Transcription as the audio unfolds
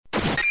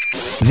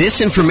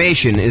This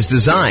information is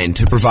designed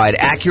to provide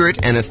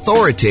accurate and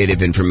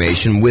authoritative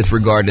information with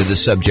regard to the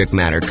subject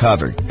matter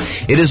covered.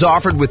 It is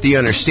offered with the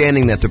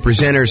understanding that the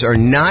presenters are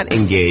not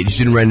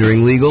engaged in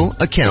rendering legal,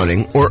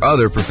 accounting, or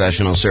other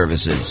professional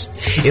services.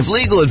 If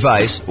legal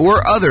advice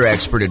or other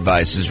expert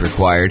advice is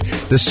required,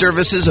 the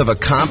services of a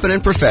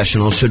competent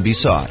professional should be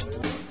sought.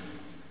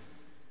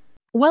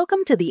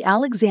 Welcome to the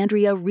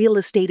Alexandria Real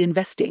Estate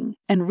Investing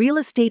and Real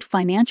Estate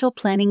Financial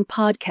Planning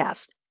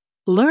Podcast.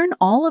 Learn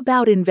all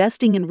about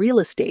investing in real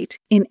estate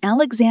in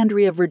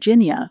Alexandria,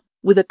 Virginia,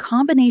 with a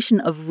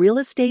combination of real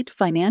estate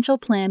financial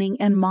planning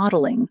and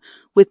modeling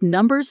with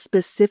numbers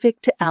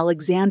specific to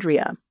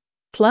Alexandria,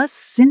 plus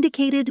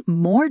syndicated,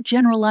 more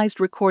generalized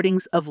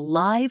recordings of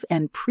live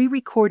and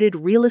pre-recorded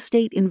real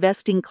estate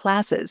investing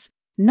classes,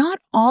 not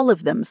all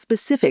of them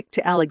specific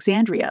to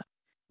Alexandria.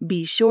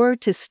 Be sure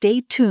to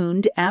stay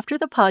tuned after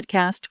the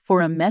podcast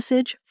for a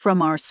message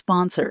from our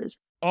sponsors.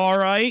 All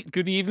right.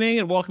 Good evening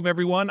and welcome,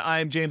 everyone.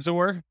 I'm James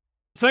Orr.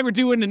 Tonight we're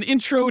doing an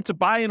intro to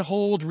buy and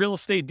hold real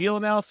estate deal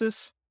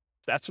analysis.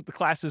 That's what the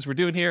class is we're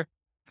doing here.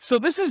 So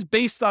this is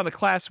based on a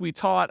class we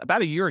taught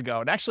about a year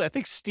ago. And actually, I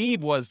think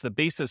Steve was the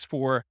basis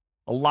for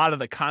a lot of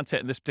the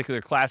content in this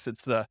particular class.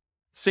 It's the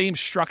same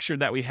structure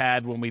that we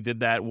had when we did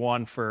that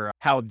one for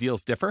how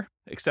deals differ,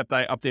 except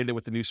I updated it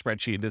with the new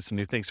spreadsheet and did some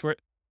new things for it.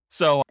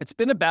 So it's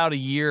been about a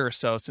year or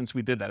so since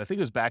we did that. I think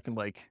it was back in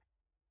like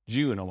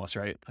June almost,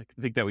 right? I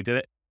think that we did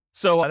it.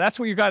 So that's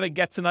what you're going to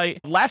get tonight.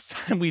 Last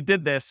time we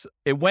did this,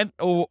 it went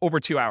over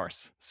 2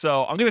 hours.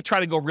 So I'm going to try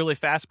to go really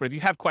fast, but if you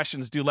have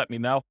questions, do let me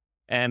know.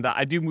 And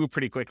I do move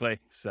pretty quickly.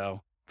 So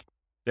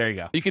there you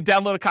go. You can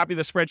download a copy of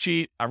the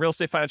spreadsheet on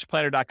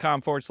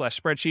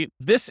realestatefinancialplanner.com/spreadsheet.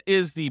 This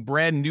is the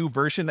brand new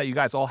version that you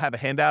guys all have a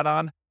handout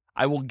on.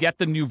 I will get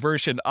the new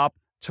version up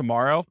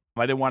tomorrow.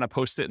 I didn't want to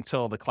post it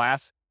until the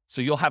class.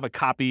 So you'll have a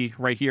copy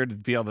right here to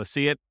be able to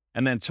see it.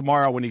 And then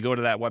tomorrow when you go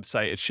to that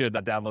website, it should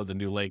download the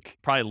new link,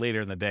 probably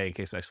later in the day in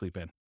case I sleep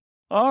in.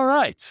 All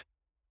right.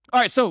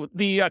 So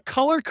the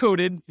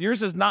color-coded,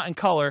 yours is not in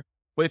color,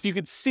 but if you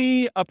could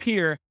see up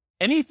here,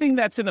 anything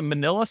that's in a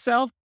manila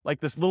cell, like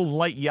this little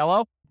light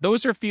yellow,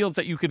 those are fields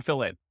that you can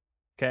fill in,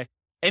 okay?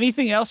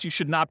 Anything else you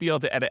should not be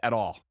able to edit at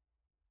all.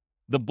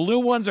 The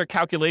blue ones are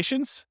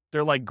calculations.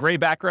 They're like gray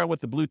background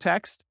with the blue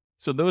text.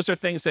 So those are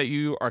things that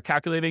you are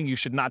calculating. You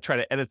should not try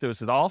to edit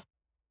those at all.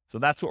 So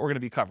that's what we're going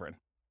to be covering.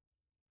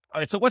 All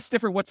right, so what's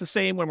different? What's the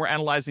same when we're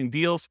analyzing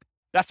deals?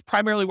 That's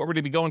primarily what we're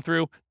going to be going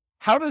through.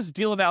 How does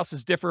deal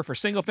analysis differ for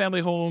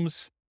single-family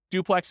homes,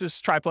 duplexes,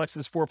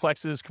 triplexes,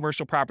 fourplexes,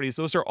 commercial properties?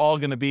 Those are all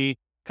going to be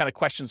kind of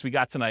questions we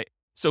got tonight.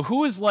 So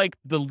who is like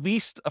the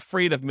least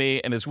afraid of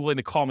me and is willing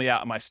to call me out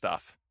on my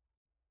stuff?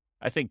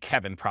 I think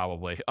Kevin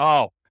probably.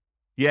 Oh,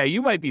 yeah,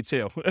 you might be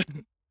too.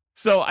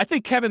 So I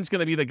think Kevin's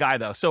going to be the guy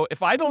though. So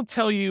if I don't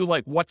tell you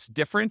like what's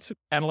different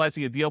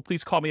analyzing a deal,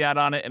 please call me out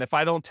on it. And if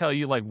I don't tell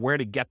you like where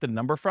to get the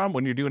number from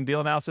when you're doing deal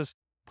analysis,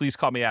 please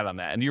call me out on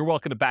that. And you're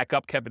welcome to back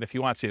up Kevin if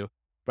you want to,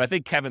 but I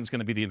think Kevin's going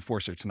to be the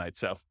enforcer tonight.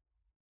 So,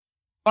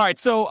 all right.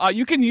 So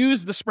you can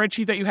use the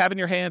spreadsheet that you have in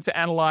your hand to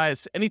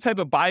analyze any type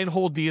of buy and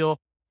hold deal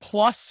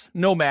plus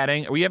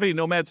nomading. We have any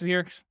nomads in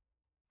here?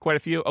 Quite a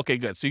few. Okay,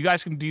 good. So you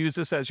guys can use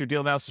this as your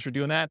deal analysis for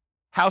doing that.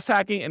 House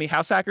hacking, any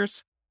house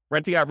hackers?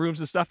 Renting out rooms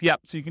and stuff.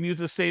 Yep. So you can use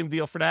the same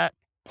deal for that.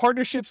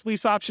 Partnerships,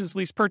 lease options,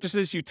 lease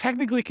purchases. You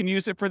technically can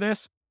use it for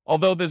this,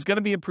 although there's going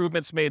to be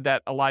improvements made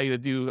that allow you to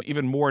do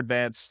even more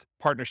advanced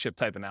partnership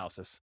type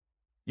analysis.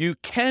 You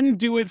can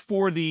do it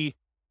for the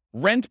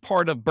rent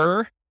part of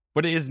BRRRR,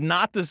 but it is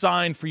not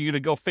designed for you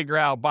to go figure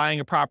out buying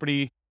a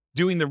property,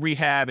 doing the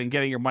rehab and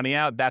getting your money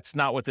out. That's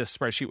not what this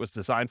spreadsheet was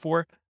designed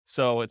for.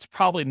 So it's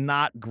probably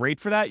not great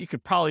for that. You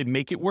could probably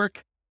make it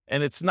work,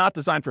 and it's not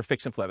designed for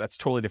fix and flip. That's a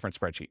totally different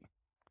spreadsheet.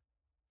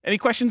 Any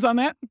questions on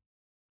that?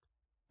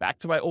 Back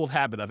to my old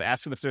habit of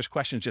asking if there's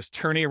questions, just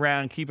turning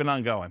around, keeping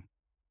on going.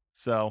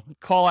 So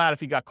call out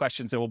if you got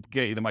questions and we'll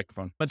get you the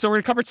microphone. And so we're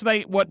going to cover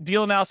tonight what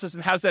deal analysis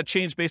and how does that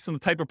change based on the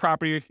type of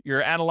property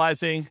you're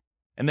analyzing,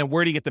 and then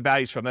where do you get the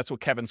values from? That's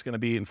what Kevin's going to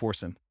be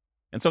enforcing.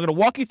 And so I'm going to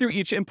walk you through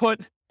each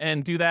input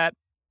and do that.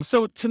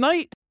 So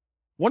tonight,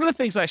 one of the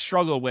things I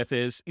struggle with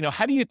is,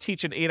 how do you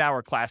teach an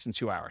 8-hour class in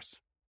 2 hours?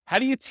 How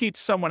do you teach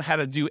someone how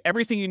to do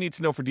everything you need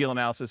to know for deal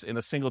analysis in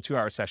a single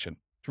 2-hour session?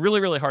 It's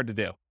really, really hard to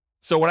do.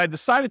 So what I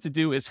decided to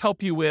do is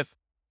help you with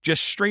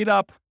just straight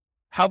up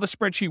how the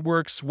spreadsheet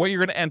works, what you're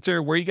going to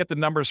enter, where you get the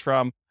numbers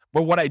from.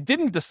 But what I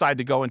didn't decide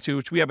to go into,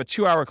 which we have a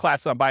 2-hour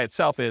class on by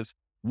itself, is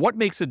what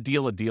makes a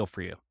deal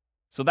for you.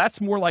 So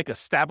that's more like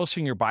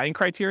establishing your buying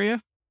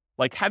criteria.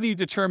 Like, how do you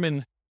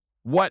determine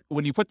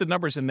when you put the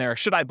numbers in there,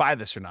 should I buy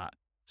this or not?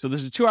 So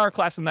there's a 2-hour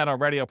class on that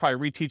already. I'll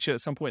probably reteach it at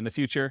some point in the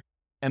future.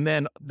 And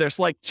then there's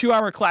like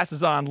 2-hour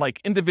classes on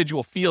like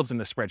individual fields in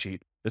the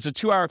spreadsheet. There's a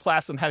 2-hour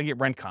class on how to get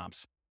rent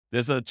comps.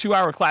 There's a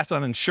 2-hour class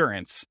on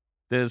insurance.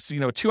 There's, a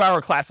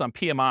 2-hour class on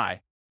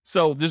PMI.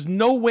 So there's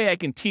no way I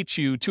can teach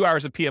you 2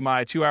 hours of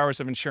PMI, 2 hours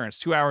of insurance,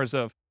 2 hours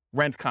of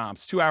rent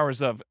comps, 2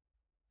 hours of,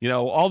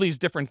 all these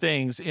different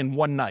things in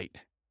one night.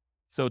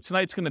 So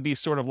tonight's going to be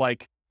sort of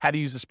like how to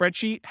use a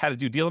spreadsheet, how to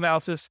do deal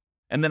analysis,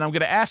 And then I'm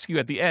going to ask you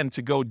at the end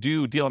to go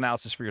do deal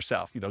analysis for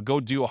yourself. Go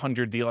do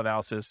 100 deal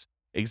analysis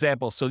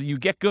examples so that you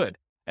get good.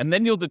 And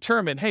then you'll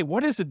determine, hey,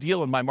 what is a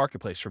deal in my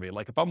marketplace for me?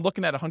 Like if I'm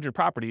looking at 100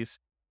 properties,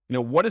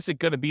 what is it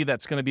going to be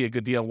that's going to be a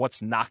good deal? And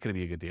what's not going to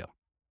be a good deal?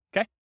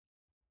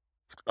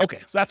 Okay,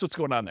 so that's what's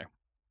going on there.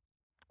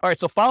 All right,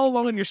 so follow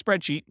along on your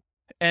spreadsheet.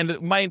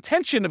 And my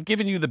intention of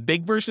giving you the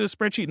big version of the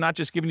spreadsheet, not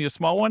just giving you a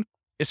small one,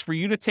 is for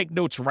you to take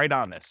notes right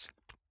on this.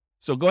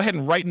 So go ahead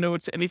and write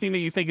notes. Anything that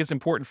you think is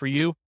important for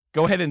you,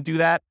 go ahead and do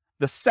that.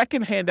 The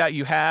second handout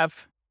you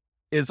have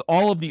is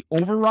all of the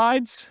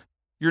overrides.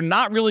 You're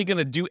not really going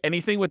to do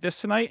anything with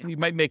this tonight. You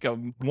might make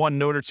one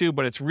note or two,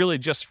 but it's really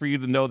just for you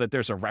to know that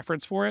there's a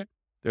reference for it.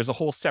 There's a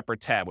whole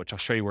separate tab, which I'll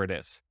show you where it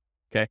is.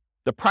 Okay.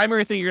 The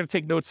primary thing you're going to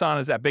take notes on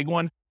is that big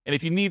one. And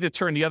if you need to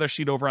turn the other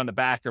sheet over on the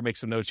back or make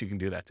some notes, you can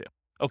do that too.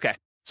 Okay.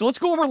 So let's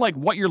go over like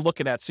what you're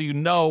looking at so you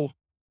know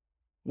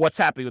what's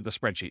happening with the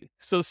spreadsheet.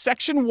 So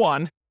section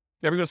 1,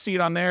 everyone see it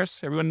on theirs?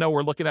 Everyone know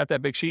we're looking at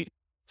that big sheet?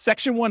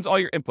 Section 1's all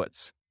your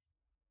inputs.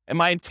 And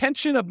my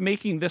intention of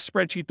making this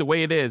spreadsheet the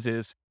way it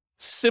is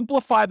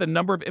simplify the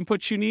number of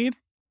inputs you need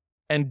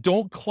and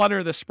don't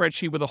clutter the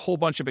spreadsheet with a whole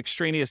bunch of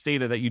extraneous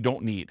data that you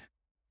don't need,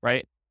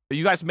 right?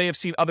 You guys may have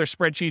seen other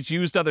spreadsheets,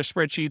 used other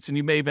spreadsheets, and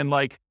you may have been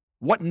like,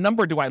 what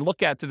number do I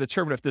look at to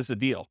determine if this is a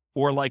deal?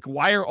 Or like,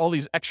 why are all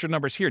these extra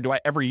numbers here? Do I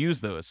ever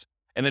use those?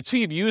 And until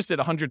you've used it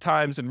 100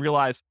 times and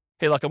realize,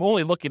 hey, look, I'm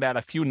only looking at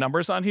a few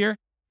numbers on here.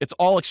 It's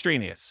all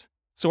extraneous.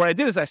 So what I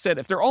did is I said,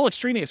 if they're all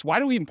extraneous, why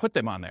do we even put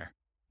them on there?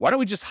 Why don't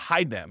we just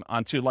hide them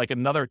onto like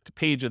another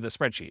page of the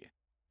spreadsheet?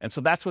 And so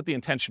that's what the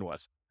intention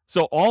was.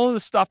 So all of the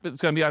stuff that's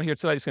going to be on here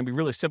tonight is going to be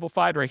really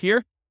simplified right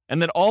here.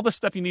 And then all the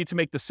stuff you need to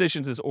make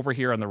decisions is over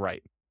here on the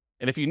right.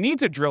 And if you need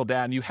to drill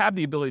down, you have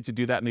the ability to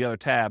do that in the other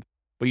tab,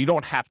 but you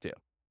don't have to.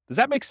 Does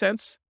that make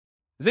sense?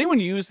 Does anyone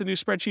use the new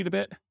spreadsheet a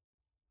bit?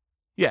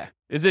 Yeah.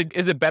 Is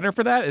it better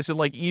for that? Is it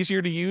like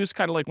easier to use,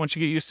 kind of like once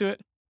you get used to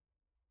it?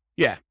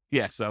 Yeah.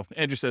 So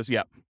Andrew says,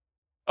 yep.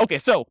 Okay,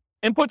 so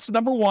inputs,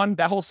 number 1,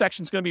 that whole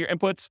section is going to be your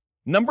inputs.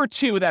 Number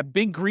 2, that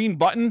big green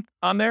button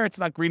on there, it's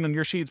not green on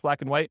your sheet, it's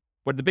black and white,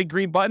 but the big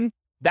green button,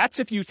 that's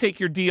if you take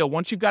your deal.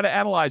 Once you've got to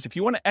analyze, if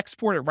you want to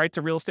export it right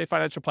to Real Estate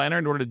Financial Planner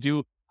in order to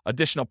do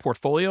additional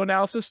portfolio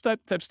analysis type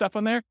stuff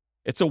on there,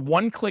 it's a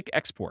one-click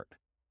export.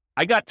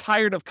 I got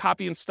tired of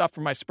copying stuff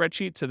from my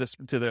spreadsheet to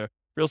the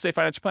Real Estate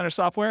Financial Planner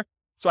software,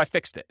 so I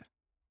fixed it.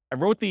 I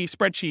wrote the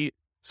spreadsheet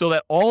so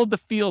that all of the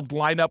fields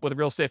line up with a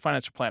Real Estate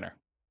Financial Planner.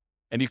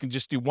 And you can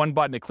just do one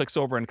button, it clicks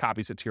over and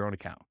copies it to your own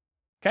account.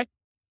 Okay?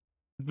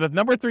 The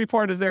number 3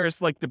 part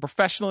is like the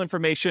professional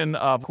information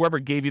of whoever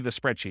gave you the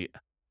spreadsheet.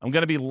 I'm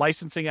going to be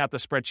licensing out the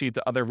spreadsheet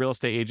to other real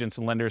estate agents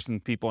and lenders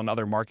and people in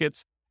other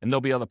markets, and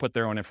they'll be able to put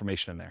their own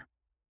information in there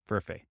for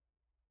a fee.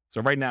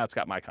 So right now it's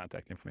got my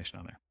contact information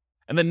on there.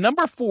 And then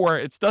number 4,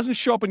 it doesn't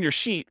show up in your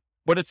sheet,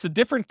 but it's the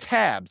different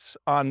tabs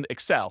on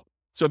Excel.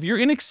 So if you're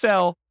in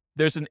Excel,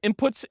 there's an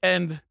inputs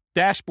and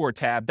dashboard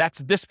tab. That's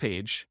this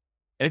page.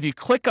 And if you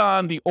click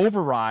on the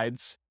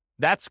overrides,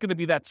 that's going to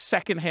be that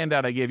second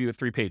handout I gave you of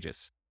 3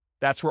 pages.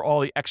 That's where all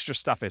the extra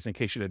stuff is, in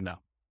case you didn't know.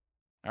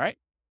 All right.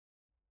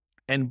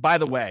 And by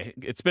the way,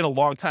 it's been a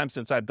long time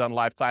since I've done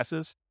live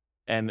classes,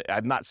 and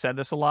I've not said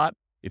this a lot.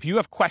 If you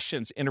have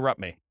questions, interrupt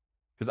me,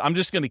 because I'm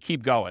just going to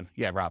keep going.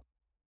 Yeah, Rob.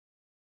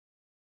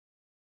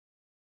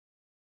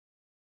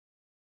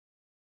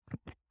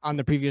 On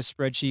the previous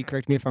spreadsheet,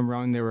 correct me if I'm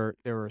wrong, there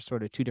were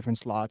sort of 2 different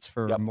slots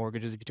for Yep.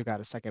 mortgages if you took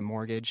out a second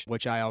mortgage,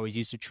 which I always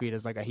used to treat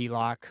as like a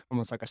HELOC,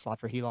 almost like a slot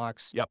for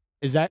HELOCs. Yep.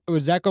 Does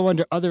that go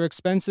under other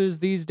expenses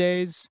these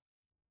days?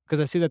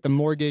 Because I see that the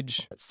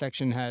mortgage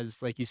section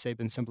has, like you say,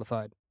 been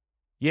simplified.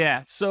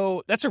 Yeah,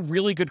 so that's a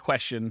really good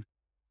question.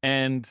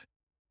 And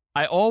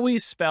I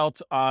always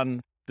felt on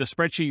the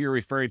spreadsheet you're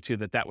referring to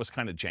that was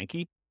kind of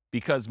janky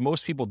because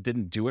most people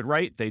didn't do it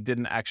right. They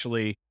didn't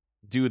actually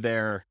do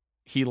their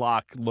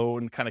HELOC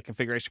loan kind of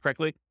configuration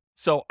correctly.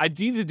 So I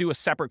need to do a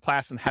separate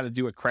class on how to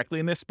do it correctly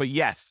in this. But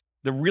yes,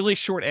 the really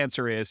short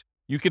answer is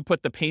you can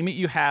put the payment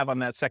you have on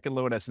that second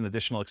loan as an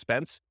additional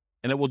expense,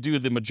 and it will do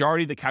the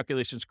majority of the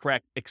calculations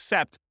correct,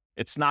 except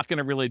it's not going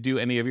to really do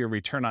any of your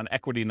return on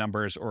equity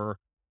numbers or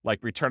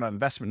like return on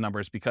investment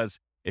numbers, because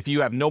if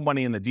you have no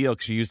money in the deal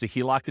because you used a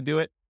HELOC to do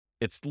it,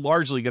 it's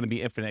largely going to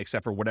be infinite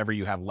except for whatever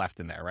you have left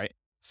in there, right?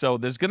 So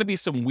there's going to be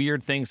some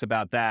weird things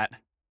about that.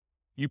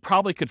 You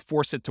probably could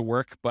force it to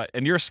work,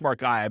 and you're a smart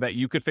guy. I bet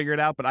you could figure it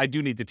out, but I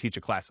do need to teach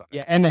a class on it.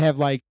 Yeah, and they have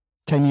like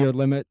 10-year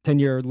limit,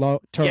 10-year low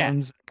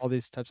terms, all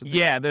these types of things.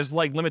 Yeah, there's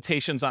like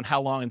limitations on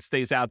how long it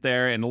stays out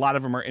there, and a lot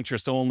of them are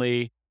interest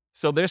only.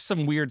 So there's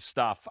some weird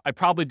stuff. I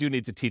probably do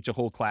need to teach a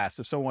whole class.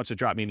 If someone wants to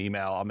drop me an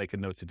email, I'll make a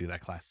note to do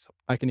that class.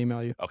 I can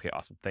email you. Okay,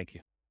 awesome. Thank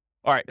you.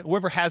 All right,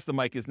 whoever has the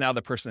mic is now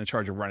the person in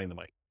charge of running the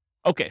mic.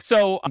 Okay,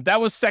 so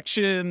that was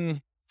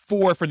section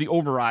 4 for the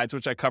overrides,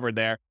 which I covered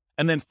there.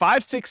 And then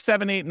 5, 6,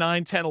 7, 8,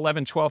 9, 10,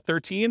 11, 12,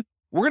 13,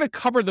 we're going to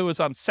cover those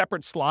on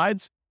separate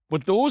slides,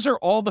 but those are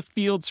all the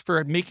fields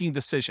for making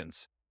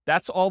decisions.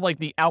 That's all like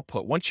the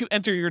output. Once you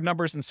enter your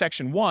numbers in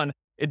section 1,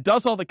 it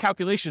does all the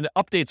calculation. It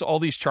updates all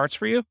these charts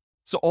for you.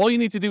 So all you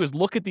need to do is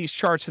look at these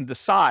charts and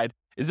decide,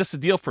 is this a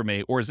deal for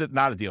me or is it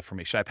not a deal for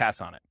me? Should I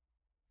pass on it?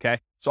 Okay.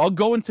 So I'll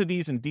go into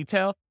these in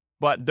detail,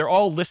 but they're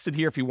all listed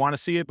here if you want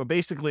to see it. But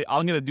basically,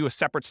 I'm going to do a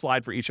separate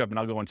slide for each of them and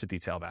I'll go into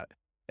detail about it.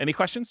 Any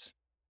questions?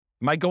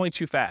 Am I going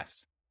too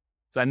fast?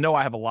 So I know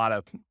I have a lot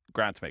of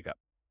ground to make up.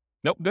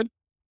 Nope. Good.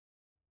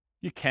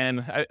 You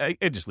can.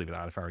 I'd just leave it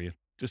on if I were you.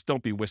 Just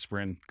don't be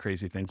whispering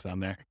crazy things on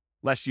there,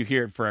 lest you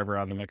hear it forever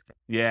on the microphone.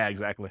 Yeah,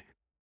 exactly.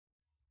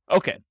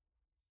 Okay.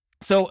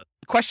 So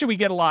the question we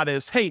get a lot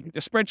is, hey, the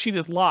spreadsheet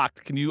is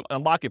locked. Can you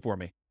unlock it for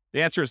me?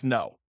 The answer is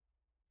no.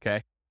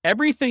 Okay.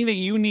 Everything that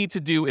you need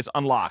to do is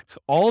unlocked.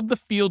 All of the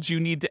fields you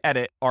need to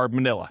edit are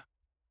Manila.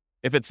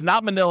 If it's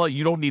not Manila,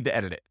 you don't need to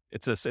edit it.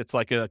 It's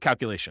like a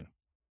calculation.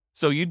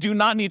 So you do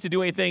not need to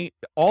do anything.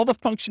 All the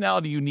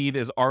functionality you need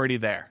is already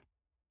there.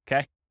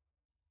 Okay.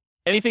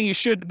 Anything you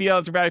should be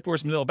able to value for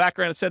is Manila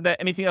background. I said that.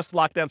 Anything else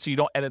locked down so you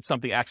don't edit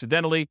something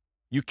accidentally.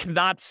 You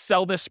cannot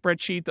sell this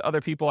spreadsheet to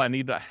other people. I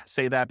need to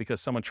say that because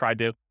someone tried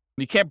to.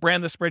 You can't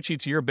brand the spreadsheet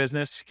to your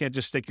business. You can't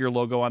just stick your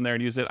logo on there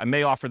and use it. I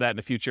may offer that in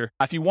the future.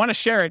 If you want to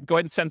share it, go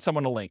ahead and send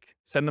someone a link.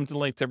 Send them to the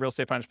link to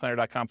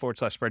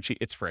realestatefinancialplanner.com/spreadsheet.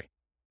 It's free.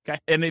 Okay.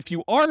 And if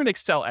you are an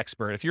Excel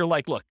expert, if you're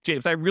like, look,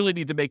 James, I really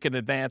need to make an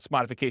advanced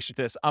modification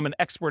to this. I'm an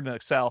expert in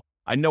Excel.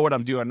 I know what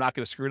I'm doing. I'm not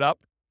going to screw it up.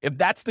 If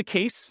that's the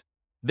case,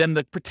 then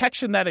the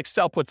protection that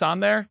Excel puts on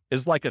there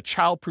is like a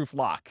childproof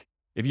lock.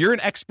 If you're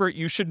an expert,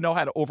 you should know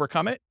how to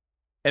overcome it.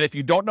 And if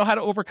you don't know how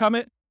to overcome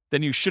it,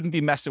 then you shouldn't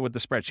be messing with the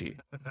spreadsheet.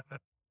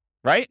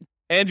 Right?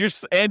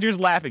 Andrew's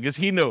laughing because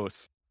he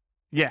knows.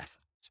 Yes.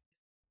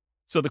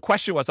 So the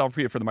question was, I'll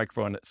repeat it for the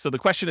microphone. So the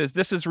question is,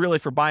 this is really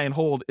for buy and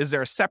hold. Is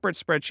there a separate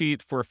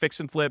spreadsheet for fix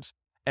and flips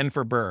and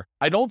for BRRRR?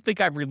 I don't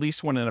think I've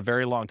released one in a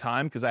very long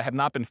time because I have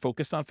not been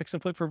focused on fix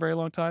and flip for a very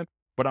long time,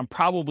 but I'm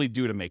probably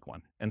due to make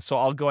one. And so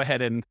I'll go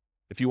ahead and,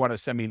 if you want to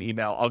send me an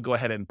email, I'll go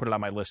ahead and put it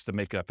on my list to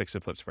make a fix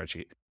and flip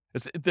spreadsheet.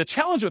 The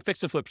challenge with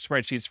fix and flip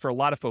spreadsheets for a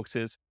lot of folks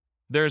is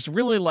there's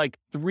really like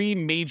 3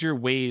 major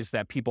ways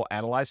that people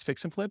analyze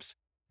fix and flips,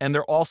 and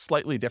they're all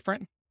slightly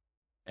different.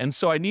 And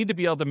so I need to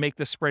be able to make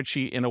the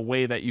spreadsheet in a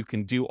way that you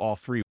can do all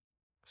 3.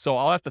 So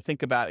I'll have to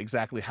think about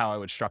exactly how I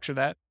would structure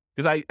that.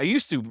 Because I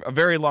used to, a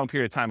very long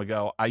period of time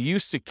ago, I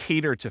used to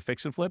cater to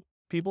fix and flip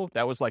people.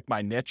 That was like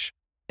my niche.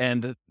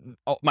 And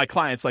my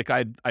clients, like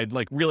I'd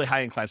like really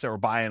high-end clients that were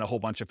buying a whole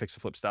bunch of fix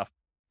and flip stuff.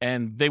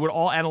 And they would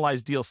all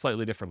analyze deals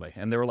slightly differently.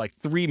 And there were like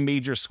 3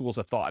 major schools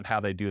of thought on how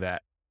they do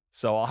that.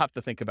 So I'll have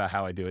to think about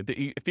how I do it.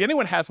 If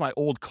anyone has my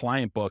old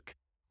client book,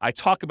 I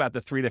talk about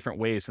the 3 different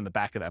ways in the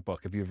back of that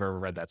book, if you've ever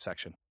read that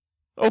section.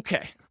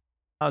 Okay.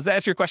 Does that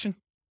answer your question?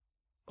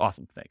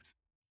 Awesome. Thanks.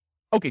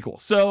 Okay, cool.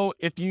 So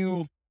if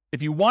you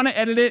want to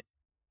edit it,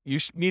 you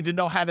need to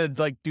know how to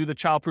like do the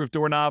childproof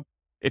doorknob.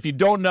 If you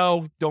don't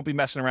know, don't be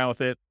messing around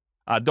with it.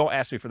 Don't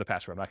ask me for the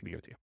password. I'm not going to give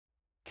it to you.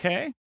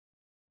 Okay.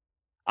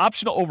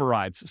 Optional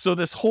overrides. So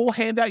this whole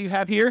handout you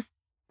have here,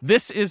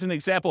 this is an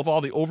example of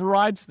all the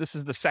overrides. This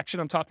is the section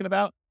I'm talking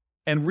about.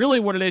 And really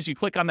what it is, you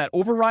click on that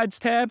overrides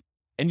tab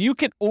and you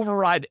can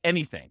override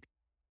anything.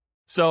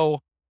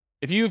 So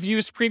if you've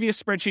used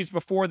previous spreadsheets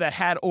before that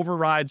had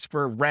overrides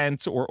for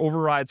rent or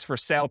overrides for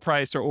sale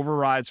price or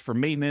overrides for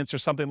maintenance or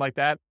something like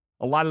that,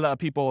 a lot of the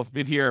people have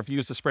been here, have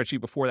used a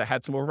spreadsheet before that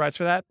had some overrides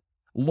for that.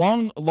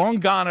 Long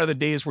gone are the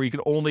days where you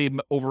could only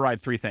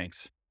override 3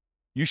 things.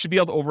 You should be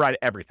able to override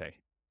everything.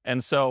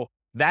 And so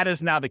that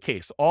is now the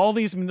case. All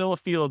these Manila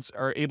fields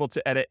are able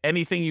to edit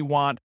anything you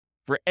want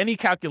for any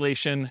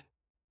calculation,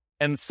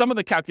 and some of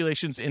the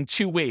calculations in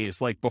 2 ways,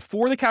 like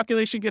before the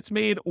calculation gets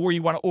made, or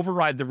you want to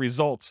override the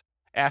results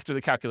after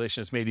the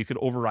calculation is made, you could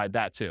override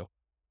that too.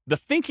 The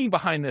thinking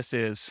behind this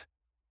is,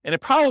 and it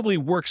probably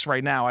works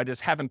right now, I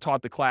just haven't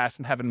taught the class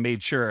and haven't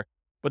made sure,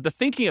 but the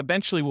thinking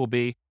eventually will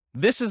be,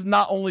 this is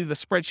not only the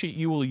spreadsheet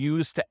you will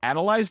use to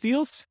analyze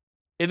deals,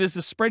 it is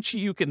the spreadsheet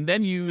you can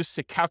then use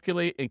to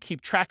calculate and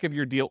keep track of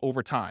your deal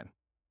over time.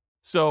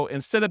 So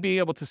instead of being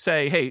able to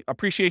say, hey,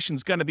 appreciation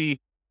is going to be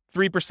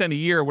 3% a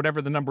year, or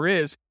whatever the number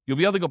is, you'll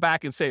be able to go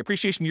back and say,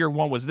 appreciation year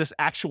 1 was this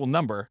actual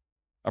number.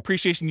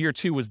 Appreciation year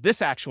 2 was this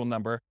actual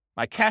number.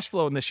 My cash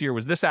flow in this year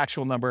was this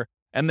actual number.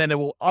 And then it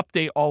will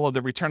update all of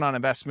the return on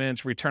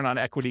investments, return on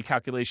equity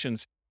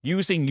calculations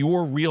using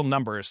your real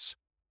numbers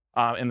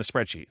in the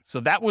spreadsheet.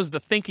 So that was the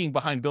thinking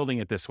behind building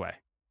it this way.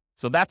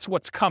 So that's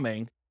what's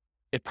coming.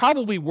 It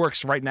probably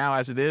works right now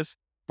as it is,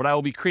 but I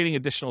will be creating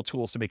additional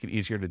tools to make it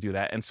easier to do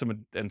that and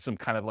some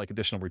kind of like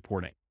additional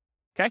reporting.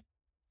 Okay.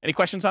 Any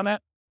questions on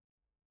that?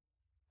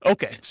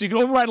 Okay. So you can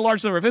override a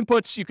large number of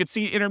inputs. You could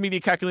see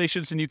intermediate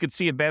calculations and you could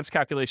see advanced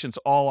calculations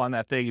all on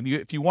that thing. And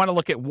if you want to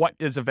look at what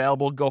is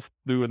available, go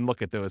through and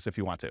look at those if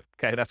you want to.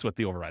 Okay. That's what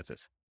the overrides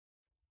is.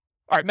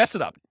 All right. Mess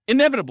it up.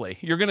 Inevitably,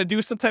 you're going to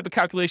do some type of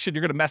calculation.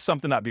 You're going to mess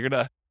something up. You're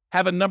going to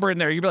have a number in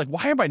there. You'll be like,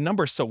 why are my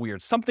numbers so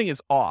weird? Something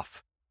is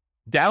off.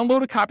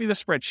 Download a copy of the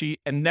spreadsheet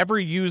and never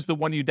use the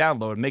one you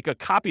download. Make a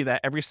copy of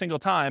that every single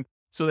time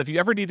so that if you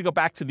ever need to go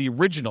back to the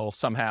original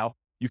somehow,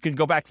 you can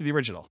go back to the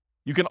original.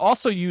 You can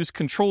also use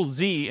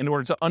Control-Z in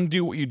order to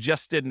undo what you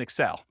just did in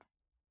Excel,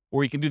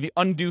 or you can do the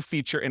undo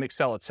feature in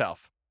Excel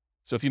itself.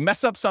 So if you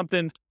mess up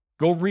something,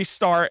 Go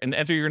restart and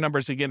enter your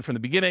numbers again from the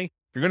beginning.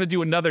 If you're going to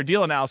do another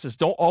deal analysis,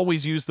 don't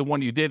always use the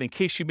one you did in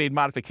case you made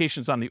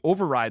modifications on the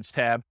overrides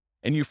tab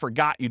and you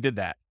forgot you did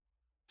that.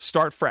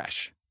 Start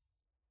fresh.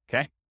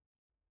 Okay?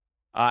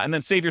 And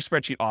then save your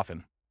spreadsheet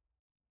often.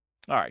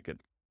 All right, good.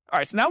 All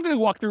right, so now I'm going to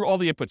walk through all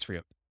the inputs for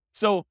you.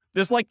 So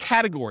there's like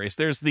categories.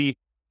 There's the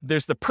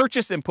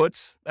purchase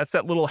inputs. That's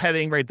that little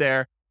heading right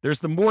there. There's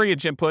the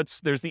mortgage inputs.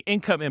 There's the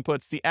income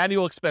inputs, the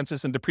annual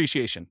expenses, and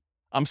depreciation.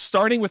 I'm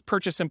starting with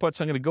purchase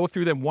inputs. I'm going to go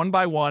through them one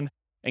by one,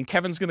 and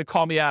Kevin's going to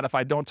call me out if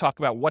I don't talk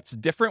about what's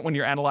different when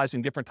you're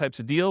analyzing different types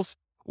of deals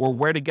or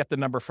where to get the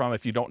number from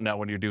if you don't know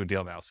when you're doing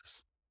deal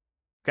analysis.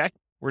 Okay?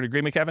 We're in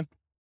agreement, Kevin?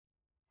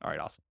 All right,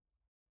 awesome.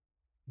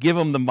 Give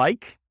him the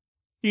mic.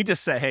 You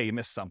just say, hey, you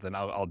missed something.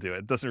 I'll do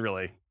it. Doesn't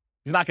really,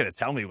 he's not going to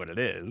tell me what it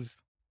is.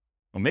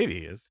 Well,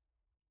 maybe he is.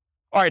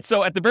 All right,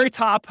 so at the very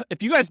top,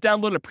 if you guys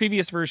downloaded a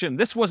previous version,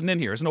 this wasn't in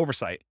here. It's an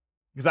oversight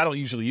because I don't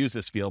usually use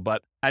this field,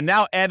 but I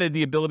now added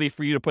the ability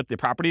for you to put the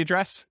property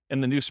address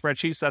in the new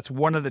spreadsheet. So that's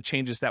one of the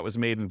changes that was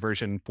made in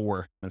version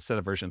 4 instead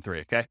of version 3,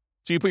 okay?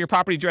 So you put your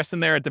property address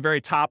in there at the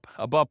very top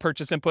above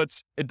purchase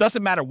inputs. It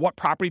doesn't matter what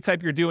property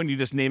type you're doing. You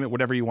just name it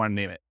whatever you want to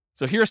name it.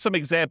 So here's some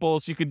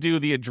examples. You could do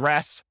the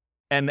address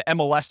and the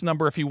MLS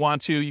number if you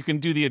want to. You can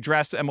do the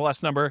address,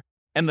 MLS number,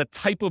 and the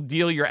type of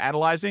deal you're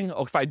analyzing.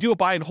 Oh, if I do a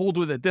buy and hold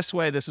with it this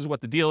way, this is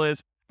what the deal is.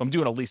 If I'm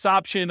doing a lease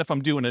option, if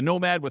I'm doing a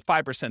Nomad with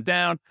 5%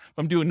 down, if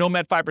I'm doing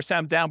Nomad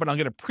 5% down, but I'm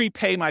going to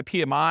prepay my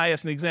PMI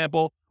as an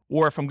example,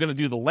 or if I'm going to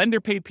do the lender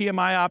paid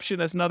PMI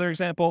option as another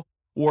example,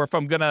 or if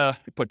I'm going to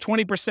put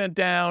 20%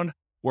 down,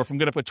 or if I'm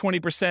going to put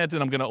 20%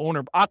 and I'm going to own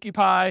or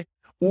occupy,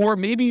 or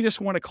maybe you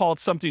just want to call it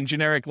something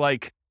generic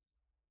like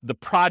the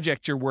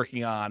project you're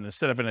working on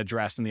instead of an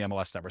address and the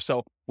MLS number.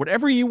 So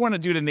whatever you want to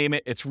do to name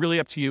it, it's really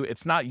up to you.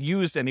 It's not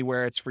used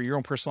anywhere. It's for your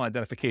own personal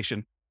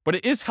identification, but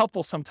it is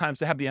helpful sometimes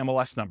to have the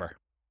MLS number.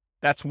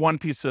 That's one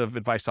piece of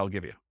advice I'll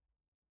give you.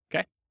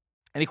 Okay.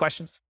 Any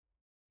questions?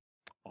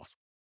 Awesome.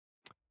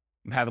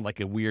 I'm having like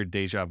a weird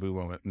deja vu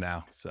moment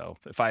now. So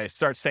if I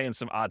start saying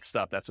some odd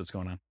stuff, that's what's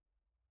going on.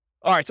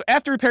 All right. So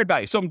after repaired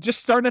value. So I'm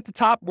just starting at the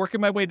top,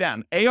 working my way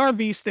down.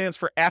 ARV stands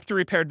for after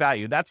repaired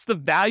value. That's the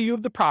value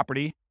of the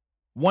property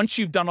once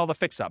you've done all the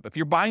fix up. If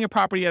you're buying a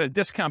property at a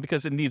discount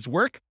because it needs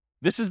work,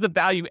 this is the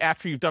value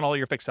after you've done all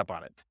your fix up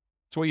on it.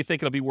 It's what you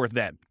think it'll be worth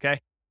then. Okay.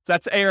 So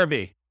that's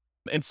ARV.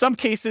 In some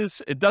cases,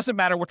 it doesn't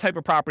matter what type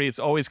of property, it's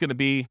always going to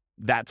be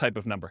that type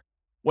of number.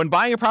 When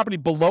buying a property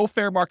below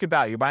fair market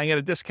value, buying at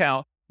a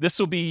discount, this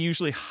will be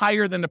usually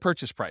higher than the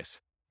purchase price.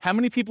 How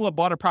many people have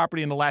bought a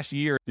property in the last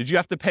year? Did you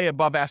have to pay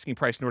above asking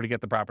price in order to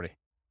get the property?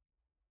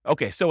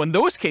 Okay, so in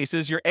those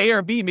cases, your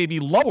ARV may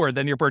be lower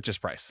than your purchase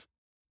price.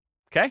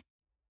 Okay?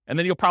 And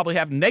then you'll probably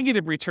have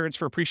negative returns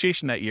for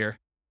appreciation that year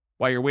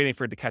while you're waiting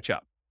for it to catch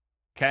up.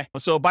 Okay?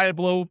 So buy it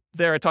below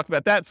there, I talked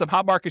about that. Some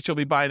hot markets, you'll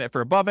be buying it for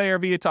above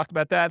ARV, I talked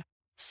about that.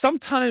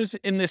 Sometimes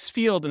in this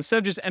field, instead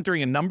of just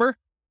entering a number,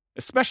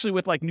 especially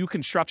with like new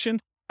construction,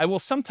 I will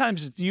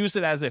sometimes use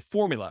it as a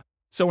formula.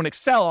 So in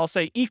Excel, I'll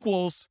say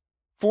equals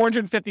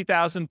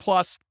 450,000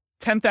 plus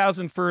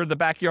 10,000 for the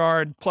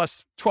backyard,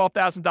 plus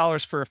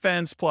 $12,000 for a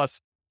fence, plus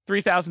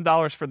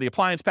 $3,000 for the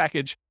appliance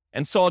package.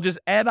 And so I'll just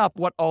add up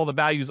what all the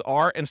values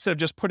are instead of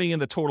just putting in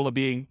the total of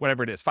being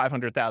whatever it is,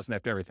 500,000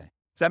 after everything.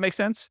 Does that make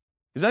sense?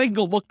 Because then I can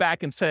go look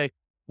back and say,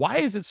 why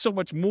is it so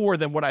much more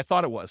than what I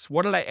thought it was?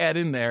 What did I add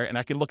in there? And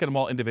I can look at them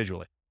all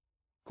individually.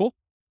 Cool?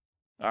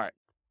 All right.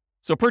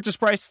 So purchase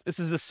price, this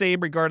is the same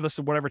regardless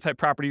of whatever type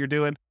property you're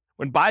doing.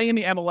 When buying in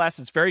the MLS,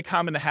 it's very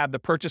common to have the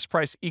purchase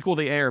price equal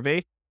the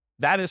ARV.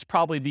 That is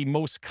probably the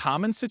most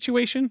common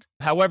situation.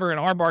 However, in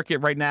our market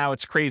right now,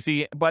 it's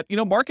crazy. But,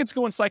 markets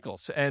go in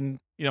cycles. And,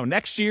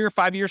 next year,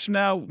 5 years from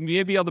now, we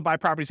may be able to buy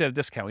properties at a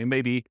discount. We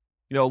may be,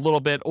 a little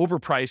bit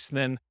overpriced, and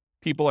then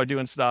people are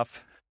doing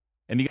stuff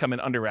and you come in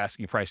under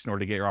asking price in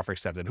order to get your offer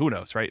accepted. Who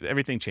knows, right?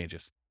 Everything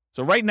changes.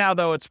 So right now,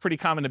 though, it's pretty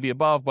common to be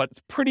above, but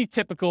it's pretty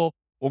typical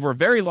over a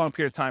very long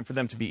period of time for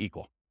them to be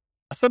equal.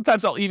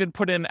 Sometimes I'll even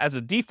put in as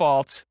a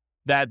default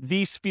that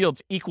these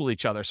fields equal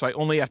each other. So I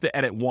only have to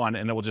edit one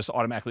and it will just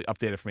automatically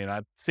update it for me. And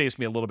that saves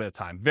me a little bit of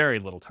time, very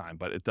little time,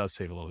 but it does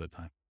save a little bit of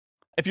time.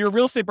 If you're a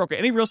real estate broker,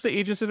 any real estate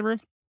agents in the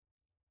room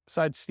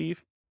besides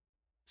Steve?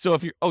 So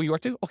if you are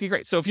too? Okay,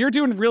 great. So if you're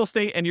doing real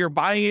estate and you're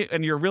buying it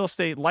and your real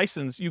estate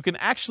license, you can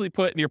actually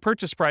put in your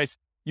purchase price,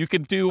 you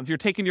can do, if you're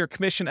taking your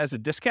commission as a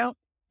discount,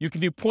 you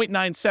can do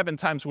 0.97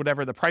 times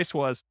whatever the price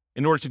was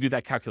in order to do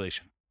that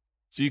calculation.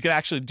 So you can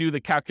actually do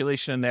the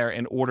calculation in there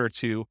in order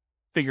to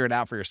figure it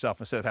out for yourself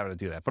instead of having to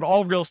do that. But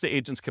all real estate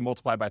agents can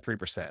multiply by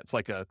 3%. It's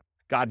like a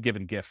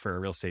God-given gift for a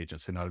real estate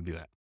agent to know how to do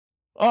that.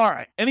 All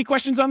right. Any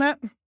questions on that?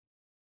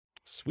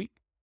 Sweet.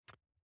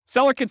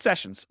 Seller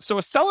concessions. So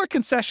a seller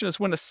concession is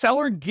when a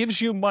seller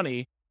gives you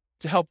money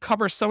to help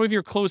cover some of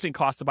your closing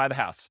costs to buy the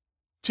house.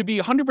 To be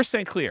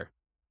 100% clear,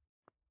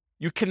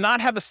 you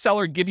cannot have a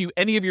seller give you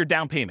any of your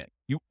down payment.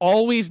 You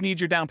always need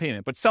your down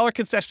payment, but seller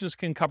concessions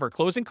can cover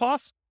closing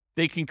costs.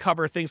 They can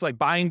cover things like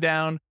buying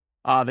down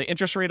the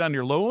interest rate on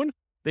your loan.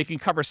 They can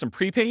cover some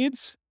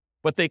prepaids.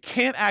 but they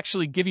can't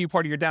actually give you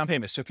part of your down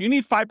payment. So if you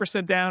need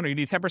 5% down or you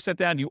need 10%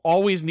 down, you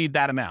always need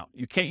that amount.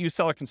 You can't use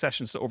seller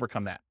concessions to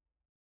overcome that.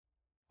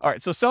 All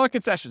right, so seller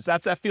concessions,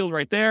 that's that field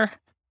right there.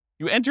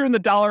 You enter in the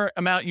dollar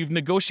amount you've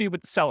negotiated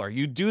with the seller.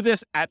 You do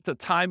this at the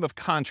time of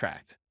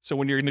contract. So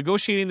when you're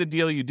negotiating the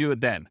deal, you do it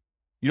then.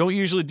 You don't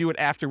usually do it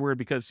afterward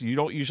because you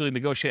don't usually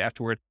negotiate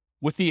afterward,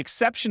 with the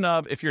exception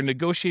of if you're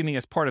negotiating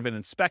as part of an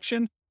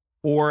inspection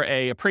or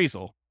a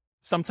appraisal.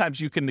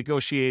 Sometimes you can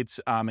negotiate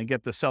and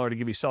get the seller to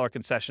give you seller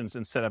concessions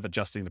instead of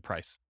adjusting the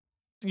price.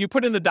 You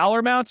put in the dollar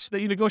amounts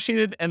that you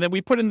negotiated, and then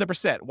we put in the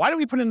percent. Why do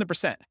we put in the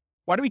percent?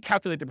 Why do we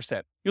calculate the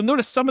percent? You'll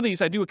notice some of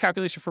these, I do a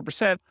calculation for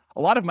percent.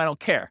 A lot of them I don't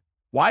care.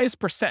 Why is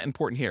percent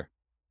important here?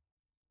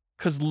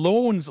 Because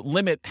loans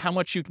limit how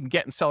much you can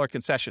get in seller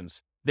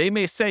concessions. They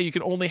may say you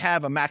can only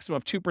have a maximum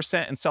of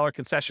 2% in seller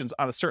concessions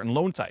on a certain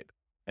loan type.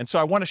 And so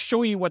I want to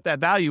show you what that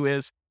value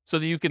is so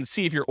that you can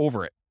see if you're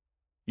over it.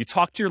 You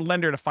talk to your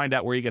lender to find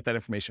out where you get that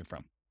information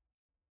from.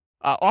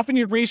 Often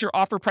you'd raise your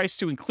offer price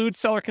to include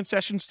seller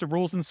concessions to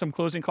rules and some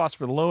closing costs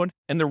for the loan.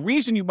 And the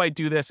reason you might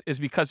do this is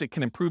because it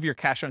can improve your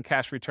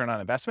cash-on-cash return on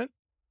investment.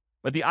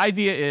 But the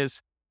idea is,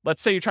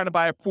 let's say you're trying to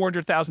buy a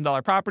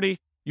 $400,000 property.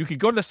 You could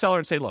go to the seller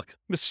and say, look,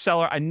 Mr.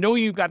 Seller, I know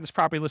you've got this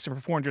property listed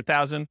for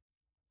 $400,000.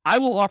 I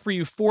will offer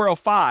you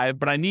 $405,000,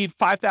 but I need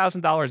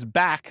 $5,000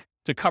 back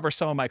to cover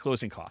some of my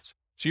closing costs.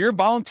 So you're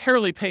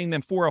voluntarily paying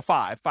them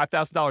 $405,000,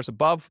 $5,000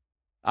 above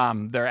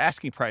their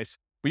asking price,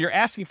 but you're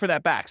asking for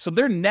that back. So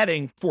they're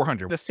netting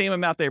 $400,000, the same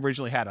amount they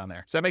originally had on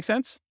there. Does that make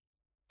sense?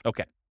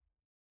 Okay.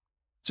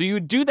 So you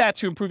would do that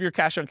to improve your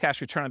cash-on-cash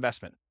return on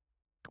investment.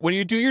 When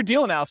you do your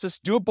deal analysis,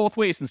 do it both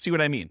ways and see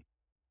what I mean.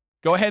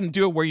 Go ahead and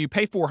do it where you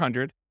pay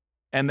 $400,000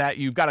 and that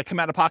you've got to come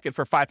out of pocket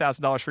for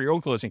 $5,000 for your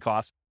own closing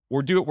costs,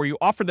 or do it where you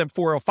offer them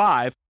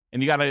 $405,000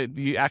 and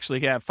you actually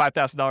have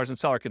 $5,000 in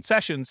seller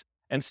concessions,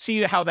 and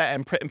see how that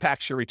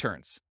impacts your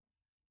returns.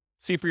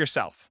 See for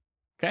yourself.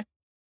 Okay.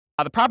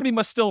 The property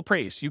must still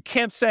appraise. You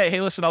can't say, hey,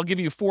 listen, I'll give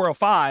you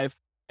 $405,000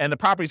 and the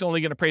property's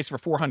only going to appraise for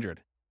 $400,000,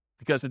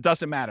 because it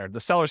doesn't matter.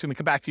 The seller's going to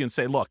come back to you and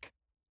say, look,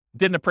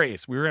 didn't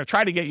appraise. We were going to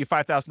try to get you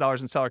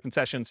 $5,000 in seller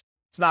concessions.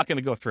 It's not going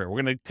to go through.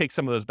 We're going to take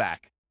some of those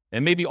back.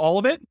 And maybe all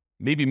of it,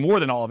 maybe more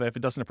than all of it if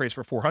it doesn't appraise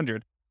for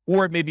 $400,000,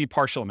 or it may be a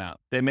partial amount.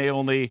 They may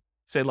only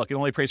say, look, it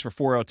only appraised for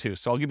 $402,000.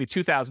 So I'll give you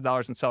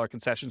 $2,000 in seller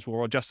concessions.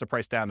 We'll adjust the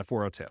price down to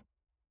 $402,000.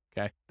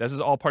 Okay. This is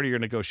all part of your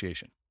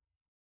negotiation.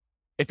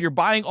 If you're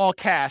buying all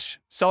cash,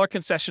 seller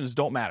concessions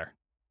don't matter.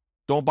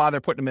 Don't bother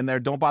putting them in there.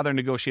 Don't bother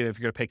negotiating if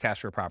you're going to pay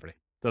cash for a property.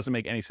 Doesn't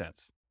make any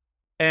sense.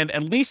 And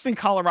at least in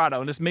Colorado,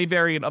 and this may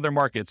vary in other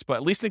markets, but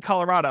at least in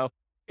Colorado,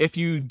 if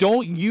you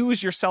don't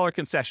use your seller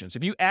concessions,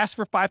 if you ask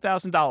for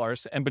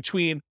 $5,000 and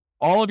between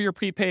all of your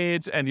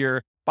prepaids and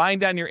your buying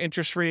down your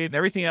interest rate and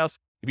everything else,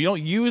 if you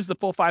don't use the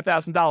full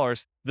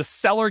 $5,000, the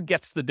seller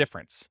gets the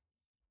difference.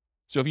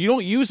 So if you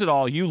don't use it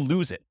all, you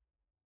lose it.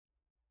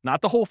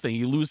 Not the whole thing.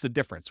 You lose the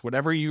difference,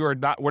 whatever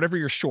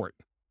you're short.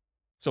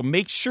 So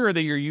make sure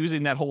that you're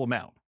using that whole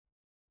amount.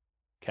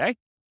 Okay.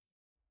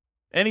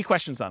 Any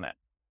questions on that?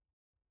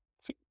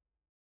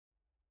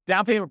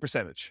 Down payment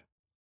percentage.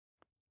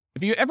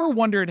 If you ever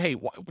wondered, hey,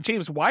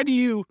 James, why do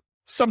you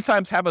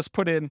sometimes have us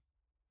put in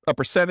a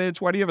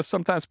percentage? Why do you have us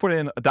sometimes put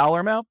in a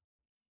dollar amount?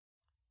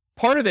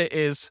 Part of it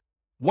is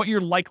what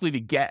you're likely to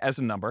get as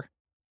a number.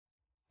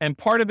 And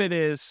part of it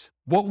is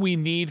what we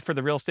need for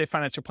the real estate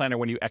financial planner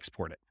when you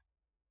export it.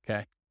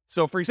 Okay.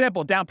 So for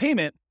example, down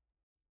payment,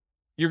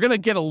 you're going to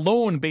get a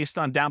loan based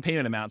on down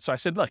payment amount. So I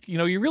said, look,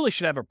 you really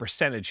should have a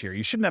percentage here.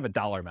 You shouldn't have a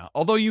dollar amount.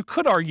 Although you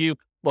could argue,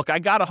 look, I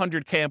got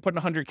 $100K, I'm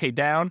putting $100K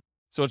down.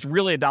 So it's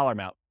really a dollar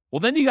amount. Well,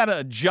 then you got to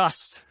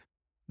adjust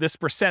this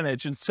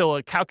percentage until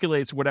it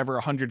calculates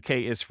whatever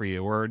 $100K is for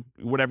you, or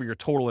whatever your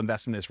total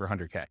investment is for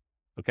 $100K.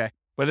 Okay.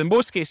 But in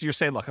most cases, you're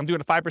saying, look, I'm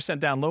doing a 5%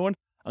 down loan.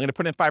 I'm going to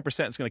put in 5%.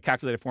 It's going to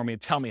calculate it for me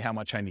and tell me how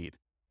much I need.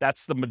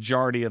 That's the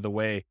majority of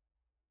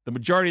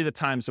the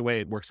times the way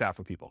it works out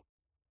for people.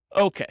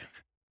 Okay.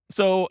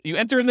 So you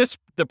enter in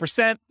the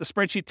percent, the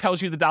spreadsheet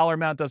tells you the dollar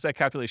amount, does that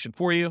calculation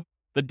for you.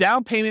 The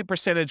down payment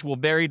percentage will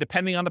vary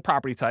depending on the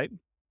property type.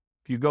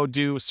 If you go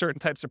do certain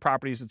types of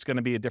properties, it's going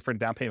to be a different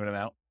down payment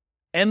amount.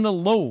 And the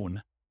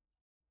loan.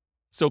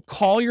 So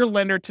call your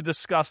lender to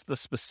discuss the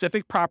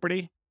specific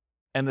property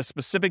and the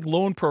specific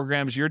loan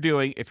programs you're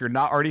doing if you're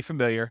not already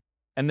familiar.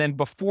 And then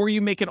before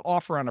you make an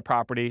offer on a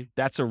property,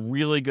 that's a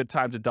really good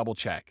time to double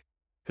check,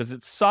 because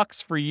it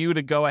sucks for you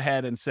to go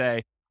ahead and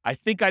say, I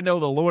think I know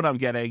the loan I'm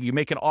getting. You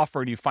make an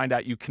offer and you find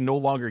out you can no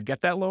longer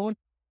get that loan,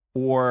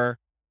 or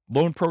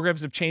loan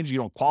programs have changed. You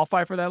don't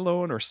qualify for that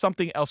loan, or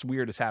something else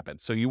weird has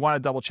happened. So you want to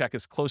double check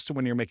as close to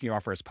when you're making your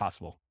offer as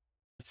possible.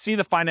 See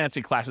the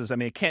financing classes. I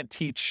mean, I can't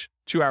teach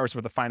 2 hours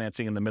worth of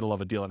financing in the middle of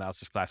a deal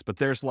analysis class, but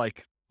there's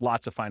like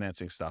lots of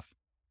financing stuff.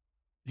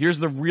 Here's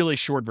the really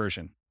short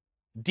version.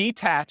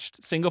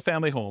 Detached single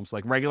family homes,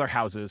 like regular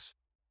houses,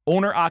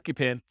 owner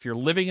occupant, if you're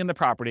living in the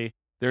property,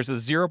 there's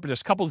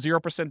a couple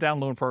 0% down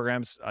loan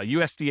programs.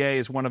 USDA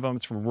is one of them.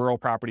 It's for rural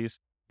properties.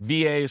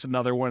 VA is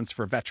another one. It's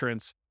for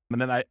veterans.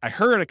 And then I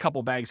heard a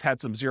couple banks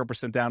had some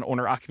 0% down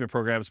owner occupant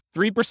programs.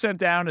 3%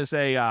 down is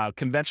a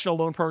conventional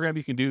loan program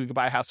you can do. You can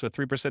buy a house with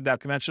 3% down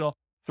conventional.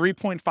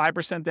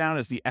 3.5% down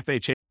is the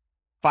FHA.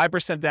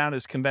 5% down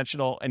is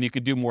conventional, and you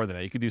could do more than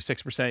that. You could do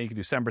 6%, you could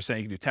do 7%,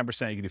 you could do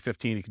 10%, you could do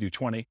 15%, you could do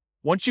 20%.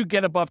 Once you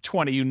get above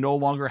 20%, you no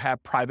longer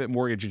have private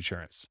mortgage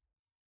insurance.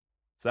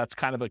 So that's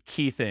kind of a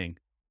key thing.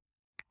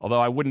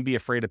 Although I wouldn't be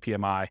afraid of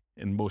PMI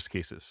in most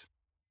cases.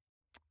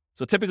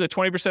 So typically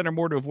 20% or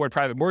more to avoid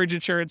private mortgage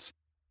insurance.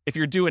 If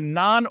you're doing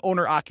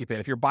non-owner occupant,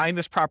 if you're buying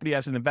this property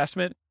as an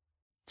investment,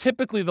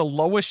 typically the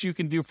lowest you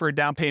can do for a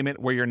down payment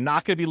where you're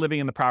not going to be living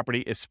in the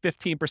property is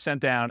 15%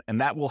 down,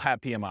 and that will have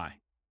PMI.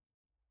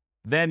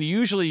 Then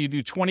usually you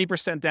do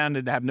 20% down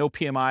to have no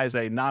PMI as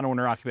a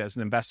non-owner occupant as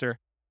an investor,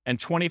 and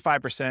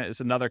 25% is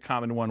another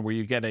common one where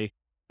you get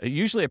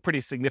usually a pretty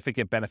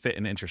significant benefit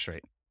in interest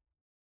rate.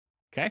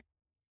 Okay?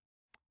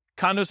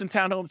 Condos and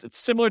townhomes, it's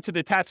similar to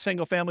detached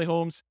single-family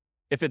homes.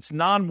 If it's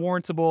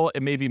non-warrantable,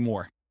 it may be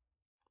more.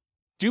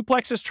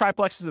 Duplexes,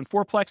 triplexes, and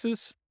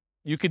fourplexes,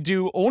 you could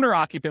do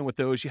owner-occupant with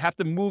those. You have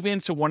to move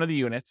into one of the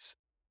units,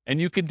 and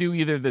you could do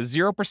either the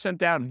 0%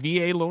 down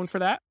VA loan for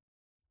that.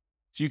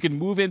 So you can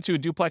move into a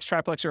duplex,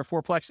 triplex, or a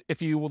fourplex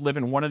if you live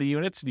in one of the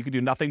units, and you can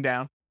do nothing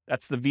down.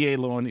 That's the VA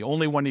loan, the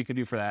only one you can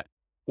do for that.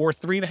 Or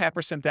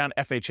 3.5% down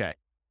FHA.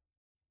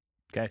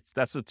 Okay, so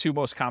that's the two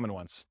most common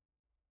ones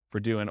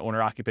for doing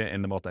owner-occupant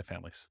in the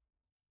multifamilies.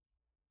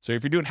 So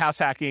if you're doing house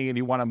hacking and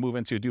you want to move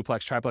into a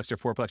duplex, triplex, or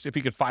fourplex, if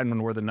you could find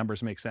one where the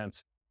numbers make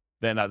sense,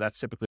 then that's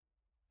typically.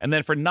 And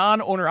then for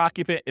non-owner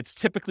occupant, it's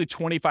typically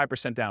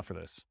 25% down for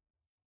this.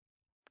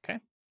 Okay.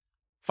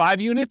 5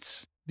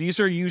 units, these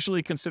are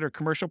usually considered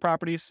commercial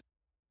properties.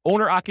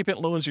 Owner occupant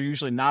loans are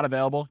usually not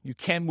available. You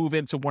can move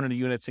into one of the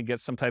units and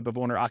get some type of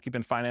owner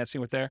occupant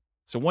financing with there.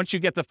 So once you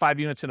get the 5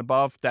 units and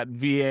above, that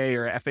VA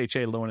or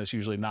FHA loan is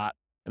usually not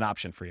an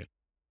option for you.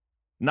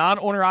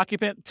 Non-owner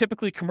occupant,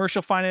 typically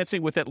commercial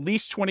financing with at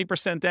least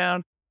 20%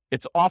 down.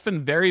 It's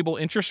often variable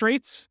interest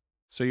rates.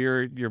 So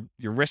you're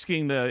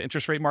risking the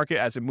interest rate market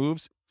as it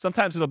moves.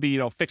 Sometimes it'll be,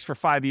 fixed for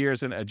 5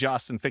 years and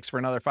adjust, and fixed for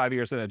another 5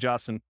 years and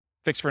adjust, and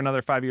fixed for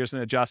another 5 years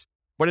and adjust.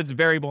 But it's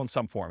variable in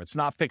some form. It's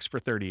not fixed for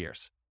 30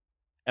 years.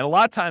 And a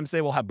lot of times they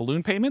will have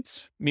balloon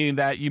payments, meaning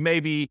that you may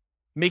be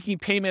making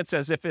payments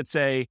as if it's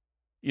a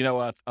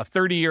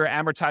 30-year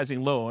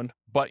amortizing loan,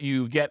 but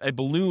you get a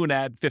balloon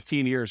at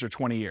 15 years or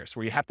 20 years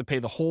where you have to pay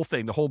the whole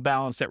thing, the whole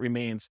balance that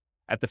remains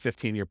at the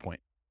 15-year point.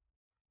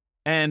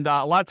 And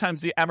a lot of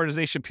times the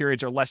amortization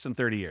periods are less than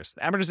 30 years.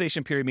 The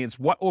amortization period means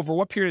over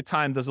what period of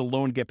time does a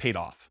loan get paid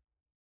off?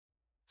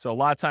 So a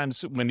lot of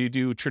times when you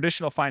do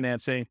traditional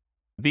financing,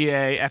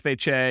 VA,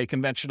 FHA,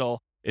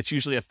 conventional, it's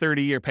usually a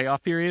 30-year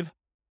payoff period.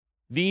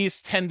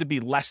 These tend to be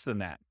less than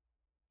that,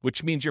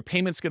 which means your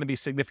payment's going to be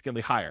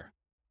significantly higher,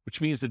 which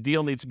means the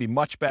deal needs to be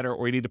much better,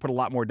 or you need to put a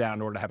lot more down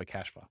in order to have a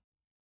cash flow.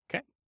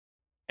 Okay.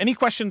 Any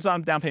questions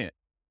on down payment?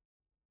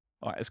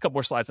 All right, there's a couple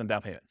more slides on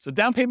down payment. So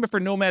down payment for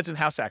nomads and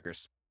house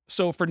hackers.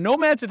 So for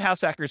nomads and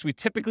house hackers, we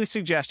typically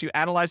suggest you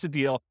analyze the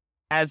deal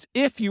as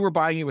if you were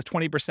buying it with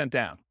 20%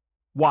 down.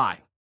 Why?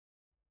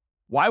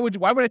 Why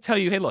would I tell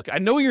you, hey, look, I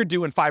know you're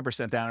doing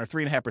 5% down or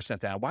 3.5%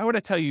 down. Why would I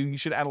tell you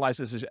should analyze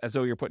this as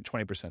though you're putting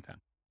 20% down?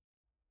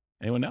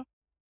 Anyone know?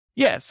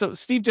 Yeah, so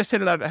Steve just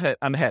hit it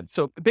on the head.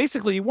 So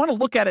basically, you want to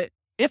look at it,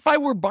 if I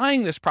were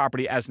buying this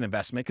property as an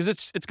investment, because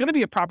it's going to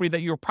be a property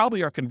that you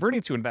probably are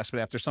converting to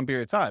investment after some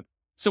period of time.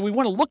 So we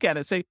want to look at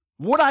it and say,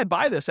 would I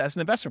buy this as an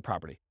investment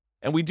property?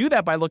 And we do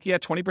that by looking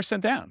at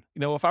 20% down.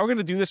 If I were going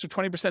to do this with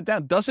 20%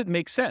 down, does it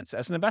make sense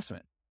as an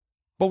investment?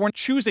 But we're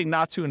choosing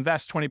not to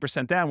invest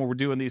 20% down when we're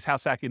doing these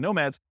house hacking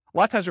nomads. A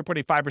lot of times we're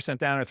putting 5%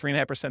 down or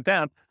 3.5%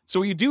 down. So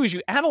what you do is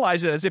you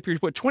analyze it as if you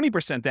put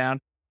 20% down.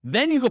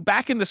 Then you go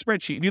back in the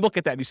spreadsheet and you look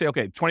at that and you say,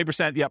 okay,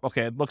 20%, yep,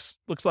 okay, it looks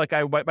like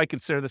I might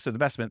consider this an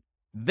investment.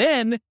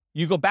 Then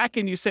you go back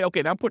and you say,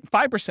 okay, now I'm putting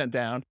 5%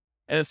 down.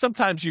 And then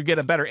sometimes you get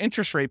a better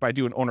interest rate by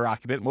doing owner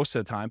occupant most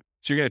of the time.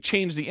 So you're going to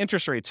change the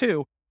interest rate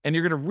too. And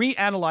you're going to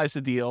reanalyze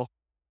the deal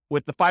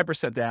with the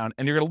 5% down.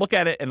 And you're going to look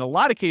at it. In a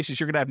lot of cases,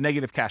 you're going to have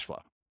negative cash flow.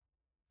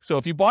 So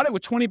if you bought it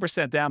with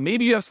 20% down,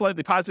 maybe you have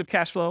slightly positive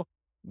cash flow.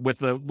 With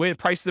the way the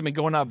prices have been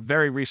going up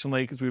very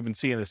recently, because we've been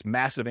seeing this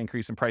massive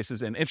increase in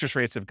prices and interest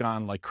rates have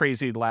gone like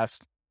crazy the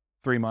last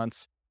 3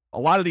 months. A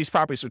lot of these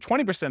properties with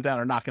 20% down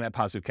are not going to have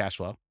positive cash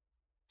flow.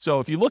 So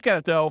if you look at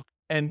it though,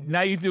 and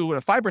now you do it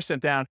with a 5%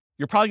 down,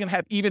 you're probably going to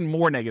have even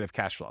more negative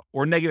cash flow,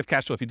 or negative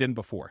cash flow if you didn't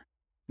before.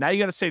 Now you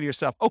got to say to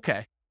yourself,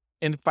 okay,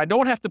 and if I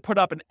don't have to put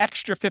up an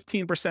extra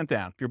 15%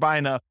 down, if you're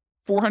buying a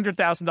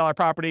 $400,000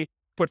 property,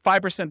 put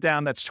 5%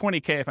 down, that's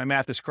 $20K if my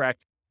math is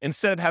correct,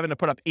 instead of having to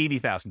put up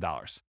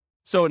 $80,000.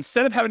 So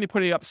instead of having to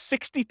put up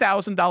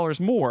 $60,000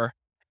 more,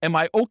 am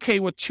I okay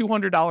with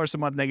 $200 a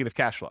month negative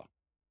cash flow?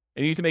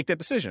 And you need to make that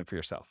decision for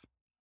yourself.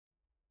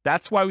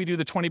 That's why we do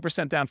the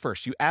 20% down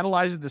first. You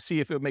analyze it to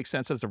see if it makes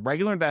sense as a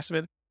regular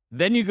investment.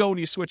 Then you go and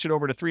you switch it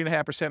over to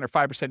 3.5% or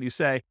 5%. And you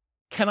say,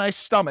 can I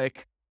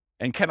stomach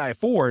and can I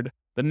afford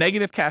the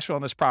negative cash flow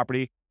on this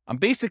property? I'm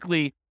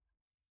basically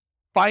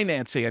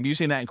financing, I'm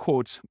using that in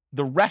quotes,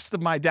 the rest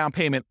of my down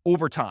payment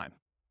over time.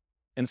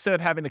 instead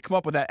of having to come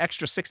up with that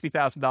extra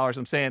 $60,000,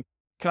 I'm saying,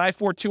 can I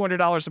afford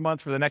 $200 a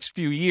month for the next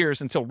few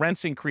years until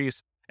rents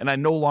increase and I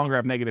no longer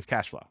have negative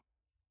cash flow?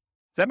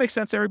 Does that make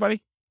sense to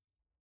everybody?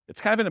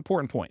 It's kind of an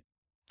important point.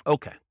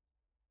 Okay.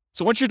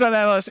 So once you're done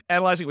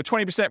analyzing with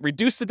 20%,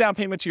 reduce the down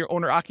payment to your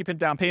owner-occupant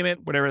down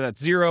payment, whatever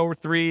that's 0,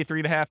 3,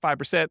 3.5%,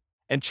 5%,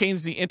 and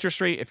change the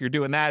interest rate if you're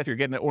doing that, if you're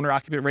getting an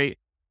owner-occupant rate.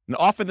 And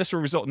often this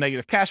will result in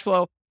negative cash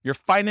flow. You're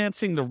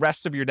financing the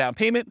rest of your down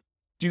payment.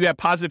 Do you have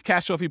positive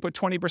cash flow if you put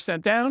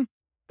 20% down?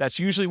 That's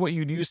usually what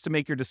you'd use to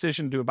make your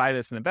decision to buy it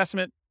as an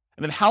investment.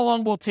 And then how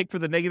long will it take for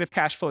the negative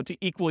cash flow to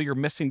equal your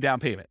missing down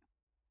payment?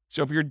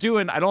 So if you're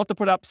doing, I don't have to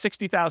put up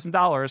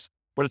 $60,000,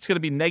 but it's going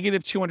to be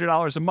negative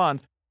 $200 a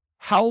month.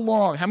 How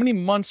many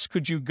months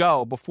could you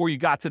go before you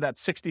got to that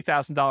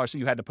 $60,000 that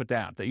you had to put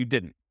down that you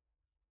didn't?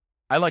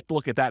 I like to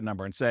look at that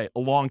number and say a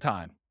long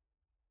time.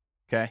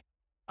 Okay.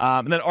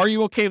 And then are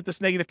you okay with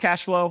this negative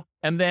cash flow?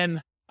 And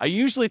then I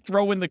usually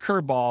throw in the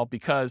curveball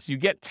because you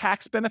get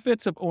tax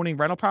benefits of owning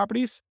rental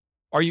properties.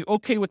 Are you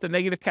okay with the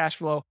negative cash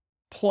flow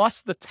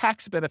plus the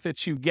tax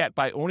benefits you get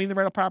by owning the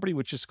rental property,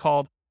 which is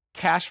called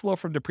cash flow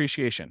from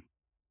depreciation?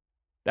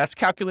 That's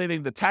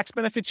calculating the tax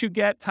benefits you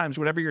get times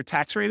whatever your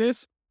tax rate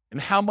is and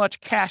how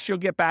much cash you'll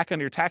get back on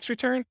your tax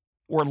return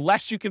or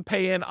less you can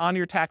pay in on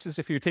your taxes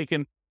if you're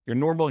taking your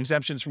normal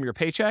exemptions from your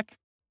paycheck.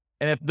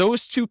 And if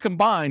those two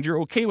combined,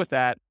 you're okay with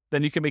that,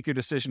 then you can make your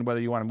decision whether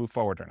you want to move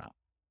forward or not.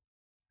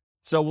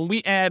 So when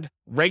we add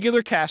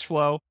regular cash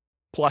flow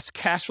plus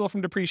cash flow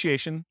from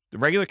depreciation, the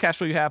regular cash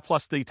flow you have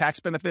plus the tax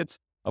benefits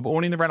of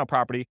owning the rental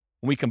property,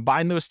 when we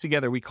combine those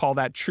together, we call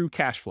that true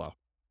cash flow.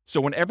 So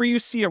whenever you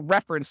see a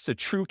reference to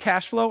true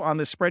cash flow on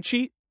this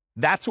spreadsheet,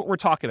 that's what we're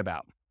talking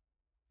about.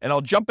 And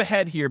I'll jump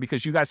ahead here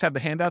because you guys have the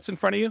handouts in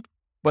front of you.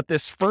 But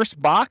this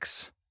first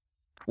box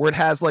where it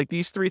has like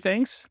these three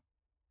things,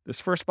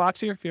 this first box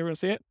here, if you ever want to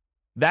see it,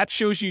 that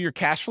shows you your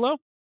cash flow.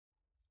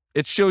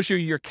 It shows you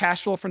your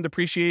cash flow from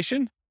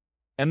depreciation.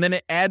 And then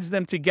it adds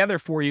them together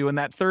for you in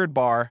that third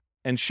bar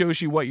and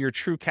shows you what your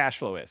true cash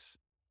flow is.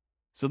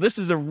 So this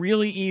is a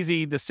really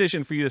easy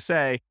decision for you to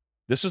say,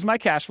 this is my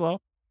cash flow.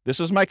 This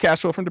is my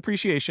cash flow from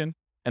depreciation.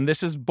 And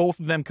this is both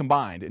of them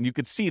combined. And you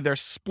could see they're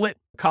split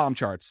column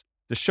charts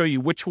to show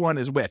you which one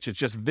is which. It's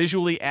just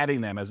visually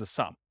adding them as a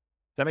sum.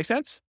 Does that make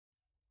sense?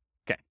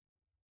 Okay.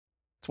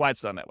 That's why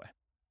it's done that way.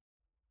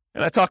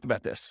 And I talked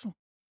about this.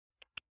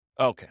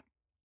 Okay.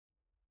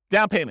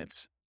 Down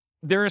payments.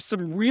 There are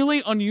some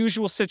really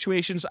unusual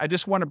situations. I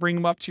just want to bring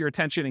them up to your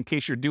attention in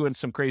case you're doing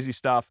some crazy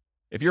stuff.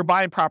 If you're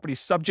buying property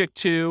subject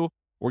to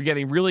or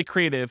getting really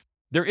creative,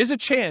 there is a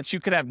chance you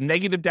could have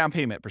negative down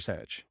payment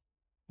percentage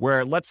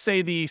where let's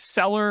say the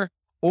seller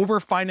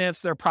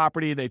overfinanced their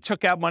property. They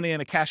took out money in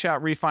a cash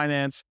out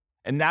refinance.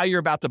 And now you're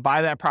about to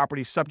buy that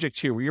property subject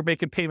to where you're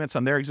making payments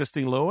on their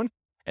existing loan.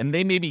 And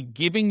they may be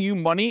giving you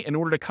money in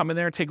order to come in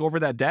there and take over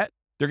that debt.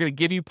 They're going to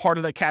give you part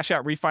of that cash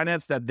out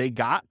refinance that they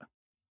got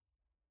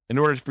in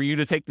order for you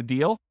to take the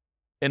deal.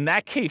 In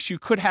that case, you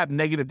could have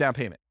negative down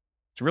payment.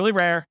 It's really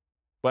rare,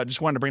 but I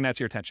just wanted to bring that to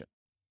your attention.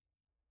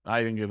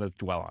 I didn't going to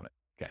dwell on it.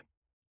 Okay.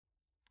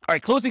 All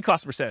right, closing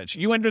cost percentage.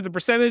 You enter the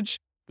percentage.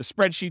 The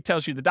spreadsheet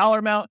tells you the dollar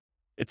amount.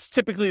 It's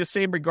typically the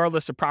same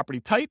regardless of property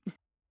type,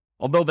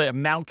 although the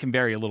amount can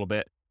vary a little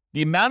bit.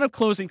 The amount of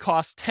closing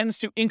costs tends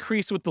to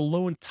increase with the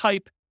loan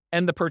type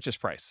and the purchase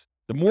price.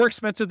 The more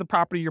expensive the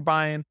property you're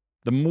buying,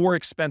 the more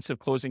expensive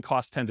closing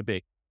costs tend to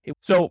be.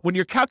 So when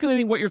you're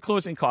calculating what your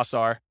closing costs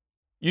are,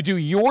 you do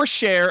your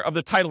share of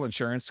the title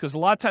insurance because a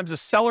lot of times the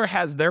seller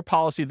has their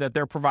policy that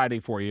they're providing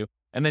for you.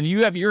 And then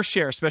you have your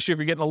share, especially if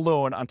you're getting a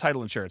loan on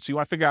title insurance. So you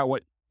want to figure out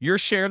what your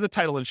share of the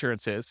title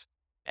insurance is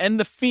and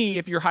the fee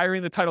if you're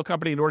hiring the title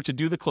company in order to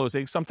do the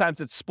closing.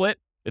 Sometimes it's split.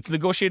 It's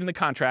negotiating the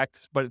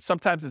contract, but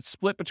sometimes it's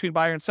split between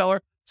buyer and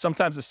seller.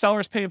 Sometimes the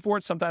seller's paying for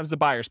it. Sometimes the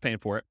buyer's paying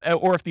for it.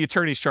 Or if the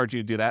attorneys charge you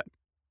to do that.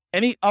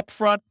 Any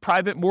upfront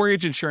private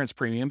mortgage insurance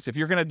premiums, if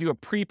you're going to do a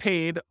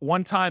prepaid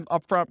one-time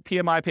upfront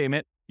PMI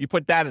payment, you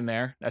put that in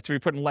there. That's where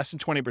you're putting less than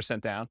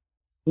 20% down.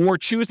 Or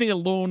choosing a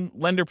loan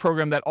lender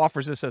program that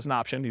offers this as an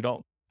option. You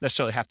don't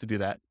necessarily have to do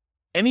that.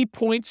 Any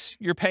points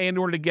you're paying in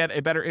order to get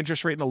a better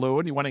interest rate in a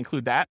loan, you want to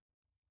include that.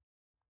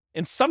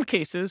 In some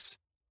cases,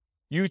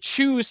 you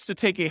choose to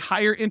take a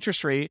higher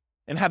interest rate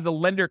and have the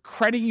lender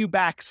credit you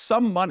back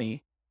some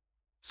money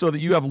so that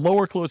you have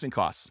lower closing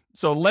costs.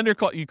 So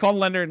you call the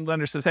lender and the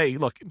lender says, hey,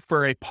 look,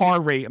 for a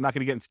par rate, I'm not going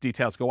to get into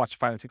details, go watch the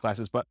financing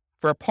classes, but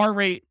for a par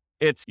rate,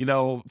 it's,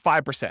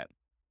 5%.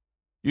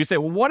 You say,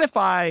 well, what if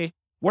I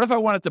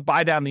wanted to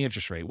buy down the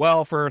interest rate?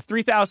 Well, for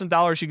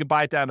 $3,000, you could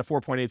buy it down to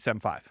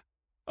 4.875.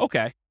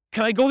 Okay.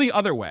 Can I go the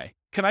other way?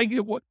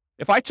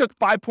 If I took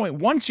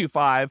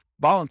 5.125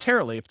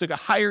 voluntarily, if I took a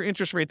higher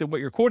interest rate than what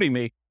you're quoting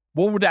me,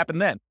 what would happen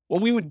then? Well,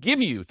 we would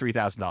give you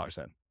 $3,000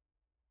 then.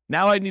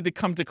 Now I need to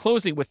come to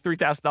closing with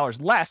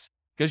 $3,000 less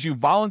because you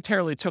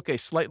voluntarily took a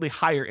slightly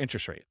higher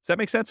interest rate. Does that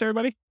make sense,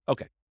 everybody?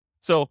 Okay.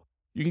 So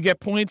you can get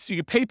points, you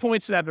can pay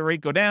points to have the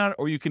rate go down,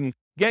 or you can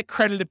get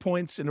credited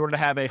points in order to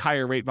have a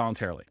higher rate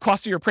voluntarily.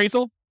 Cost of your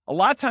appraisal. A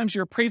lot of times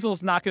your appraisal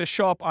is not going to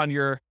show up on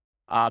your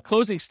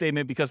closing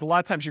statement, because a lot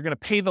of times you're going to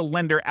pay the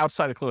lender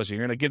outside of closing.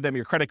 You're going to give them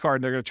your credit card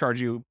and they're going to charge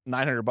you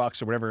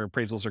 $900 or whatever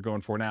appraisals are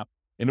going for now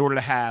in order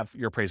to have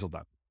your appraisal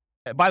done.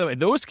 By the way,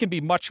 those can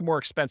be much more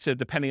expensive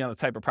depending on the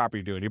type of property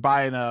you're doing. You're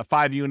buying a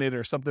 5-unit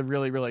or something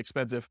really, really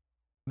expensive,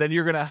 then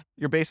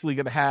you're basically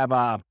going to have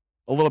a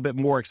little bit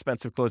more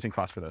expensive closing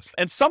costs for those.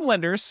 And some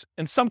lenders,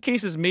 in some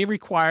cases, may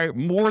require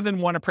more than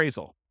one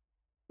appraisal.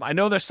 I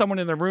know there's someone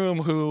in the room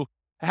who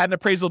had an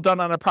appraisal done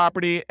on a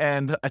property,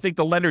 and I think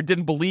the lender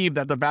didn't believe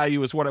that the value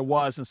was what it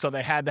was, and so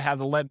they had to have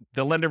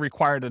the lender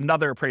required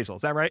another appraisal.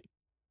 Is that right?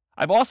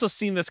 I've also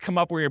seen this come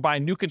up where you're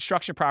buying new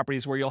construction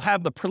properties where you'll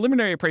have the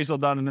preliminary appraisal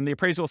done, and then the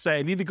appraisal will say,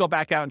 I need to go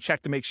back out and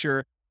check to make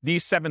sure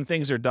these 7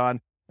 things are done.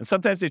 And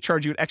sometimes they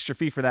charge you an extra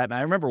fee for that. And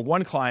I remember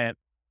one client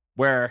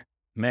where,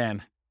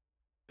 man,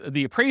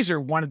 the appraiser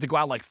wanted to go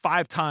out like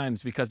 5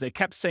 times because they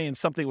kept saying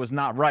something was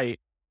not right.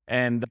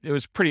 And it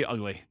was pretty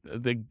ugly.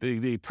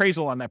 The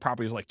appraisal on that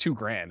property was like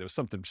 $2,000. It was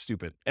something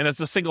stupid. And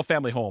it's a single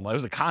family home. It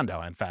was a condo,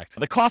 in fact.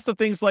 The cost of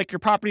things like your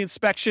property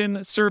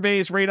inspection,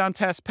 surveys, radon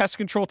tests, pest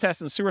control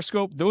tests, and sewer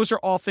scope, those are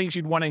all things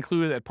you'd want to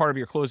include as part of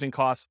your closing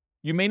costs.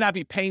 You may not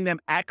be paying them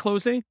at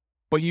closing,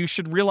 but you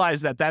should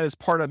realize that that is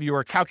part of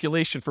your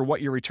calculation for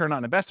what your return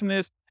on investment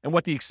is and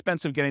what the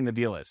expense of getting the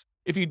deal is.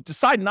 If you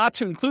decide not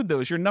to include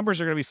those, your numbers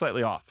are going to be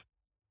slightly off,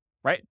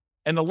 right?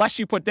 And the less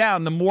you put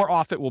down, the more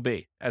off it will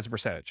be as a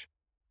percentage.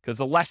 Because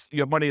the less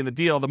you have money in the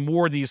deal, the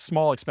more these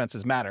small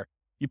expenses matter.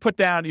 You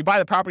buy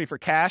the property for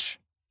cash,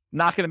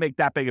 not going to make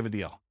that big of a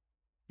deal.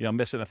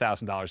 Missing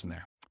 $1,000 in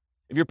there.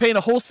 If you're paying a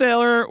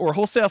wholesaler or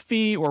wholesale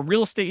fee or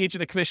real estate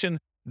agent a commission,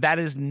 that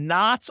is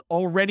not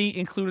already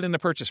included in the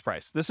purchase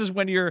price. This is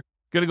when you're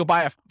going to go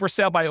buy a for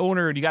sale by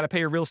owner and you got to pay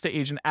your real estate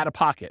agent out of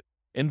pocket.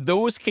 In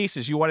those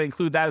cases, you want to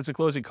include that as a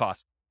closing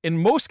cost. In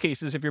most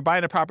cases, if you're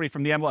buying a property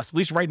from the MLS, at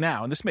least right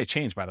now, and this may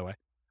change, by the way,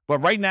 but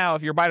right now,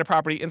 if you're buying a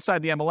property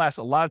inside the MLS,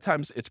 a lot of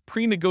times it's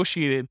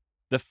pre-negotiated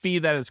the fee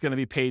that is going to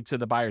be paid to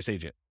the buyer's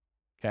agent,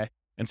 okay?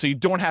 And so you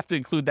don't have to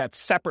include that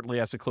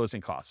separately as a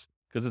closing cost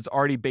because it's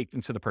already baked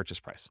into the purchase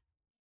price.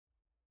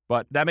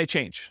 But that may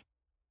change.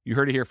 You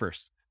heard it here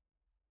first.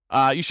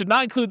 You should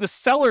not include the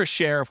seller's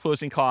share of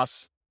closing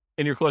costs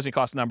in your closing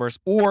cost numbers,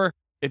 or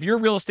if your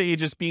real estate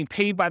agent is being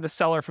paid by the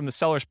seller from the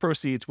seller's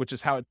proceeds, which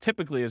is how it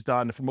typically is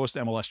done for most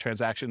MLS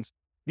transactions,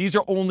 these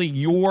are only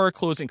your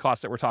closing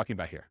costs that we're talking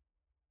about here.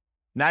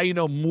 Now you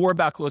know more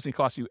about closing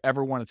costs you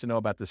ever wanted to know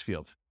about this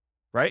field,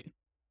 right?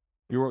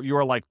 You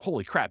were like,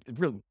 holy crap,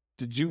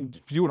 did you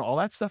doing all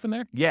that stuff in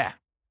there? Yeah.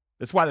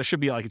 That's why there should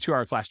be like a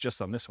 2-hour class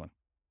just on this one.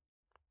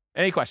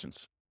 Any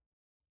questions?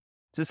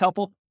 Is this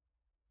helpful?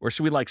 Or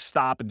should we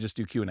stop and just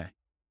do Q&A?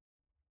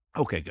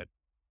 Okay, good.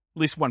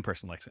 At least one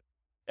person likes it.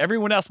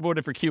 Everyone else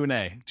voted for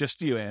Q&A.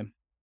 Just you, Ann.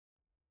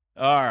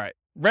 All right.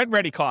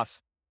 Rent-ready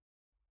costs.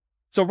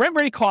 So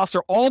rent-ready costs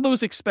are all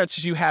those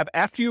expenses you have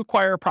after you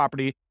acquire a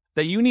property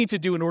that you need to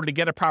do in order to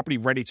get a property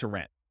ready to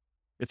rent.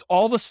 It's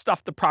all the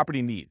stuff the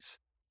property needs.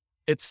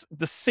 It's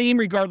the same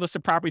regardless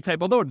of property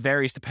type, although it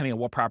varies depending on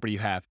what property you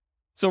have.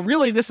 So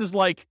really, this is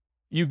like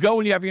you go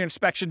and you have your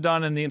inspection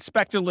done and the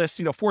inspector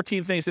lists,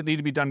 14 things that need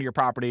to be done to your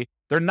property.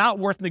 They're not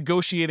worth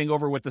negotiating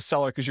over with the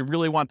seller because you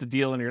really want the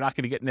deal and you're not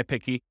going to get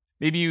nitpicky.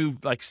 Maybe you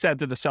said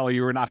to the seller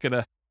you were not going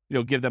to,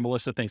 give them a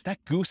list of things.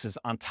 That goose is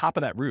on top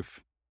of that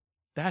roof.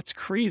 That's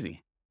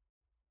crazy.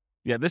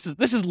 Yeah, this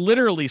is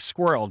literally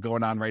squirrel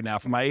going on right now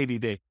for my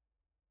ADD.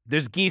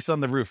 There's geese on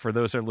the roof for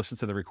those that listen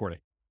to the recording.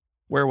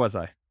 Where was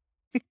I?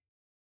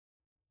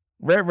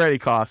 Rent-ready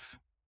costs.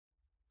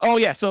 Oh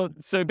yeah, so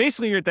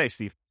basically you're thanks,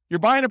 Steve. You're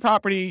buying a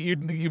property,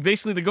 you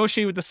basically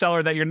negotiate with the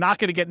seller that you're not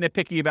going to get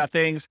nitpicky about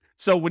things.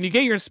 So when you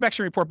get your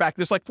inspection report back,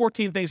 there's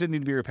 14 things that need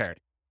to be repaired.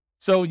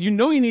 So you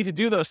need to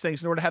do those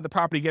things in order to have the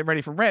property get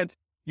ready for rent.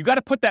 You got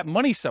to put that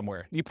money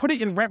somewhere. You put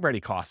it in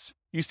rent-ready costs.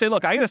 You say,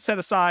 look, I got to set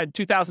aside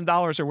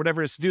 $2,000 or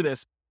whatever it is to do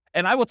this.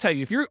 And I will tell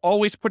you, if you're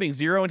always putting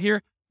zero in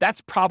here,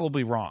 that's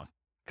probably wrong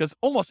because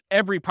almost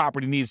every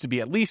property needs to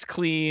be at least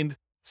cleaned.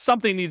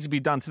 Something needs to be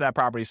done to that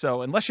property.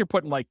 So unless you're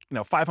putting $500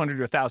 or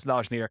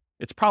 $1,000 in here,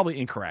 it's probably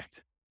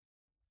incorrect.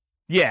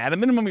 Yeah, at a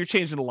minimum, you're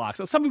changing the lock.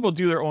 So some people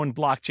do their own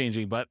block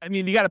changing, but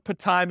you got to put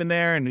time in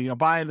there and,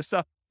 buying the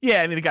stuff.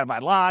 Yeah, you got to buy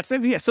locks.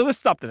 Yeah, so there's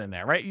something in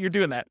there, right? You're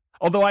doing that.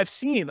 Although I've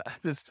seen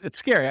this, it's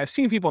scary. I've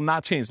seen people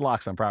not change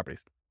locks on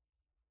properties.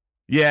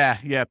 Yeah,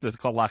 you have to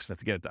call locksmith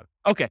to get it done.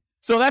 Okay,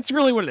 so that's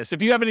really what it is.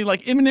 If you have any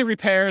imminent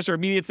repairs or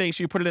immediate things,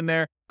 you put it in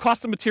there.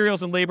 Cost of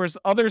materials and labors,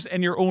 others,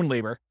 and your own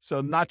labor.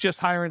 So not just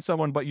hiring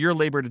someone, but your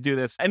labor to do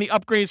this. Any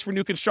upgrades for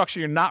new construction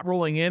you're not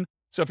rolling in.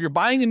 So if you're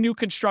buying a new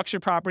construction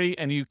property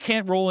and you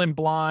can't roll in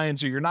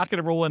blinds or you're not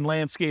going to roll in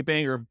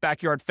landscaping or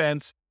backyard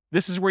fence,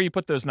 this is where you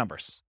put those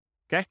numbers.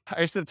 Okay,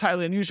 I said it's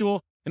highly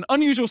unusual. An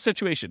unusual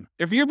situation.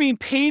 If you're being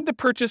paid to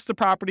purchase the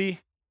property,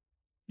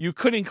 you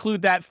could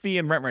include that fee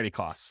in rent-ready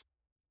costs.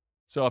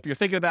 So if you're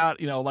thinking about,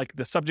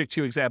 the subject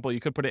to example, you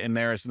could put it in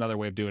there as another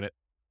way of doing it.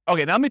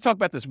 Okay, now let me talk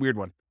about this weird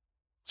one.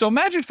 So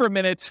imagine for a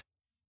minute,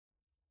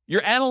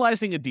 you're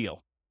analyzing a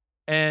deal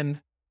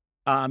and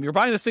you're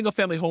buying a single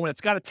family home and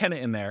it's got a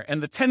tenant in there.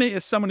 And the tenant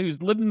is someone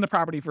who's lived in the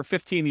property for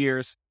 15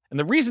 years And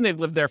the reason they've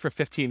lived there for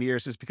 15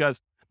 years is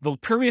because the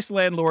previous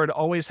landlord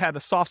always had a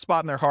soft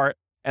spot in their heart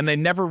and they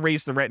never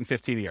raised the rent in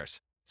 15 years.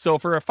 So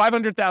for a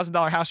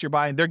 $500,000 house you're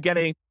buying,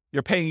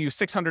 you're paying you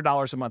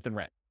 $600 a month in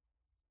rent.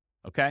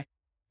 Okay.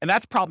 And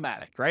that's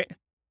problematic, right?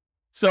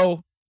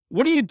 So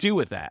what do you do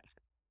with that?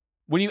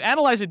 When you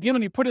analyze a deal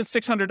and you put in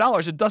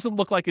 $600, it doesn't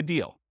look like a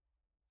deal.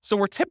 So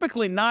we're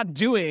typically not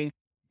doing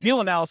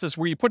deal analysis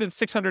where you put in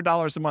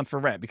 $600 a month for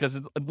rent because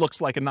it looks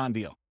like a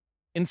non-deal.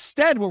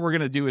 Instead, what we're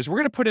going to do is we're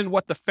going to put in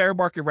what the fair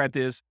market rent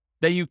is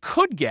that you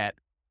could get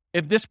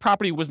if this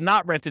property was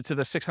not rented to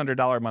the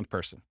 $600 a month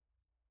person.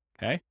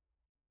 Okay.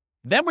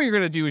 Then what you're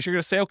going to do is you're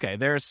going to say, okay,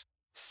 there's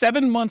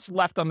 7 months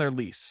left on their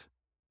lease.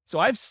 So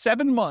I have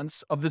 7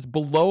 months of this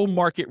below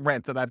market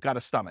rent that I've got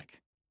to stomach.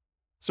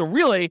 So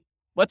really,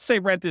 let's say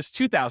rent is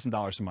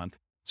 $2,000 a month.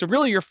 So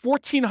really you're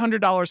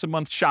 $1,400 a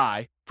month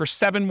shy for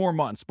 7 more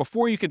months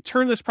before you can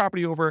turn this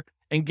property over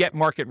and get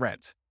market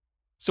rent.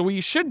 So what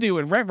you should do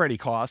in rent ready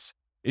costs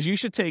is you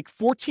should take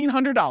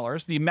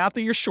 $1,400, the amount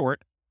that you're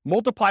short,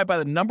 multiply by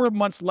the number of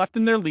months left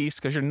in their lease,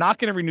 because you're not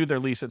going to renew their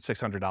lease at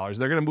 $600.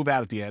 They're going to move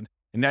out at the end.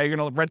 And now you're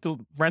going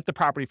to rent the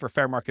property for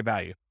fair market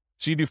value.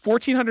 So you do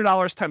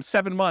 $1,400 times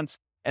 7 months,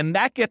 and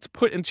that gets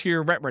put into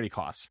your rent ready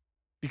costs.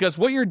 Because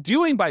what you're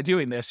doing by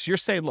doing this, you're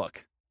saying,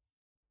 look,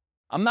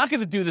 I'm not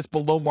going to do this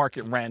below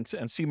market rent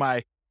and see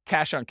my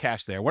cash on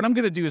cash there. What I'm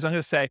going to do is I'm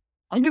going to say,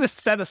 I'm going to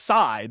set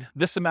aside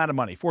this amount of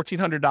money,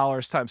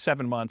 $1,400 times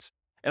 7 months,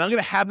 and I'm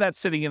going to have that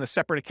sitting in a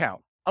separate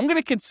account. I'm going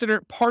to consider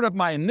it part of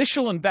my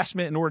initial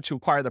investment in order to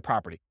acquire the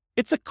property.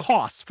 It's a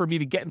cost for me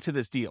to get into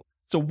this deal.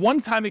 It's a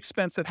one-time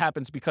expense that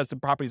happens because the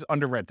property is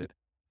under rented.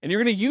 And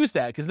you're going to use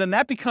that because then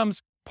that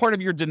becomes part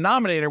of your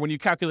denominator when you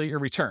calculate your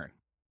return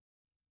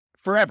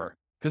forever,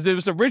 because it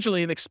was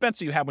originally an expense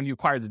that you had when you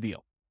acquired the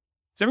deal.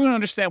 Does everyone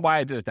understand why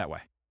I did it that way?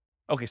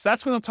 Okay, so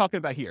that's what I'm talking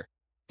about here.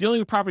 Dealing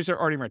with properties that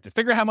are already rented.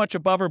 Figure out how much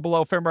above or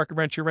below fair market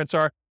rent your rents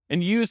are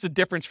and use the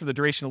difference for the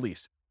duration of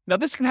lease. Now,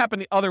 this can happen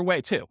the other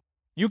way too.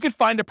 You could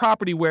find a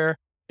property where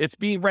it's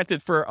being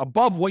rented for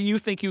above what you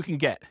think you can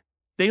get.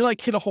 They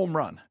like hit a home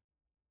run.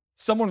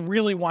 Someone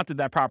really wanted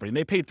that property and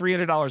they paid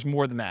 $300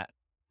 more than that.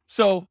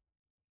 So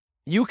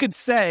you could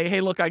say, hey,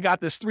 look, I got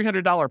this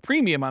 $300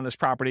 premium on this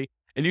property,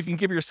 and you can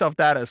give yourself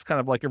that as kind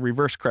of like a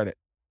reverse credit.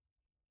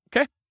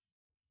 Okay?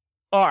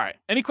 All right.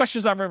 Any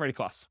questions on rent ready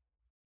costs?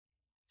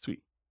 Sweet.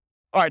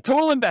 All right.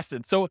 Total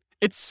invested. So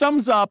it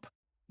sums up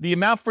the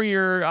amount for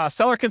your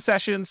seller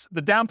concessions,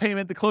 the down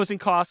payment, the closing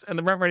costs, and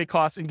the rent ready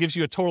costs, and gives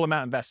you a total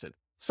amount invested.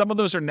 Some of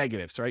those are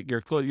negatives, right?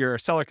 Your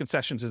seller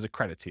concessions is a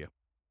credit to you.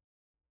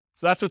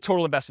 So that's what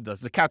total invested does.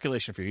 It's a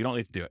calculation for you. You don't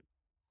need to do it.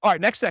 All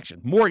right, next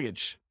section,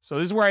 mortgage. So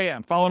this is where I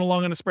am. Following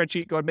along on the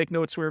spreadsheet. Go ahead and make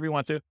notes wherever you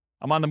want to.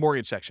 I'm on the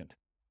mortgage section.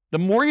 The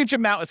mortgage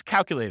amount is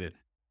calculated.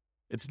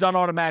 It's done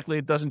automatically.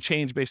 It doesn't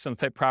change based on the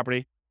type of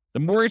property. The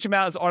mortgage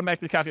amount is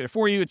automatically calculated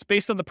for you. It's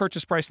based on the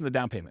purchase price and the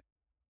down payment.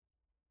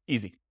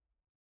 Easy.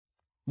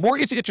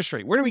 Mortgage interest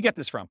rate. Where do we get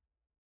this from?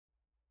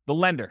 The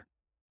lender.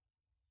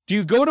 Do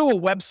you go to a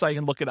website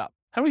and look it up?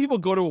 How many people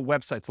go to a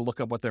website to look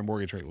up what their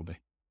mortgage rate will be?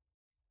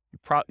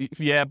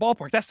 Yeah,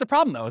 ballpark. That's the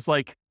problem, though. It's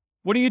like,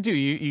 what do?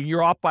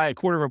 You're off by a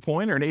quarter of a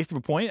point or an eighth of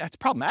a point. That's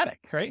problematic,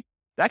 right?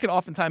 That can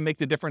oftentimes make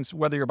the difference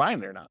whether you're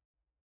buying it or not.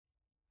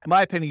 In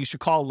my opinion, you should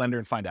call a lender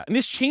and find out. And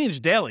this changes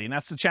daily, and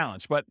that's the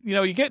challenge. But,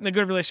 you get in a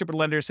good relationship with a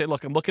lender, say,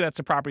 look, I'm looking at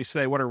some properties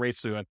today. What are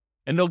rates doing?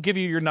 And they'll give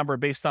you your number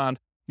based on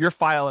your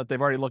file that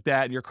they've already looked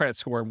at, and your credit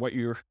score, and what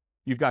you've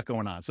got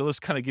going on. So let's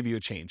kind of give you a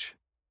change.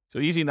 So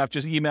easy enough,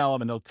 just email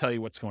them, and they'll tell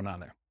you what's going on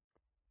there.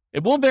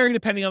 It will vary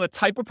depending on the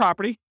type of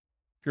property.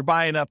 If you're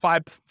buying a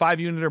five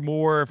unit or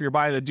more, if you're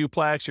buying a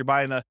duplex, you're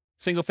buying a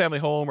single family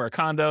home or a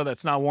condo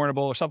that's not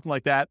warrantable or something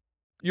like that.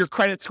 Your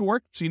credit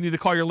score, so you need to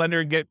call your lender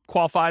and get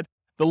qualified.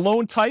 The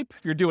loan type,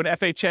 if you're doing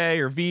FHA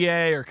or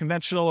VA or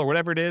conventional or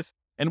whatever it is,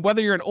 and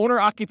whether you're an owner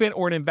occupant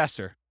or an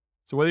investor.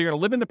 So whether you're going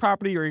to live in the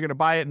property or you're going to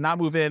buy it and not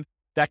move in,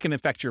 that can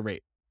affect your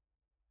rate.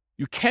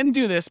 You can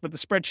do this, but the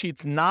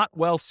spreadsheet's not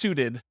well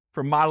suited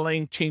for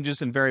modeling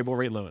changes in variable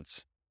rate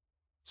loans.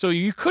 So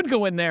you could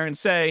go in there and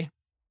say,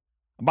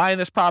 I'm buying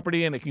this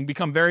property and it can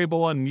become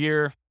variable in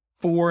year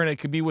 4 and it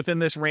could be within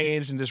this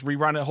range, and just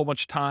rerun it a whole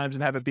bunch of times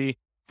and have it be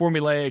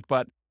formulaic,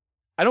 but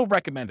I don't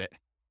recommend it.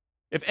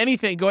 If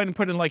anything, go ahead and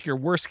put in like your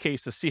worst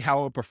case to see how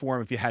it would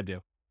perform if you had to.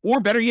 Or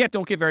better yet,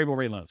 don't get variable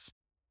rate loans.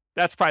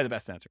 That's probably the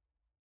best answer.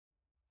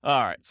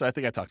 All right, so I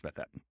think I talked about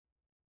that.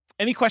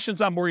 Any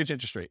questions on mortgage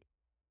interest rate?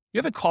 You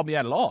haven't called me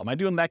out at all. Am I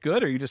doing that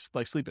good, or are you just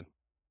like sleeping?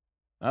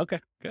 Okay,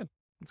 good.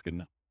 That's good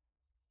enough.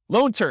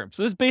 Loan term.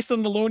 So this is based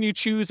on the loan you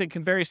choose and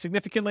can vary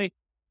significantly.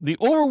 The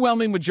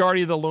overwhelming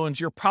majority of the loans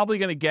you're probably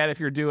going to get if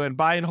you're doing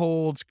buy and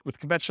holds with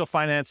conventional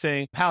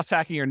financing, house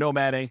hacking, or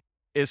nomading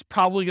is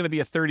probably going to be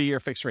a 30-year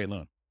fixed rate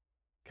loan.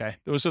 Okay,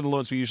 those are the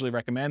loans we usually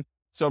recommend.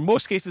 So in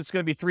most cases, it's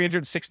going to be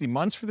 360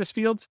 months for this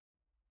field.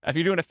 If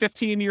you're doing a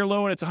 15-year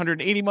loan, it's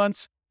 180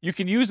 months. You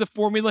can use the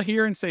formula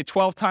here and say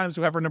 12 times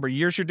whatever number of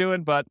years you're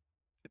doing, but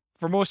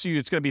for most of you,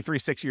 it's going to be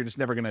 360. You're just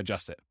never going to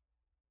adjust it.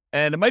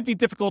 And it might be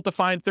difficult to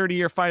find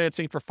 30-year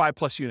financing for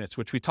 5+ units,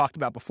 which we talked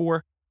about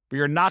before. but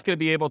you're not going to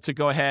be able to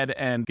go ahead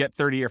and get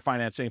 30-year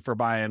financing for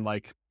buying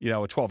like, a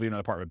 12-unit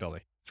apartment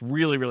building. It's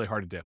really, really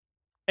hard to do.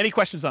 Any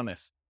questions on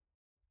this?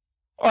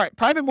 All right,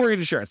 private mortgage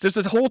insurance. There's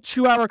a whole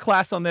 2-hour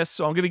class on this,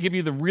 so I'm going to give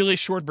you the really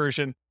short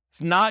version.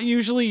 It's not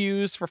usually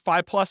used for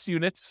 5+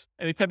 units,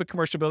 any type of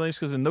commercial buildings,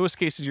 because in those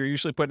cases, you're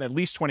usually putting at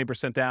least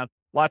 20% down.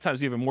 A lot of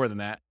times even more than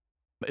that.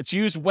 It's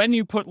used when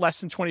you put less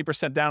than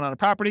 20% down on a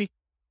property.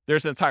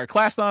 There's an entire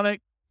class on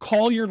it.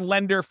 Call your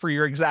lender for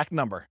your exact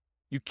number.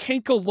 You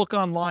can't go look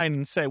online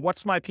and say,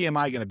 what's my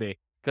PMI going to be?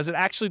 Because it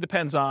actually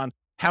depends on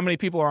how many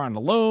people are on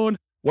the loan,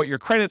 what your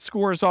credit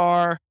scores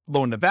are,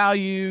 loan to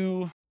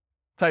value,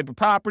 type of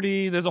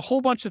property. There's a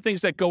whole bunch of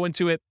things that go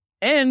into it,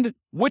 and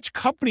which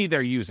company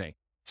they're using.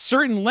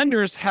 Certain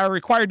lenders are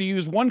required to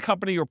use one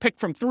company or pick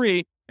from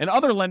 3, and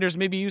other lenders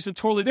may be using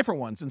totally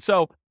different ones. And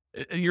so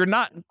you're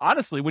not,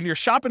 honestly, when you're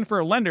shopping for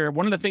a lender,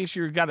 one of the things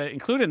you've got to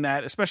include in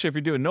that, especially if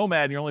you're doing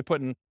Nomad and you're only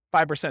putting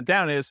 5%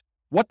 down, is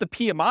what the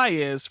PMI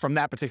is from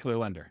that particular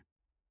lender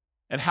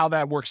and how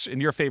that works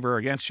in your favor or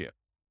against you.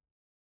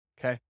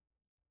 Okay.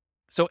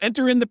 So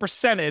enter in the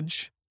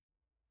percentage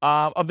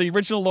of the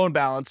original loan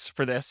balance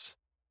for this,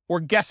 or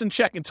guess and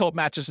check until it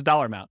matches the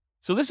dollar amount.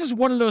 So this is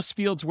one of those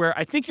fields where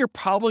I think you're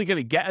probably going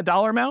to get a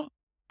dollar amount,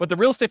 but the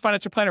real estate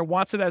financial planner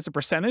wants it as a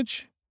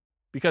percentage,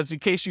 because in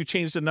case you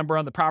change the number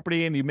on the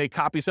property and you make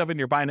copies of it and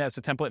you're buying it as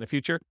a template in the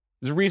future,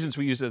 there's reasons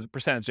we use it as a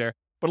percentage there.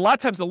 But a lot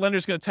of times the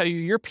lender's going to tell you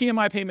your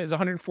PMI payment is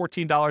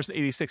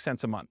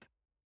 $114.86 a month.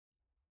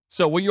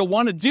 So what you'll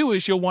want to do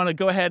is you'll want to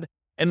go ahead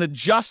and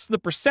adjust the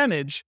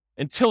percentage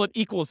until it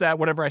equals that,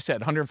 whatever I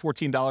said,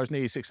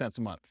 $114.86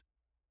 a month.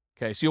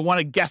 Okay, so you'll want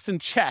to guess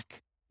and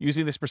check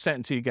using this percent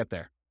until you get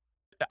there.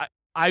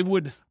 I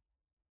would,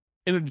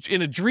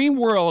 in a dream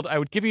world, I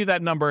would give you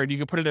that number and you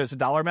can put it as a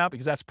dollar amount,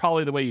 because that's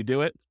probably the way you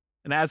do it.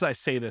 And as I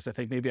say this, I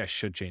think maybe I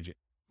should change it.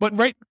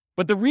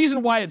 But the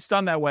reason why it's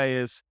done that way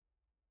is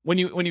when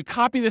you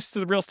copy this to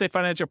the real estate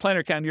financial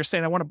planner account, you're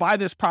saying, I want to buy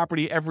this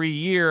property every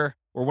year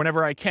or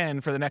whenever I can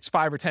for the next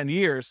 5 or 10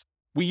 years.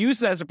 We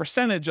use it as a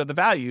percentage of the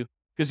value,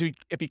 because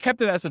if you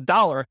kept it as a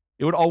dollar,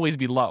 it would always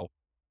be low.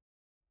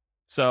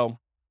 So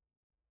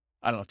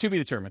I don't know, to be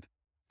determined.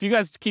 If you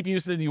guys keep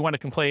using it and you want to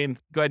complain,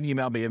 go ahead and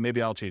email me and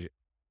maybe I'll change it.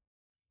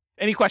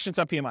 Any questions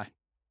on PMI?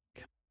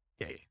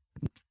 Yeah. You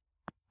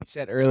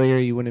said earlier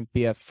you wouldn't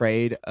be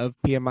afraid of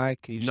PMI.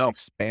 Can you just No.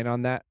 expand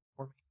on that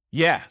for me?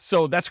 Yeah,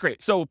 so that's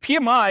great. So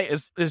PMI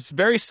is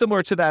very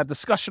similar to that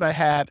discussion I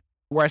had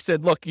where I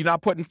said, look, you're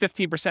not putting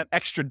 15%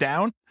 extra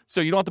down, so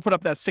you don't have to put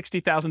up that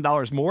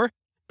 $60,000 more.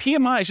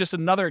 PMI is just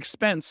another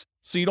expense,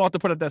 so you don't have to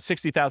put up that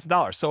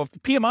 $60,000. So if the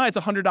PMI is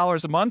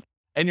 $100 a month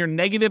and you're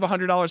negative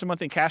 $100 a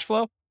month in cash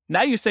flow,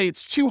 now you say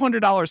it's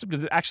 $200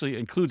 because it actually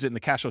includes it in the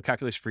cash flow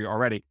calculation for you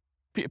already.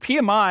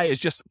 PMI is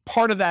just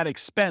part of that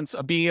expense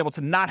of being able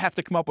to not have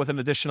to come up with an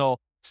additional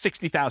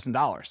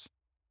 $60,000.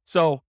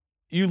 So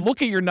you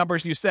look at your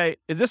numbers and you say,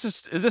 is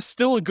this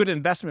still a good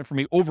investment for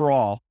me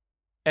overall?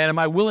 And am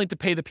I willing to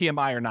pay the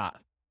PMI or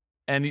not?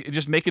 And you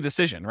just make a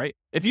decision, right?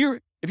 If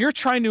you're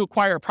trying to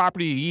acquire a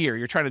property a year,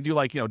 you're trying to do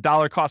like,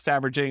 dollar cost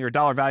averaging or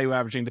dollar value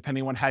averaging,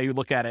 depending on how you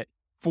look at it,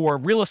 for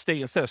real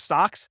estate instead of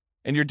stocks,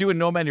 and you're doing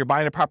Nomad, you're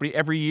buying a property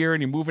every year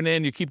and you're moving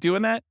in, you keep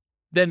doing that,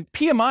 then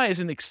PMI is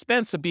an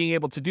expense of being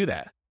able to do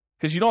that,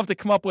 because you don't have to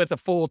come up with a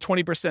full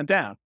 20%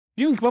 down.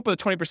 If you can come up with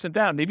a 20%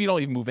 down, maybe you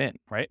don't even move in,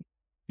 right?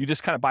 You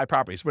just kind of buy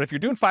properties. But if you're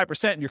doing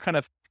 5% and you're kind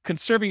of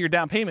conserving your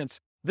down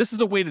payments, this is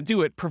a way to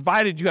do it,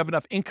 provided you have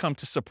enough income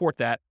to support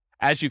that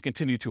as you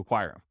continue to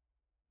acquire them.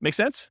 Make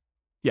sense?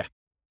 Yeah.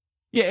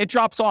 Yeah, it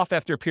drops off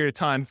after a period of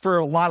time for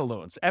a lot of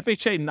loans.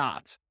 FHA,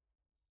 not.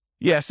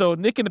 Yeah, so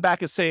Nick in the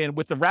back is saying,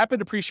 with the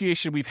rapid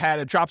appreciation we've had,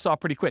 it drops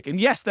off pretty quick. And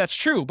yes, that's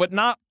true, but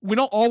we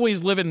don't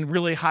always live in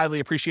really highly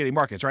appreciating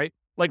markets, right?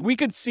 Like we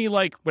could see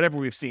like whatever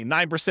we've seen,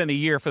 9% a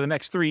year for the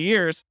next 3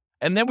 years,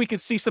 and then we could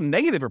see some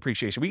negative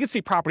appreciation. We could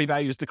see property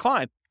values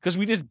decline because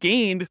we just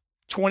gained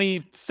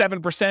 27%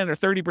 or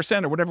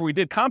 30% or whatever we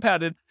did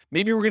compounded.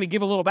 Maybe we're going to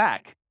give a little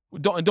back.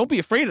 Don't be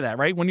afraid of that,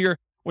 right? When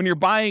you're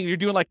buying, you're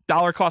doing like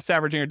dollar cost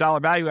averaging or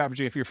dollar value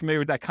averaging. If you're familiar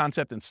with that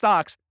concept in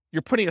stocks,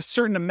 you're putting a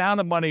certain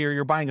amount of money or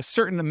you're buying a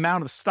certain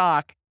amount of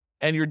stock,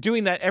 and you're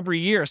doing that every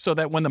year so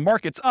that when the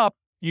market's up,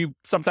 you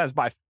sometimes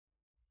buy.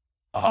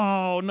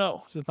 Oh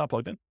no, it's not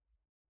plugged in.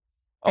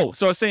 Oh,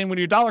 so I was saying when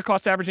you're dollar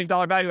cost averaging,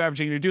 dollar value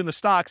averaging, you're doing the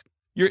stocks,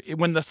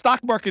 when the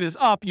stock market is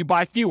up, you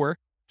buy fewer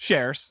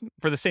shares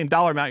for the same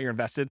dollar amount you're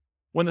invested.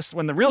 When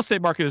the real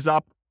estate market is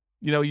up,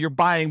 you're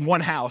buying one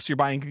house, you're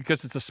buying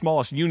because it's the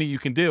smallest unit you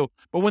can do.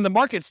 But when the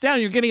market's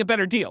down, you're getting a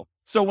better deal.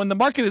 So when the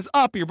market is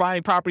up, you're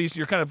buying properties,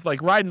 you're kind of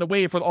like riding the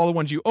wave for all the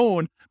ones you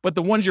own, but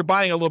the ones you're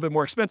buying are a little bit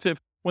more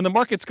expensive. When the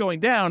market's going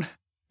down,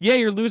 yeah,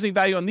 you're losing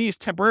value on these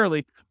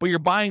temporarily, but you're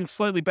buying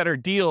slightly better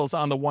deals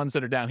on the ones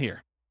that are down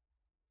here.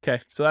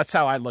 Okay, so that's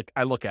how I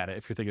look at it,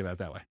 if you're thinking about it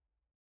that way.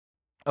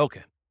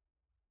 Okay.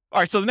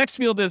 All right, so the next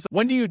field is,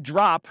 when do you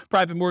drop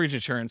private mortgage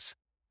insurance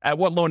at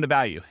what loan to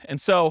value?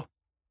 And so,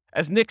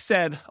 as Nick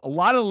said, a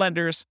lot of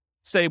lenders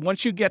say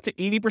once you get to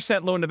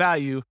 80% loan to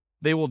value,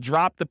 they will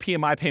drop the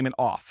PMI payment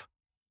off.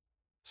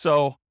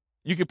 So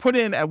you can put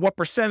in at what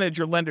percentage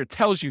your lender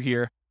tells you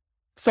here.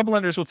 Some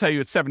lenders will tell you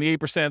it's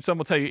 78%. Some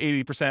will tell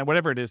you 80%,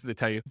 whatever it is they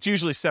tell you. It's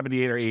usually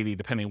 78 or 80,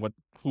 depending on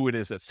who it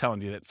is that's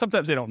telling you that.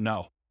 Sometimes they don't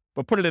know,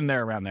 but put it in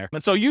there around there.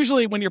 And so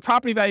usually when your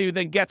property value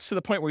then gets to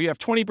the point where you have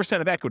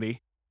 20% of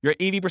equity, you're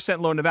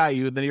 80% loan to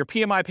value, then your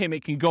PMI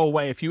payment can go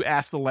away if you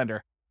ask the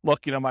lender,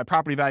 look, my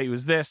property value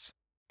is this.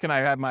 Can I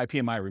have my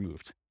PMI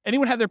removed?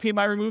 Anyone have their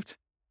PMI removed?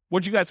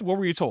 What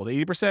were you told?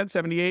 80%,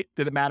 78?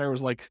 Did it matter? It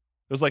was like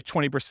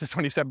 20%,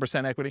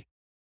 27% equity.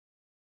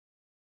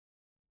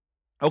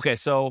 Okay,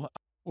 so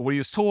what he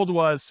was told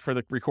was, for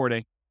the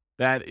recording,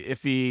 that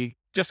if he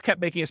just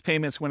kept making his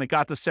payments, when it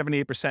got to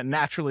 78%,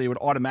 naturally it would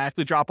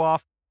automatically drop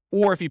off.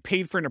 Or if he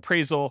paid for an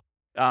appraisal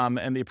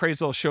and the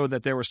appraisal showed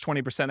that there was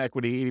 20%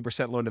 equity,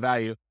 80% loan to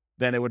value,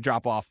 then it would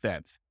drop off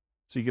then.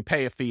 So you could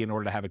pay a fee in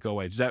order to have it go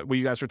away. Is that what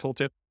you guys were told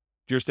too?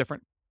 Yours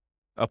different?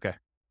 Okay.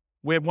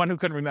 We had one who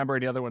couldn't remember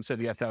and the other one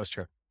said, yes, that was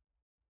true.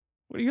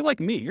 Well, you're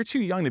like me. You're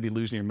too young to be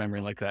losing your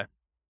memory like that.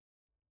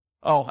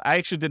 Oh, I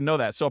actually didn't know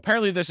that. So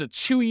apparently there's a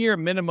 2-year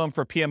minimum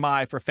for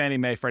PMI for Fannie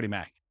Mae, Freddie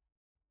Mac.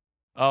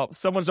 Oh,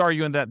 someone's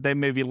arguing that they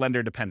may be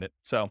lender dependent.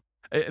 So,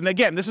 and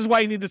again, this is why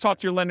you need to talk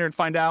to your lender and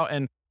find out,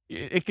 and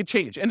it could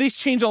change. And these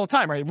change all the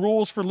time, right?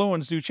 Rules for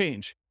loans do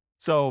change.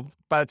 So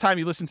by the time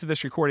you listen to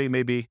this recording, it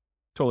may be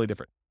totally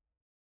different.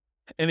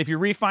 And if you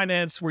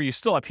refinance where you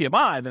still have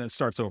PMI, then it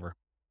starts over.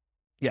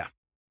 Yeah.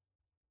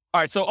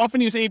 All right, so often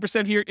use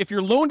 80% here. If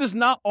your loan does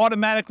not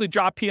automatically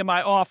drop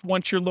PMI off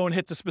once your loan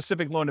hits a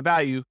specific loan to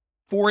value,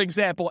 for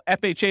example,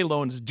 FHA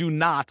loans do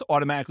not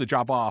automatically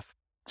drop off.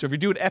 So if you're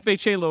doing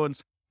FHA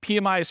loans,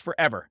 PMI is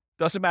forever.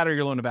 Doesn't matter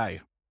your loan to value.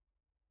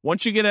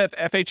 Once you get an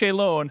FHA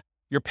loan,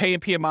 you're paying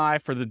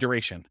PMI for the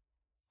duration.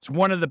 It's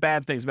one of the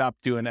bad things about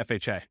doing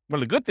FHA. One of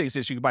the good things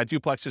is you can buy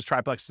duplexes,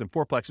 triplexes, and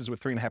fourplexes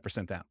with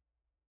 3.5% down.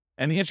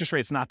 And the interest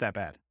rate's not that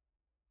bad.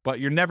 But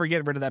you're never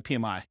getting rid of that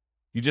PMI.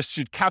 You just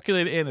should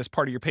calculate it in as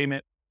part of your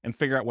payment and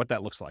figure out what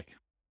that looks like.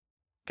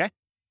 Okay?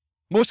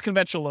 Most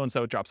conventional loans,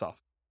 though, it drops off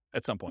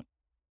at some point.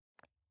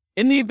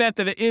 In the event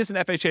that it is an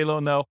FHA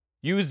loan, though,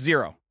 use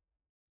 0.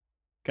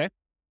 Okay?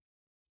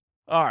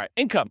 All right.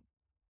 Income.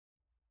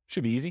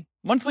 Should be easy.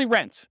 Monthly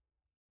rent.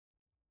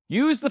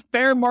 Use the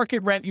fair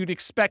market rent you'd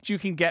expect you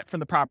can get from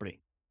the property.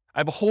 I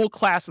have a whole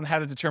class on how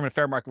to determine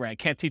fair market rent. I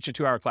can't teach a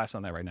 2-hour class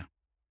on that right now.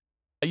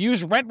 I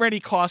use rent-ready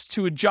costs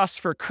to adjust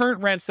for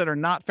current rents that are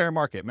not fair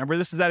market. Remember,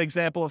 this is that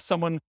example of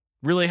someone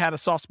really had a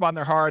soft spot in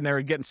their heart and they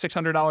were getting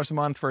 $600 a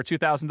month for a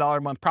 $2,000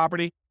 a month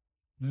property.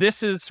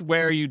 This is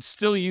where you'd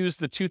still use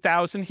the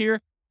 $2,000 here,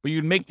 but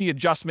you'd make the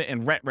adjustment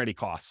in rent-ready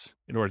costs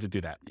in order to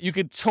do that. You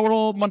could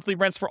total monthly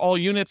rents for all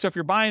units. So if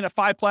you're buying a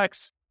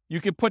 5-plex, you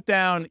could put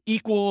down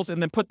equals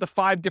and then put the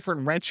 5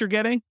 different rents you're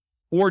getting,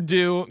 or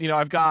do,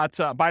 I've got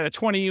buy the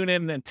 20 unit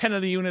and then 10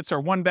 of the units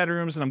are 1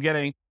 bedrooms and I'm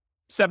getting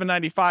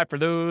 $795 for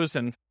those.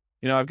 And,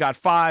 I've got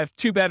 5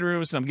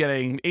 2-bedrooms and I'm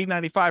getting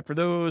 $895 for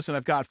those. And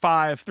I've got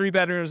 5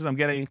 3-bedrooms and I'm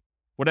getting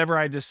whatever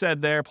I just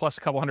said there, plus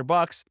a couple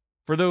 $100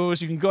 for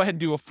those. You can go ahead and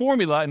do a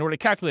formula in order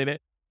to calculate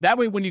it. That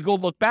way, when you go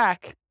look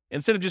back,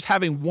 instead of just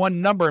having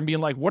one number and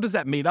being like, what is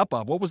that made up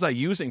of? What was I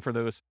using for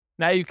those?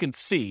 Now you can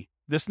see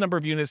this number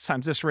of units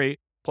times this rate,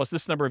 plus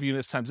this number of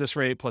units times this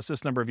rate, plus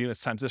this number of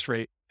units times this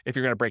rate, if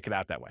you're going to break it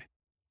out that way.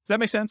 Does that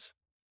make sense?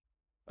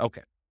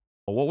 Okay.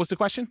 Well, what was the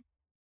question?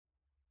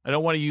 I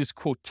don't want to use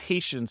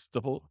quotations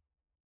to hold.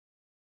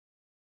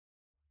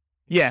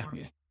 Yeah.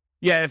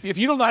 If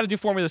you don't know how to do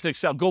formulas in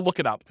Excel, go look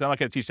it up. I'm not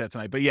going to teach that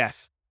tonight, but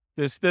yes,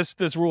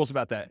 there's rules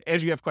about that.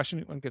 Andrew, you have a question?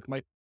 You want to get the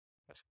mic?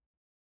 Yes.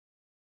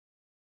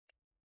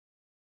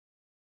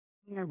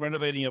 You're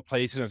renovating a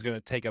place and it's going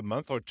to take a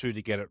month or 2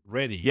 to get it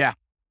ready. Yeah.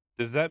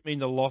 Does that mean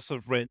the loss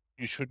of rent,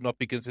 you should not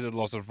be considered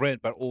loss of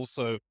rent, but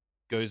also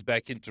goes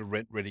back into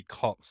rent-ready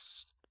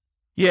costs?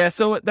 Yeah,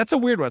 so that's a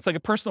weird one. It's like a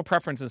personal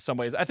preference in some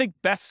ways. I think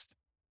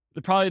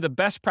probably the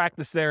best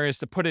practice there is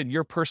to put in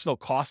your personal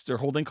costs or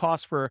holding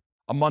costs for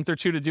a month or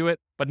 2 to do it,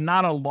 but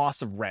not a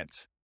loss of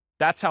rent.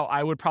 That's how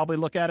I would probably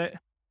look at it.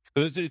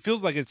 It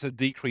feels like it's a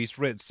decreased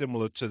rent,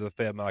 similar to the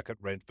fair market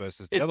rent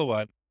versus the other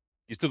one.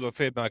 You still got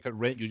fair market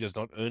rent, you're just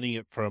not earning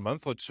it for a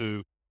month or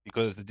 2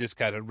 because it's a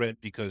discounted rent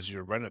because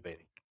you're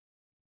renovating.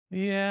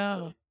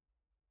 Yeah.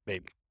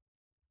 Maybe.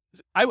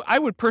 I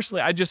would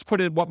personally, I just put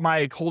in what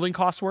my holding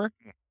costs were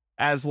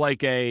as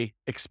like a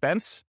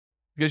expense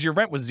because your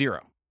rent was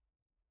 0.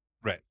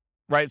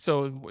 Right.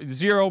 So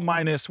 0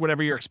 minus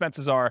whatever your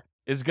expenses are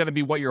is going to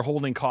be what your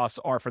holding costs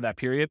are for that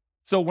period.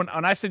 So when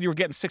I said you were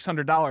getting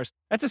 $600,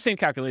 that's the same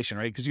calculation,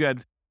 right? Because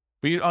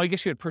I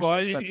guess you had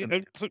personal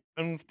expenses. So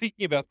I'm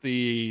thinking about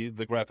the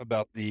graph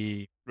about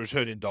the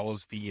return in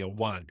dollars for year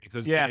 1,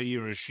 because there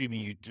you're assuming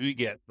you do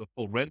get the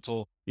full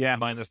rental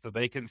minus the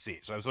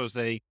vacancy. So I was sort of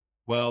saying,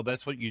 well,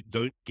 that's what you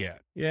don't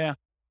get. Yeah.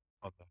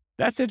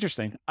 That's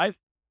interesting.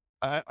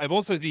 I'm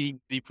also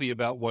deeply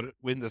about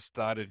when the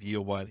start of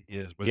year 1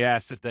 is, whether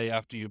it's the day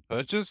after you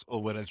purchase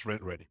or when it's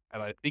rent ready.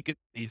 And I think it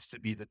needs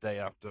to be the day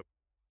after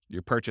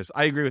your purchase.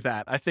 I agree with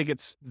that. I think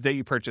it's the day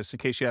you purchase in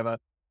case you have a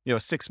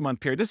 6-month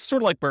period. This is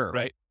sort of like BRRRR,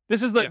 right?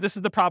 This is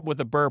the problem with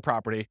the BRRRR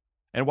property.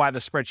 and why the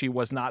spreadsheet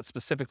was not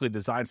specifically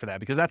designed for that,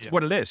 because that's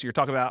what it is. You're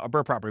talking about a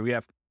BRRRR property. We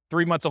have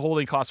 3 months of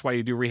holding costs while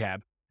you do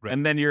rehab,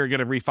 and then you're going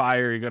to refi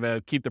or you're going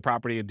to keep the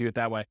property and do it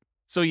that way.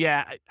 So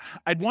yeah,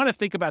 I'd want to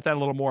think about that a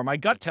little more. My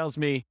gut tells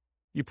me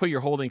you put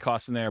your holding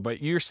costs in there,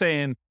 but you're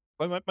saying...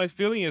 My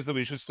feeling is that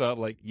we should start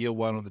like year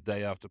 1 on the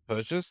day after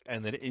purchase,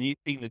 and then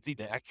anything that's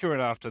inaccurate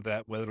after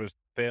that, whether it's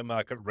fair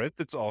market rent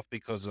that's off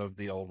because of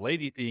the old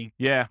lady thing,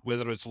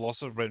 whether it's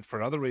loss of rent for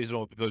another reason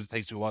or because it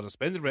takes too long to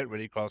spend the rent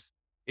ready costs,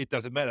 it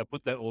doesn't matter.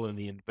 Put that all in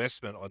the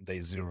investment on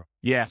day 0.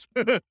 Yeah.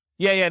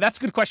 Yeah, that's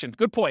a good question.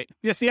 Good point.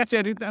 Yeah, see,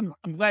 actually, I'm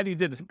glad you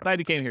did. Glad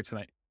you came here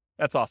tonight.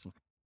 That's awesome.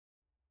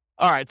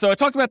 All right, so I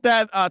talked about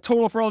that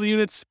total for all the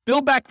units.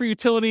 Bill back for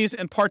utilities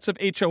and parts of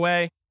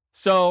HOA.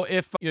 So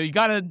if you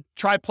got a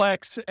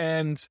triplex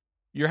and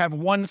you have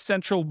one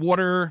central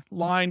water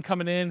line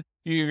coming in,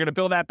 you're going to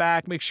bill that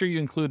back. Make sure you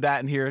include that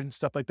in here and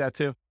stuff like that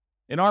too.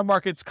 In our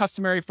market, it's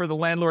customary for the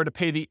landlord to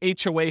pay the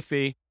HOA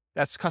fee.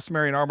 That's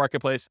customary in our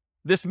marketplace.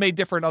 This may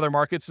differ in other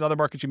markets. In other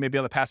markets, you may be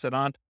able to pass that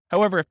on.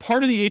 However, if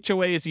part of the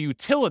HOA is a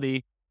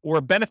utility or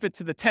a benefit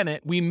to the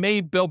tenant, we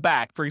may bill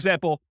back. For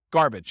example,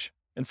 garbage.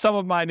 In some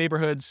of my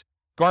neighborhoods,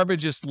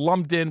 garbage is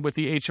lumped in with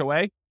the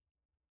HOA.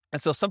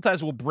 And so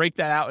sometimes we'll break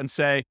that out and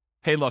say,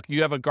 hey, look,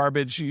 you have a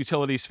garbage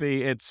utilities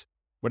fee. It's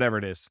whatever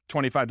it is,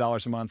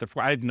 $25 a month.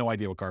 I have no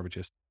idea what garbage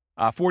is.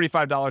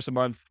 $45 a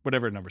month,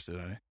 whatever the number is.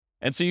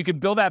 And so you can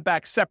bill that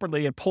back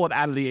separately and pull it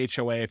out of the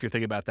HOA if you're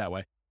thinking about it that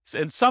way.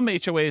 In some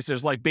HOAs,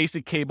 there's like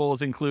basic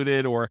cables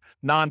included or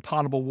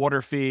non-potable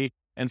water fee.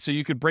 And so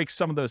you could break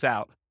some of those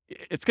out.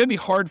 It's going to be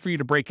hard for you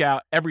to break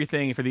out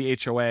everything for the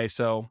HOA.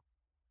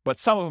 But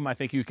some of them, I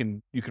think you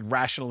could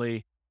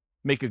rationally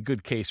make a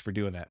good case for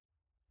doing that.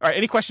 All right,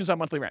 any questions on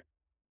monthly rent?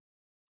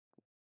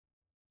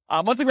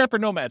 Monthly rent for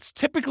nomads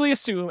typically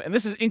assume, and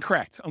this is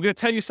incorrect. I'm going to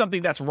tell you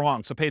something that's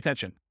wrong, so pay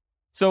attention.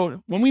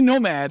 So when we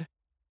nomad,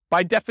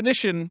 by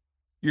definition,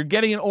 you're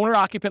getting an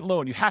owner-occupant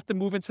loan. You have to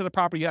move into the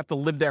property. You have to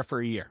live there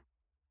for a year.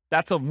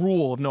 That's a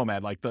rule of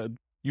nomad.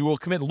 You will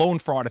commit loan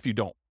fraud if you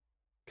don't.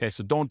 Okay,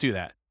 so don't do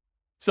that.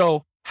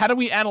 So how do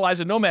we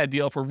analyze a nomad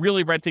deal if we're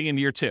really renting in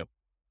year 2?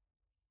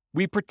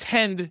 We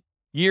pretend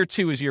year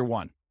 2 is year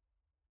 1.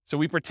 So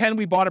we pretend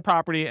we bought a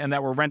property and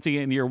that we're renting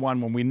it in year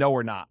 1 when we know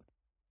we're not.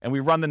 And we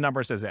run the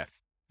numbers as if.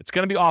 It's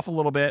going to be off a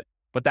little bit,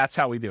 but that's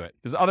how we do it.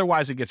 Because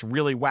otherwise it gets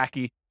really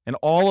wacky. And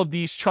all of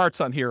these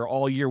charts on here are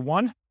all year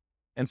 1.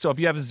 And so if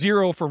you have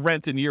 0 for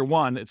rent in year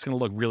 1, it's going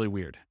to look really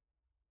weird.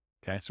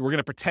 Okay, so we're going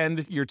to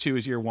pretend year 2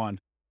 is year 1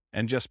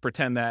 and just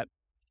pretend that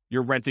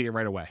you're renting it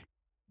right away,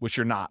 which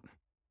you're not.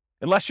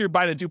 Unless you're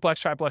buying a duplex,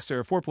 triplex,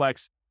 or a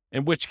fourplex,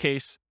 in which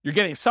case you're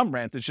getting some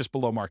rent. It's just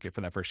below market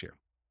for that first year.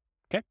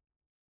 Okay,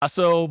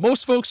 so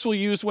most folks will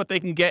use what they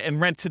can get in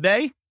rent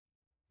today.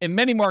 In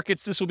many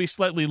markets, this will be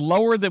slightly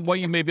lower than what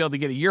you may be able to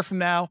get a year from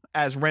now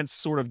as rents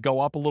sort of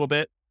go up a little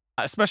bit,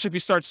 especially if you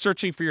start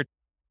searching for your...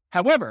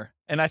 However,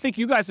 and I think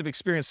you guys have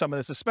experienced some of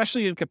this,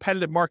 especially in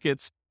competitive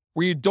markets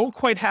where you don't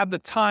quite have the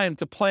time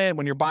to plan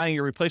when you're buying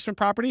your replacement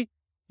property,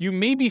 you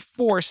may be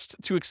forced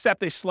to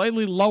accept a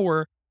slightly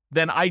lower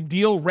than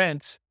ideal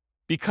rent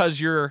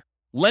because your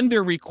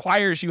lender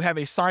requires you have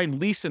a signed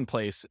lease in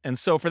place. And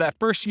so for that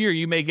first year,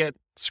 you may get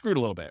screwed a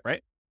little bit,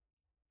 right?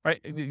 Right?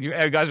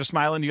 You guys are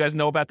smiling. You guys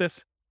know about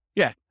this?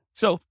 Yeah.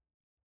 So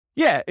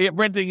yeah,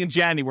 renting in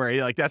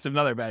January, like that's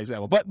another bad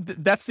example, but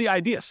that's the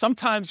idea.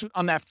 Sometimes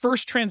on that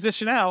first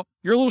transition out,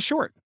 you're a little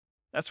short.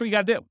 That's what you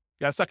got to do. You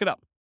got to suck it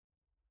up.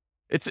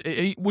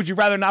 Would you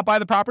rather not buy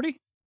the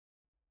property?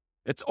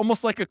 It's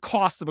almost like a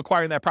cost of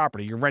acquiring that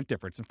property, your rent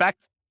difference. In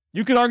fact,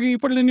 you could argue you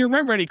put it in your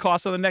rent ready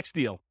cost on the next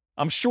deal.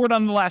 I'm short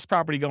on the last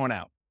property going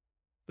out.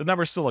 The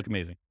numbers still look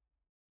amazing.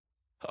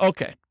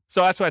 Okay.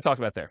 So that's what I talked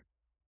about there.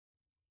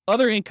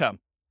 Other income.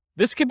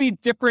 This could be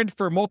different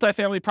for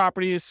multifamily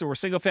properties or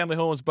single family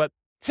homes, but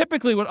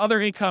typically what other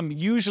income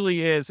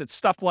usually is, it's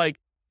stuff like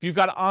if you've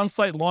got an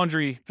on-site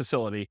laundry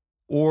facility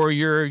or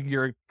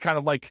you're kind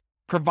of like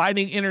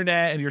providing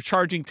internet and you're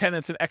charging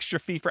tenants an extra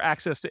fee for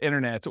access to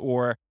internet,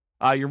 or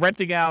you're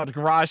renting out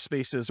garage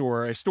spaces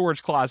or a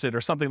storage closet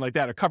or something like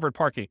that, or covered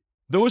parking.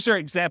 Those are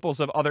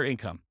examples of other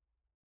income.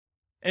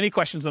 Any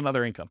questions on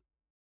other income?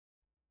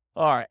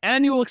 All right,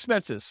 annual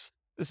expenses.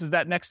 This is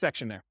that next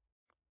section there.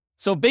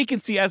 So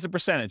vacancy as a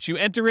percentage. You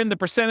enter in the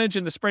percentage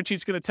and the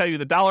spreadsheet's going to tell you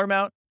the dollar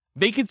amount.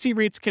 Vacancy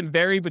rates can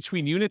vary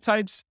between unit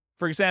types.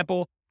 For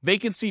example,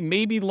 vacancy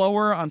may be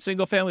lower on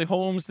single family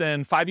homes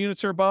than 5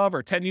 units or above,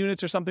 or 10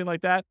 units or something like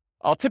that.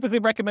 I'll typically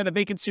recommend a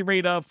vacancy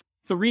rate of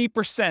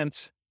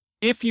 3%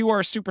 if you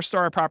are a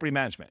superstar property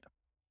management.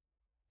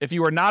 If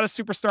you are not a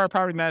superstar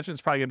property management,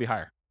 it's probably going to be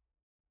higher.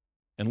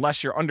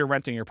 Unless you're under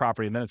renting your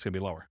property, and then it's going to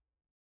be lower.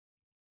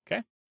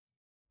 Okay?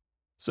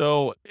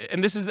 So,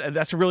 and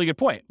that's a really good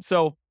point.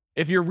 So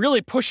if you're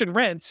really pushing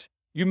rent,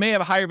 you may have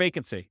a higher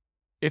vacancy.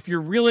 If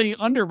you're really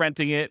under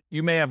renting it,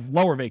 you may have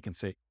lower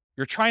vacancy.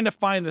 You're trying to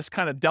find this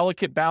kind of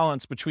delicate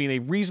balance between a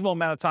reasonable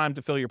amount of time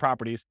to fill your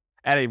properties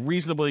at a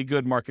reasonably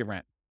good market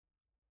rent.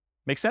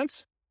 Make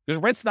sense?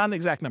 Because rent's not an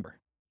exact number.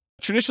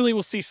 Traditionally,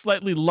 we'll see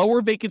slightly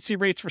lower vacancy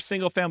rates for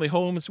single-family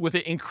homes, with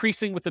it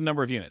increasing with the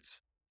number of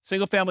units.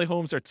 Single-family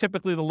homes are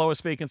typically the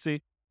lowest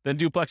vacancy, then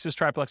duplexes,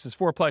 triplexes,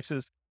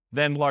 fourplexes,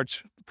 then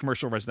large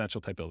commercial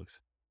residential type buildings.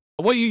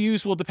 What you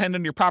use will depend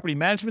on your property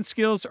management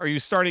skills. Are you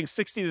starting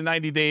 60 to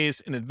 90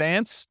 days in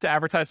advance to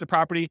advertise the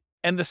property,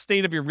 and the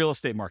state of your real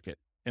estate market?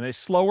 In a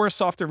slower,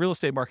 softer real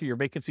estate market, your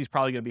vacancy is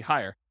probably going to be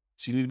higher.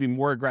 So you need to be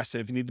more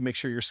aggressive. You need to make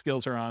sure your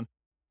skills are on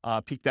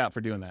peaked out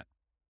for doing that.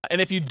 And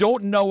if you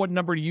don't know what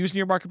number to use in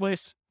your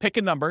marketplace, pick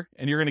a number,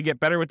 and you're going to get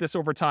better with this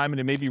over time, and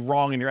it may be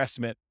wrong in your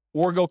estimate,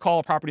 or go call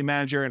a property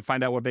manager and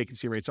find out what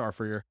vacancy rates are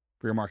for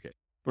your market.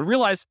 But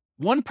realize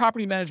one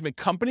property management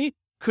company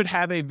could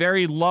have a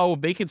very low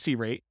vacancy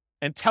rate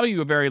and tell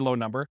you a very low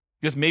number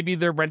because maybe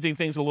they're renting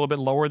things a little bit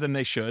lower than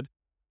they should,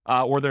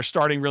 or they're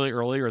starting really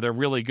early, or they're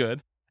really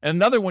good. And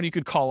another one you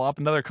could call up,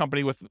 another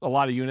company with a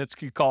lot of units,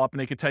 you could call up and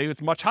they could tell you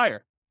it's much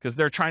higher because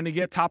they're trying to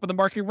get top of the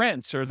market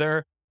rents, or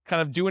they're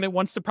kind of doing it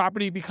once the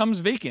property becomes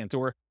vacant,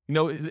 or,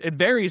 it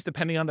varies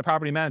depending on the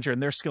property manager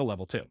and their skill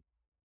level too,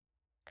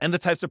 and the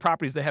types of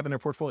properties they have in their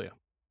portfolio.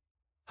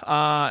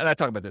 And I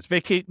talk about this.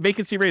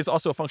 Vacancy rate is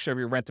also a function of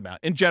your rent amount.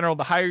 In general,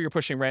 the higher you're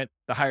pushing rent,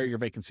 the higher your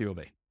vacancy will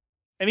be.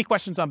 Any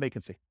questions on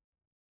vacancy?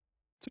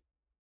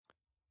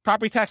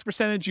 Property tax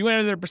percentage, you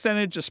enter the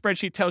percentage, a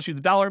spreadsheet tells you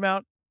the dollar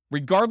amount.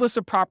 Regardless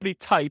of property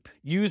type,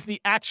 use the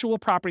actual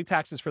property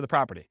taxes for the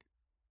property.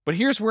 But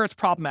here's where it's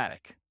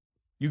problematic.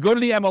 You go to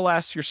the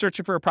MLS, you're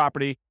searching for a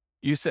property,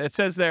 it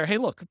says there, hey,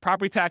 look,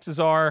 property taxes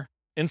are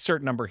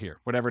insert number here,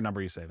 whatever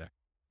number you say there.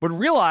 But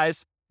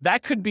realize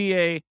that could be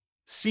a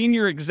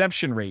senior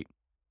exemption rate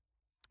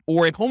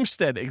or a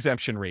homestead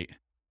exemption rate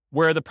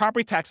where the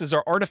property taxes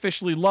are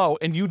artificially low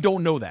and you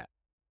don't know that.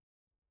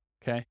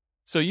 Okay.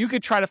 So you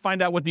could try to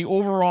find out what the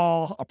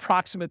overall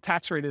approximate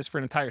tax rate is for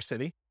an entire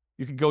city.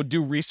 You could go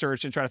do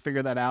research and try to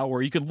figure that out,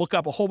 or you could look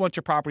up a whole bunch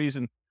of properties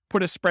and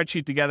put a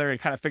spreadsheet together and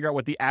kind of figure out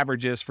what the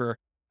average is for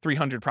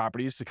 300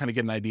 properties to kind of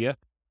get an idea,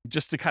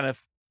 just to kind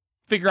of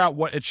figure out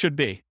what it should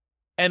be.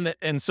 And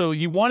so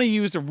you want to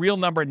use a real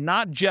number,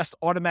 not just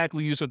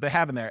automatically use what they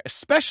have in there,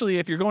 especially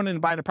if you're going in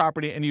and buying a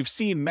property and you've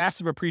seen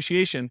massive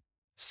appreciation.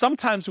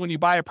 Sometimes when you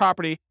buy a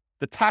property,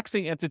 the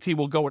taxing entity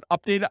will go and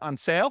update it on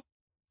sale.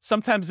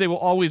 Sometimes they will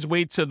always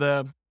wait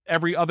to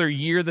every other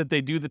year that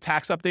they do the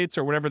tax updates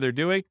or whatever they're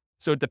doing.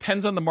 So it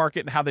depends on the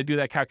market and how they do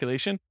that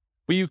calculation.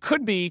 But you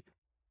could be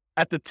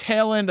at the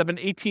tail end of an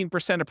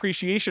 18%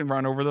 appreciation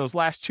run over those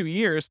last 2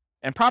 years,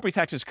 and property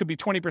taxes could be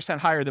 20%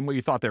 higher than what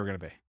you thought they were going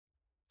to be.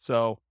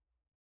 So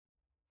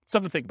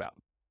something to think about.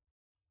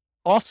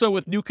 Also,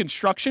 with new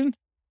construction,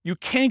 you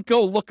can't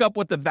go look up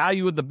what the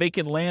value of the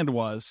vacant land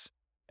was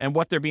and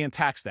what they're being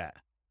taxed at,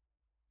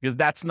 because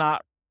that's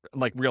not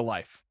like real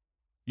life.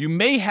 You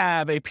may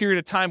have a period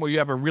of time where you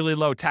have a really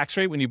low tax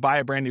rate when you buy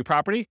a brand new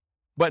property,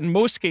 but in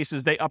most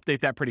cases, they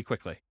update that pretty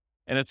quickly.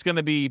 And it's going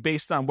to be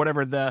based on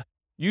whatever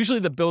usually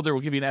the builder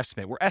will give you an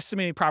estimate. We're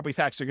estimating property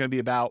taxes are going to be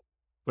about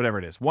whatever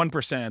it is,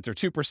 1% or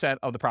 2%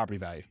 of the property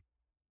value.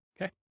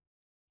 Okay.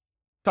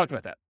 Talked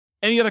about that.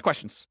 Any other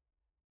questions?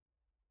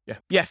 Yeah.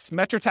 Yes.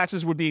 Metro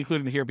taxes would be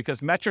included in here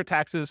because metro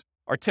taxes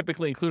are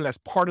typically included as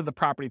part of the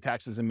property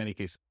taxes in many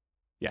cases.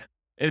 Yeah.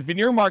 And if in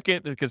your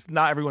market, because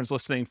not everyone's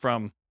listening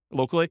from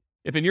locally,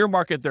 if in your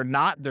market they're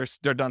not,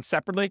 they're done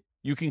separately,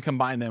 you can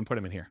combine them and put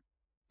them in here.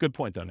 Good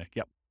point though, Nick.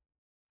 Yep.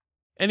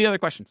 Any other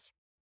questions?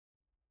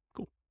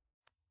 Cool.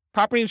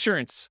 Property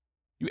insurance.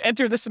 You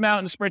enter this amount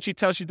and the spreadsheet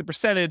tells you the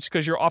percentage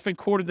because you're often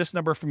quoted this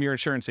number from your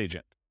insurance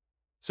agent.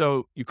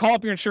 So you call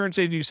up your insurance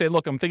agent, you say,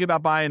 look, I'm thinking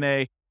about buying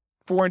a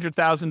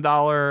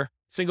 $400,000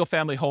 single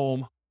family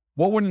home.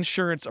 What would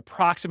insurance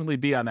approximately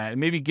be on that?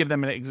 And maybe give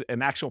them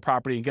an actual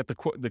property and get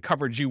the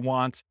coverage you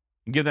want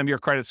and give them your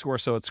credit score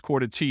so it's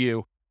quoted to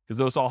you, because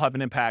those all have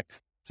an impact.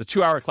 It's a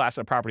 2-hour class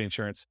on property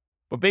insurance.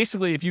 But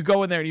basically, if you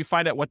go in there and you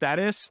find out what that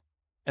is,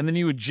 and then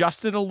you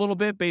adjust it a little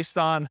bit based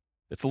on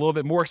it's a little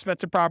bit more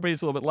expensive property,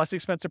 it's a little bit less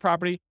expensive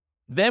property,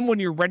 then when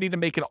you're ready to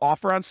make an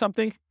offer on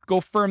something,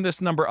 go firm this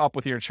number up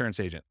with your insurance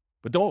agent.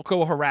 But don't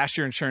go harass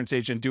your insurance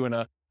agent doing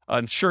an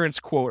insurance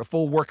quote, a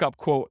full workup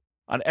quote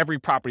on every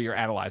property you're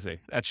analyzing.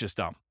 That's just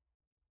dumb.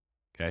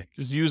 Okay.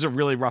 Just use a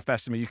really rough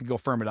estimate. You can go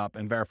firm it up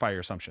and verify your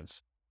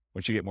assumptions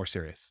once you get more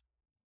serious.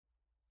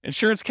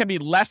 Insurance can be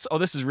less. Oh,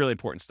 this is really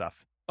important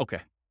stuff.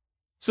 Okay.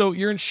 So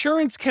your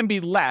insurance can be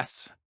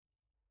less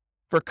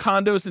for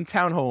condos and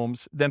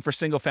townhomes than for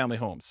single family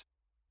homes,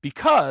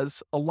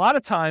 because a lot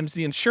of times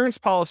the insurance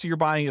policy you're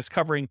buying is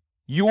covering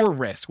your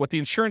risk, what the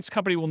insurance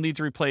company will need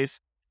to replace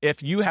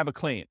if you have a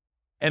claim.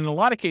 And in a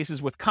lot of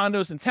cases with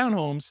condos and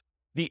townhomes,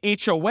 the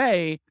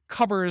HOA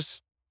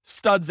covers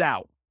studs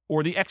out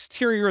or the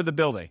exterior of the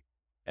building.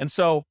 And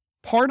so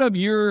part of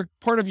your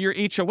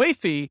HOA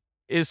fee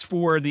is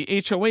for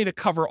the HOA to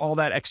cover all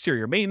that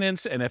exterior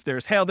maintenance, and if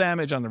there's hail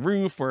damage on the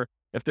roof or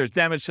if there's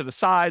damage to the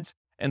sides.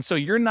 And so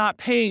you're not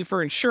paying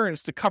for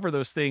insurance to cover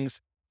those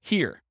things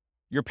here.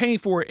 You're paying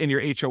for it in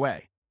your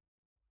HOA.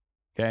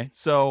 Okay.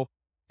 So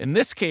in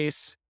this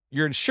case,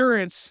 your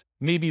insurance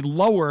may be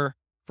lower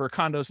for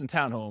condos and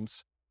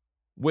townhomes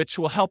which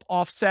will help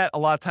offset a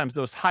lot of times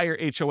those higher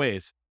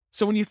HOAs.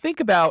 So when you think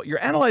about,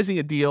 you're analyzing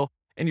a deal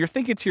and you're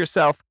thinking to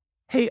yourself,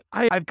 hey,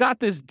 I've got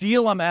this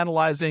deal I'm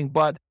analyzing,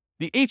 but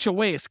the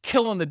HOA is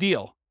killing the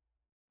deal.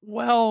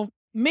 Well,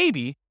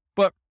 maybe,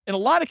 but in a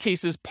lot of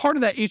cases, part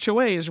of that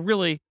HOA is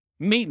really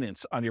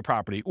maintenance on your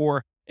property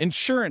or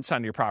insurance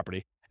on your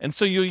property. And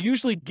so you'll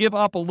usually give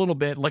up a little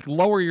bit, like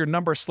lower your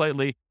number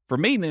slightly for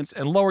maintenance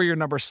and lower your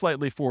number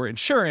slightly for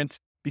insurance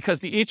because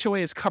the HOA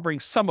is covering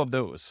some of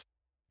those.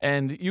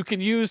 And you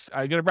can use,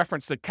 I'm going to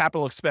reference the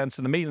capital expense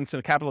and the maintenance and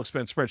the capital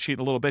expense spreadsheet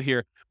a little bit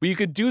here, but you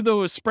could do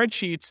those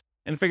spreadsheets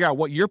and figure out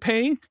what you're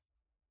paying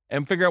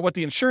and figure out what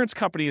the insurance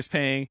company is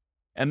paying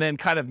and then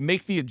kind of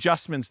make the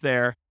adjustments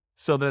there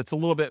so that it's a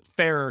little bit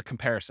fairer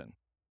comparison.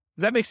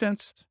 Does that make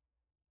sense?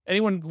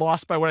 Anyone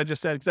lost by what I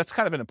just said? Because that's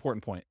kind of an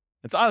important point.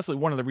 It's honestly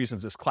one of the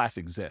reasons this class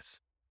exists.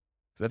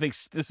 Because I think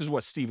this is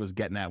what Steve was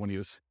getting at when he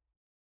was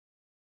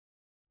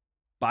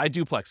buy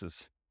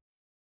duplexes.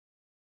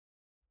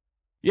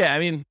 Yeah, I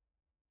mean,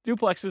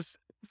 duplexes,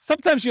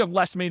 sometimes you have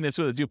less maintenance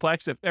with a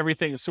duplex if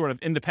everything is sort of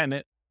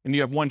independent and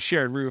you have one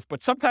shared roof.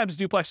 But sometimes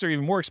duplexes are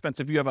even more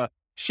expensive. You have a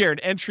shared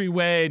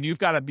entryway and you've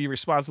got to be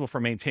responsible for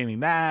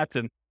maintaining that.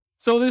 And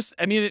so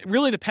it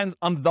really depends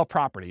on the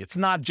property. It's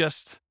not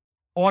just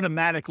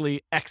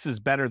automatically X is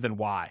better than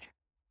Y.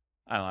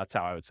 I don't know, that's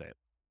how I would say it.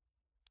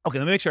 Okay,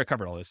 let me make sure I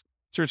covered all this.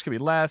 Insurance can be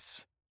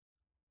less.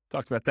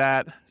 Talked about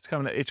that. It's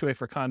coming to HOA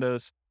for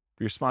condos.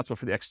 Be responsible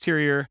for the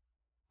exterior.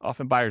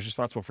 Often buyers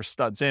responsible for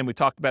studs in. We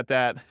talked about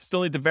that.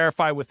 Still need to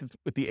verify with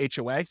the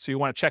HOA. So you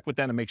want to check with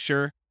them to make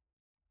sure.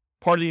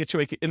 Part of the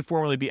HOA can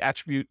informally be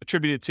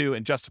attributed to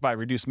and justify a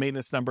reduced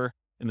maintenance number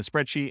in the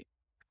spreadsheet.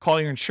 Call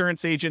your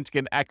insurance agent to get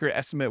an accurate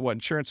estimate of what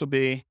insurance will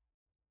be.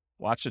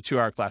 Watch the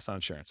 2-hour class on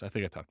insurance. I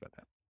think I talked about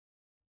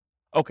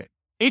that. Okay.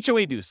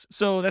 HOA dues.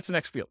 So that's the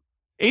next field.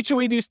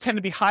 HOA dues tend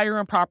to be higher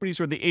on properties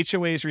where the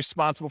HOA is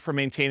responsible for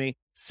maintaining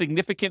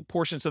significant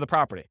portions of the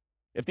property.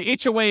 If the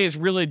HOA is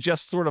really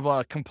just sort of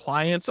a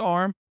compliance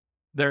arm,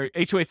 their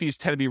HOA fees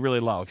tend to be really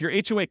low. If your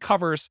HOA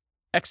covers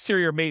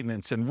exterior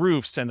maintenance and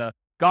roofs and a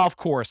golf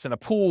course and a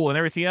pool and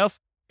everything else,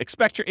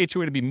 expect your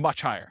HOA to be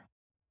much higher.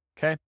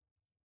 Okay?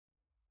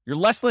 You're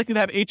less likely to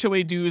have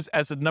HOA dues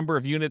as the number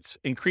of units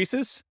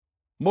increases.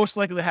 Most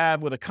likely to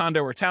have with a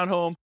condo or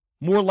townhome,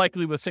 more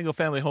likely with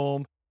single-family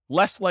home,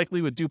 less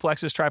likely with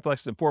duplexes,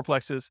 triplexes, and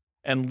fourplexes,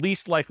 and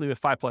least likely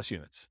with 5+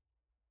 units.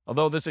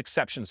 Although there's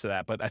exceptions to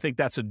that, but I think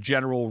that's a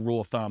general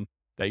rule of thumb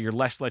that you're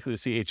less likely to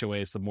see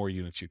HOAs the more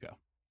units you go.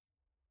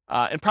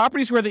 In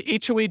properties where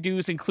the HOA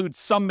dues include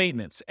some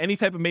maintenance, any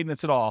type of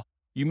maintenance at all,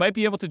 you might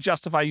be able to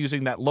justify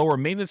using that lower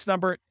maintenance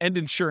number and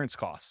insurance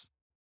costs.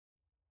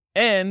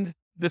 And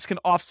this can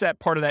offset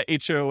part of that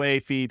HOA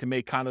fee to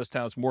make condos,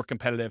 towns more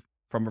competitive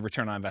from a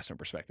return on investment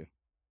perspective.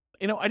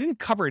 I didn't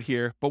cover it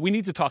here, but we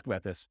need to talk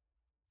about this.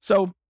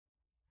 So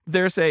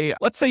let's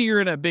say you're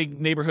in a big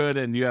neighborhood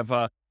and you have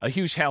a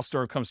huge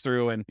hailstorm comes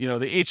through and,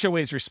 the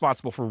HOA is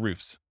responsible for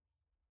roofs.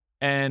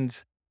 And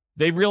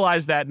they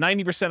realize that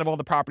 90% of all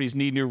the properties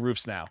need new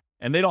roofs now.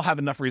 And they don't have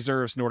enough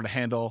reserves in order to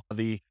handle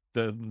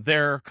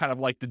their kind of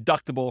like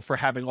deductible for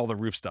having all the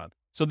roofs done.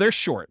 So they're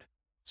short.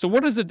 So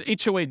what does the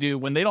HOA do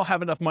when they don't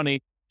have enough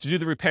money to do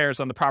the repairs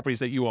on the properties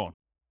that you own?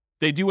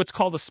 They do what's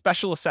called a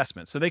special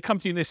assessment. So they come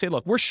to you and they say,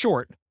 look, we're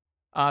short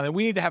and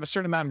we need to have a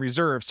certain amount of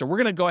reserves. So we're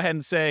going to go ahead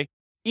and say,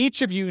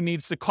 each of you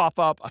needs to cough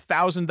up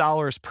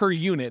 $1,000 per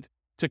unit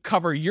to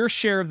cover your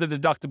share of the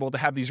deductible to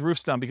have these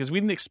roofs done because we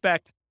didn't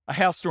expect a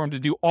hailstorm to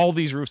do all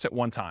these roofs at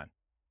one time.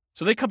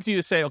 So they come to you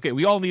to say, okay,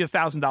 we all need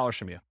 $1,000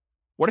 from you.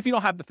 What if you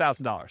don't have the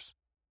 $1,000?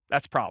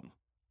 That's a problem.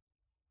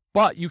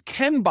 But you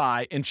can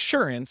buy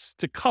insurance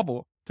to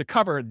cover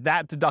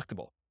that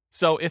deductible.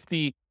 So if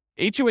the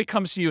HOA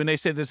comes to you and they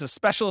say there's a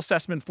special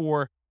assessment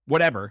for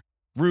whatever,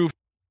 roof,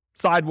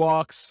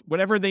 sidewalks,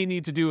 whatever they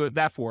need to do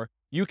that for,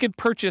 you can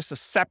purchase a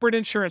separate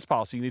insurance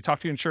policy. You need to talk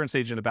to your insurance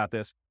agent about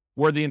this,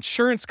 where the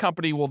insurance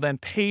company will then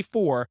pay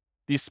for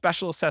the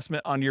special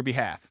assessment on your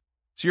behalf.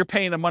 So you're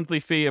paying a monthly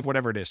fee of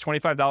whatever it is,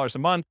 $25 a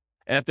month.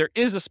 And if there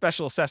is a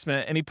special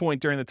assessment at any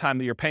point during the time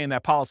that you're paying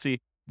that policy,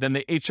 then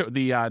the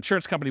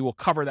insurance company will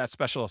cover that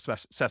special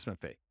assessment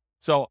fee.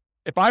 So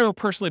if I were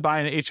personally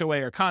buying an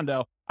HOA or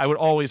condo, I would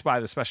always buy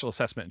the special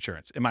assessment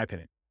insurance, in my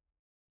opinion.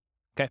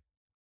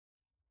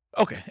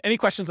 Okay. Any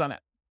questions on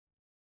that?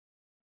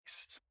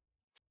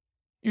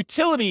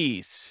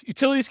 Utilities.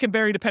 Utilities can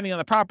vary depending on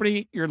the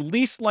property. You're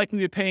least likely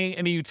to be paying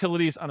any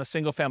utilities on a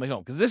single family home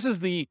because this is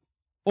the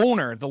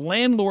owner, the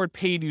landlord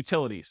paid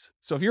utilities.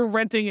 So if you're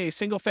renting a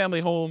single family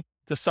home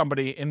to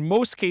somebody, in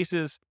most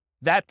cases,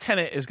 that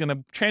tenant is going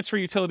to transfer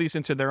utilities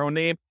into their own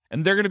name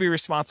and they're going to be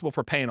responsible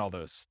for paying all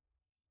those.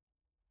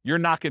 You're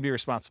not going to be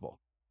responsible.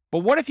 But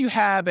what if you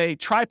have a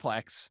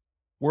triplex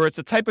where it's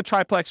a type of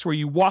triplex where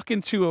you walk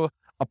into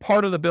a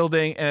part of the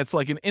building and it's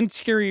like an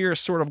interior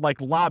sort of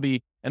like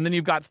lobby, and then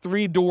you've got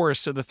 3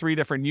 doors to the 3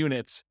 different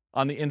units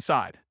on the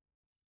inside?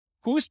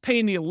 Who's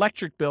paying the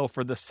electric bill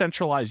for the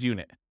centralized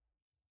unit?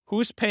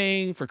 Who's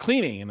paying for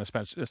cleaning in the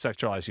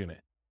centralized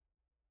unit?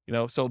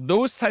 So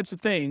those types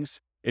of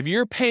things, If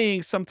you're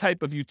paying some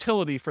type of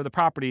utility for the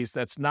properties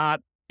that's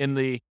not in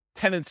the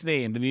tenant's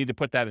name, then you need to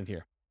put that in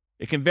here.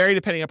 It can vary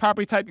depending on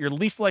property type. You're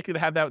least likely to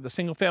have that with the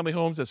single family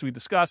homes, as we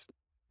discussed.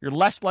 You're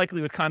less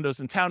likely with condos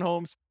and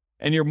townhomes,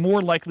 and you're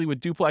more likely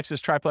with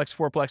duplexes, triplexes,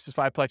 fourplexes,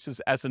 fiveplexes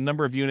as the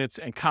number of units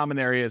and common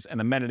areas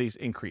and amenities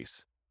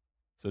increase.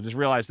 So just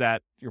realize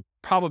that your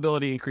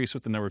probability increase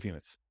with the number of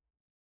units.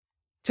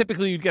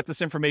 Typically, you'd get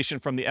this information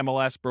from the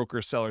MLS,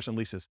 brokers, sellers, and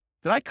leases.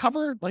 Did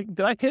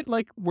I hit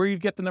where you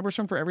get the numbers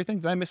from for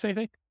everything? Did I miss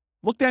anything?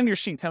 Look down your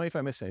sheet. Tell me if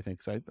I missed anything,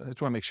 because I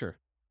just want to make sure.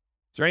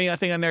 Is there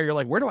anything on there you're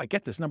like, where do I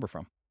get this number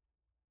from?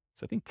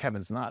 So I think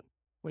Kevin's not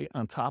way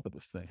on top of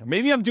this thing.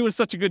 Maybe I'm doing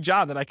such a good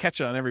job that I catch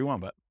it on every one,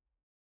 but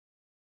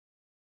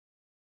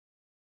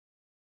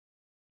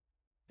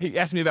he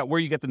asked me about where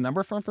you get the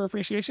number from for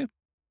appreciation.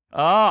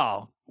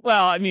 Oh,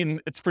 well, I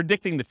mean, it's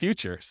predicting the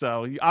future.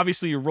 So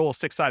obviously you roll a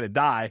 6-sided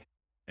die,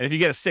 and if you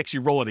get a 6,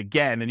 you roll it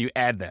again and you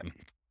add them.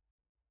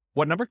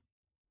 What number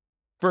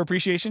for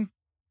appreciation?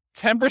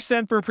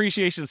 10% for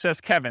appreciation,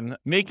 says Kevin.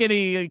 Make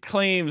any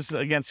claims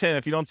against him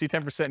if you don't see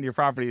 10% in your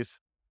properties.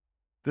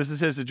 This is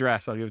his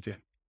address. I'll give it to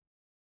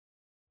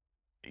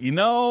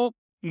you.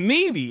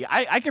 Maybe.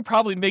 I could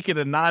probably make it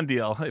a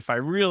non-deal if I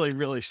really,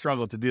 really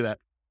struggle to do that.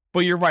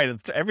 But you're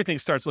right. Everything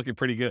starts looking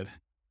pretty good,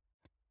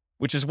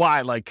 which is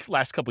why,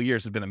 last couple of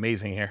years has been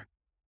amazing here.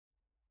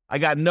 I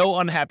got no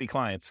unhappy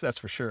clients, that's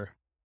for sure.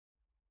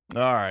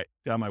 All right,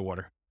 got my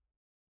water.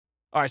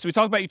 All right, so we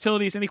talked about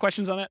utilities. Any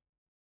questions on that?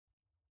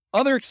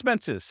 Other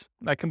expenses.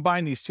 I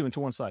combine these two into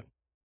one slide.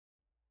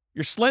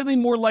 You're slightly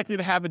more likely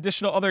to have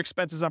additional other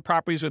expenses on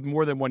properties with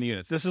more than one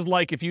unit. This is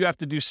like if you have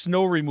to do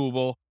snow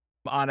removal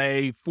on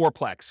a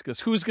fourplex, because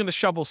who's going to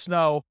shovel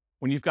snow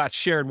when you've got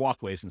shared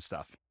walkways and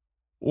stuff?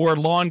 Or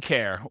lawn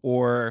care,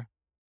 or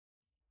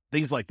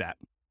things like that.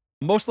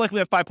 Most likely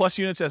have 5+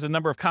 units as the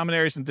number of common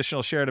areas and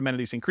additional shared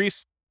amenities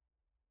increase.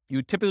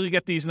 You typically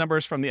get these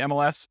numbers from the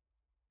MLS,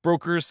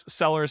 brokers,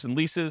 sellers, and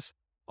leases,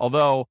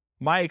 although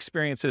my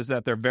experience is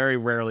that they're very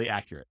rarely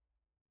accurate.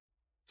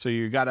 So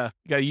you gotta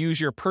use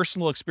your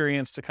personal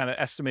experience to kind of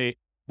estimate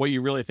what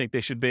you really think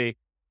they should be.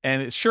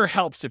 And it sure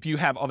helps if you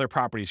have other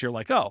properties. You're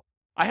like, oh,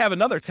 I have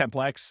another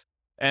 10plex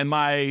and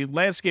my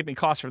landscaping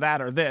costs for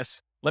that are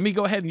this. Let me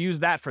go ahead and use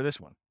that for this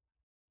one.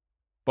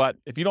 But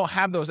if you don't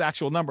have those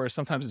actual numbers,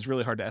 sometimes it's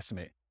really hard to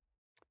estimate.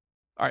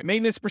 All right,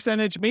 maintenance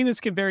percentage. Maintenance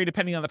can vary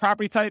depending on the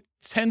property type.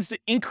 Tends to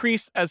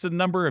increase as the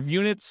number of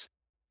units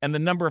and the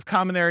number of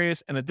common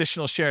areas and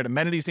additional shared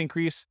amenities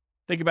increase.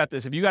 Think about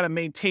this. If you got to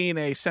maintain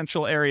a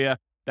central area,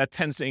 that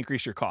tends to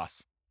increase your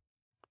costs.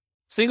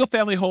 Single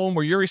family home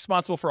where you're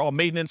responsible for all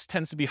maintenance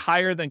tends to be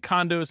higher than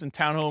condos and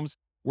townhomes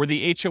where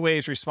the HOA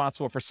is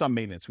responsible for some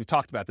maintenance. We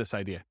talked about this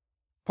idea.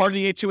 Part of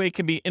the HOA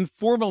can be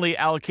informally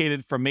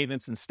allocated for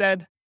maintenance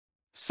instead.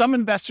 Some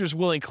investors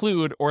will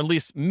include or at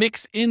least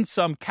mix in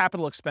some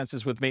capital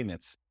expenses with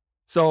maintenance.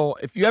 So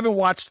if you haven't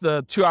watched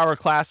the 2-hour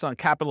class on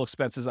capital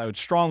expenses, I would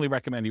strongly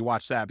recommend you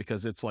watch that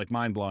because it's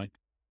mind-blowing.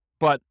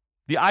 But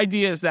the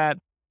idea is that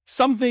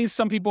some things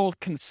some people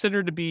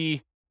consider to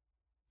be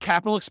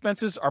capital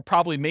expenses are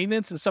probably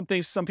maintenance, and some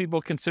things some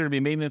people consider to be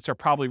maintenance are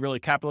probably really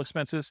capital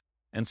expenses.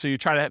 And so you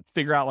try to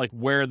figure out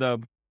where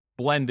the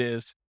blend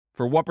is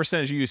for what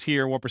percentage you use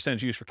here, what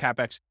percentage you use for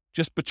CapEx.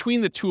 Just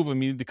between the two of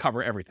them, you need to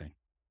cover everything.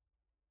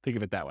 Think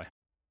of it that way.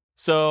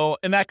 So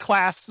in that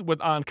class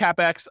on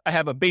CapEx, I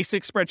have a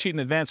basic spreadsheet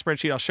and advanced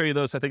spreadsheet. I'll show you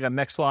those, I think, on the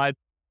next slide.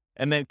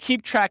 And then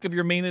keep track of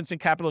your maintenance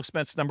and capital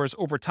expense numbers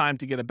over time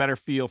to get a better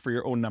feel for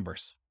your own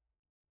numbers.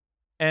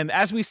 And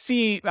as we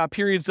see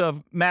periods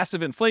of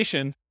massive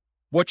inflation,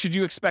 what should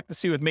you expect to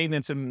see with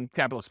maintenance and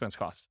capital expense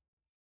costs?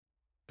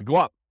 To go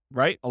up,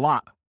 right? A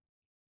lot.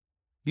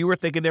 You were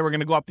thinking they were going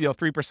to go up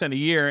 3% a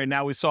year, and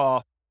now we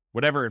saw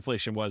whatever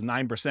inflation was,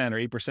 9%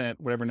 or 8%,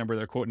 whatever number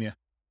they're quoting you.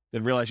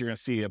 Then realize you're going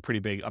to see a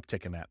pretty big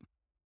uptick in that.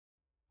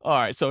 All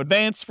right, so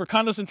advanced for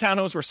condos and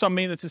townhomes where some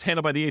maintenance is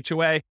handled by the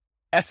HOA,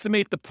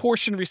 estimate the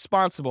portion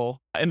responsible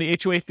in the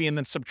HOA fee and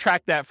then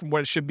subtract that from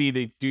what it should be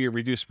to do your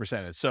reduced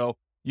percentage. So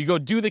you go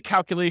do the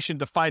calculation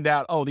to find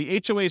out,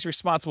 the HOA is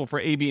responsible for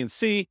A, B, and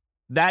C.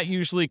 That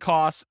usually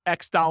costs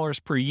X dollars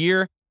per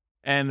year.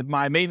 And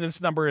my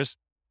maintenance number is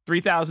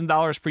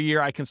 $3,000 per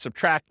year. I can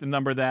subtract the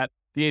number that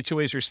the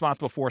HOA is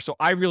responsible for. So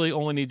I really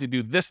only need to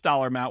do this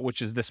dollar amount,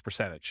 which is this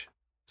percentage.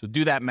 So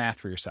do that math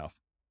for yourself.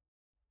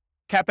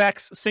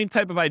 CapEx, same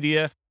type of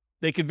idea.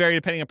 They can vary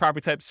depending on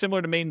property type,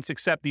 similar to maintenance,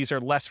 except these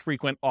are less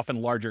frequent, often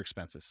larger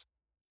expenses.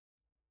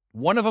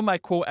 One of them I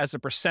quote as a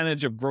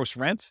percentage of gross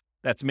rent.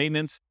 That's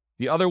maintenance.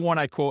 The other one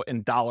I quote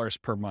in dollars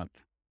per month.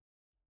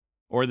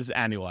 Or this is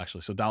annual,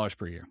 actually, so dollars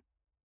per year.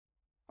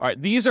 All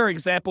right, these are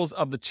examples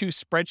of the two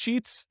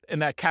spreadsheets in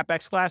that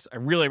CapEx class. I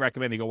really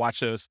recommend you go watch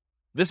those.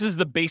 This is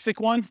the basic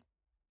one.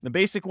 The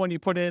basic one you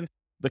put in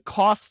the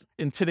cost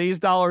in today's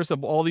dollars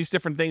of all these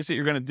different things that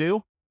you're going to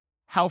do,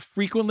 how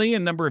frequently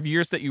and number of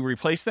years that you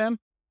replace them,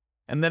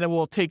 and then it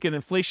will take an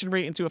inflation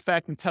rate into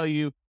effect and tell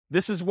you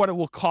this is what it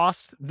will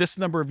cost this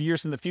number of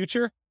years in the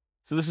future.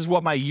 So this is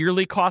what my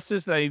yearly cost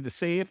is that I need to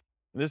save.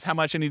 And this is how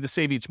much I need to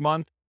save each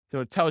month. So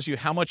it tells you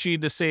how much you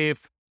need to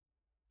save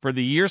for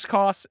the year's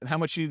costs and how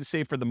much you need to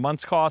save for the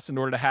month's costs in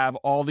order to have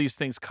all these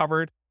things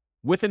covered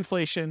with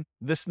inflation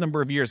this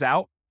number of years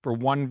out for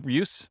one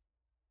use.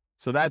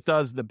 So that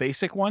does the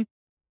basic one.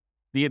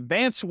 The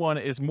advanced one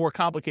is more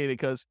complicated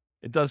because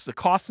it does the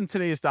cost in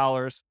today's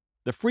dollars,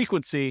 the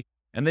frequency,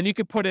 and then you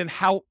can put in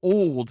how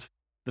old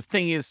the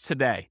thing is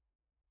today.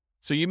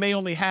 So you may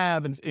only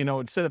have,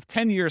 instead of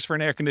 10 years for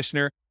an air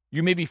conditioner,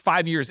 you may be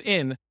 5 years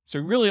in. So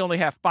you really only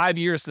have 5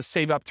 years to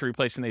save up to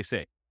replace an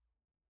AC.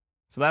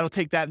 So that'll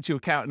take that into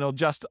account, and it'll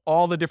adjust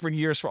all the different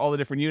years for all the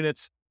different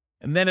units.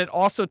 And then it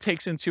also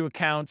takes into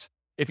account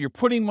if you're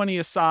putting money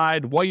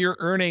aside, what you're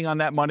earning on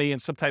that money in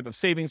some type of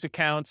savings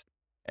account,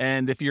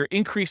 and if you're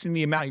increasing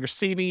the amount you're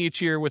saving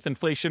each year with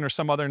inflation or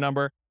some other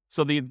number.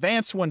 So the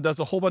advanced one does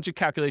a whole bunch of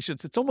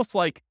calculations. It's almost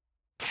like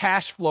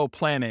cash flow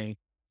planning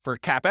for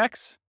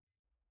CapEx,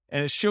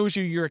 and it shows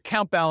you your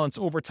account balance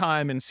over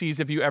time and sees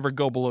if you ever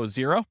go below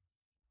zero,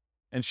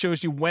 and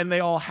shows you when they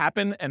all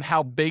happen and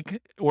how big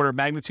order of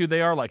magnitude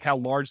they are, like how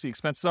large the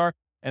expenses are,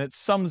 and it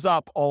sums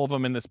up all of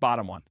them in this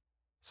bottom one.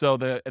 So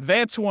the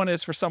advanced one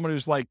is for someone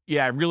who's like,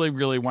 yeah, I really,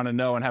 really want to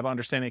know and have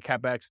understanding of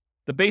CapEx.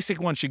 The basic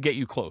one should get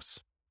you close.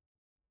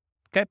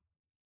 Okay.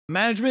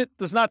 Management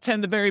does not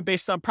tend to vary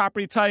based on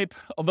property type,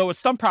 although with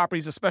some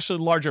properties, especially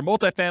larger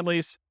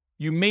multifamilies,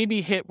 you may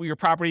be hit with your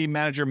property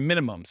manager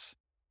minimums,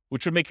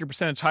 which would make your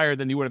percentage higher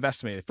than you would have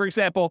estimated. For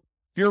example,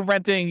 if you're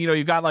renting,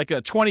 you've got like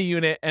a 20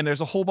 unit and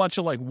there's a whole bunch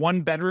of like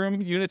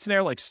 1-bedroom units in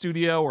there, like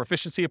studio or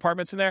efficiency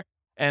apartments in there,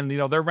 and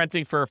they're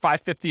renting for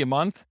 $550 a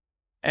month,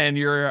 and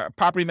your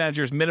property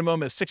manager's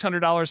minimum is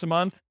 $600 a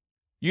month,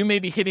 you may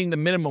be hitting the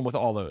minimum with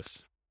all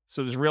those.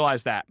 So just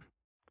realize that.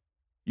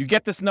 You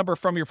get this number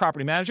from your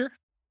property manager,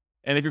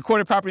 and if your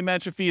quoted property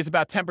management fee is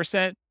about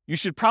 10%, you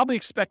should probably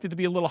expect it to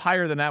be a little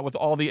higher than that with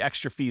all the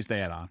extra fees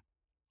they add on.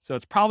 So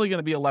it's probably going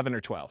to be 11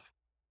 or 12.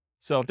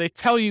 So if they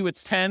tell you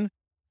it's 10,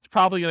 it's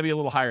probably going to be a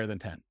little higher than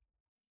 10.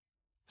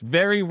 It's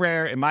very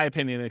rare, in my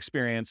opinion and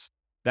experience,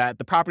 that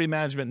the property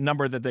management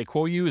number that they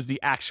quote you is the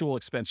actual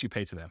expense you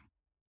pay to them.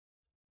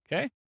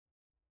 Okay.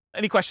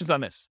 Any questions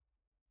on this?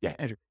 Yeah,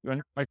 Andrew.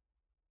 Are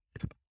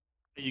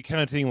you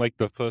counting like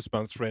the first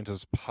month's rent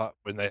as part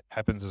when that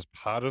happens as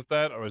part of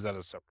that, or is that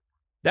a separate?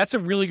 That's a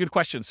really good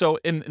question. So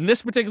in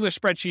this particular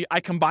spreadsheet, I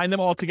combine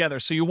them all together.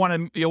 So you'll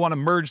want to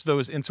merge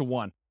those into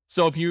one.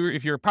 So if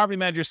your property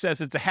manager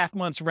says it's a half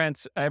month's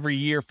rent every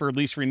year for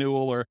lease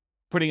renewal or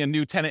putting a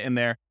new tenant in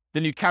there,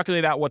 then you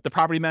calculate out what the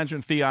property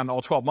management fee on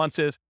all 12 months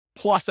is,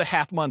 plus a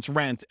half month's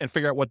rent, and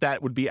figure out what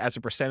that would be as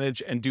a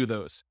percentage and do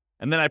those.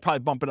 And then I'd probably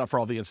bump it up for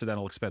all the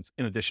incidental expense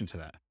in addition to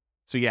that.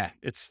 So yeah,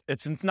 it's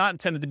not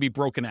intended to be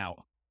broken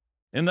out.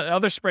 In the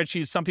other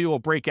spreadsheets, some people will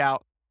break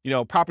out,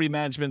 property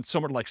management,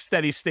 somewhat like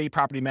steady state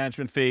property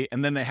management fee,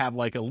 and then they have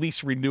like a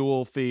lease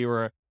renewal fee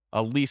or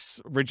a lease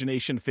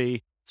origination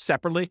fee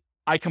separately.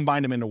 I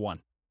combine them into one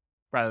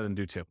rather than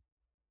do two.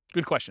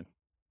 Good question.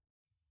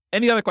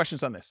 Any other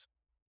questions on this?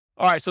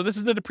 All right, so this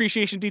is the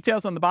depreciation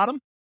details on the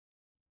bottom.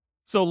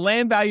 So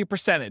land value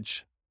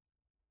percentage.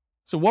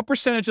 So what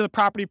percentage of the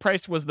property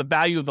price was the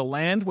value of the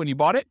land when you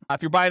bought it?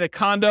 If you're buying a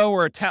condo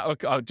or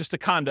just a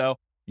condo,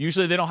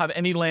 usually they don't have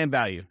any land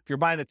value. If you're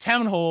buying a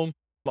townhome,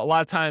 a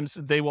lot of times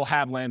they will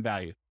have land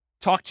value.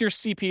 Talk to your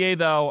CPA,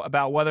 though,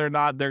 about whether or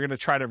not they're going to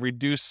try to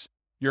reduce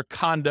your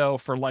condo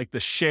for like the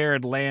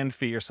shared land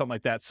fee or something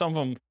like that. Some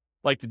of them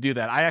like to do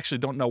that. I actually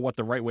don't know what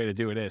the right way to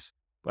do it is,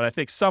 but I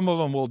think some of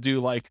them will do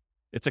like,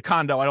 it's a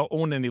condo, I don't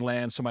own any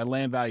land, so my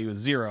land value is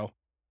zero.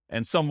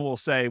 And some will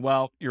say,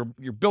 well, you're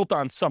built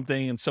on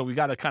something, and so we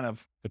got to kind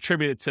of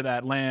attribute it to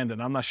that land,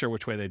 and I'm not sure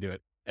which way they do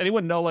it.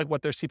 Anyone know like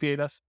what their CPA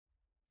does?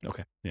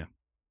 Okay, yeah.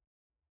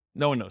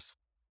 No one knows.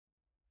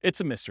 It's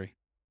a mystery.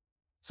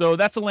 So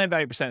that's the land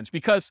value percentage,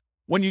 because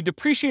when you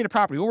depreciate a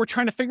property, what we're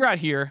trying to figure out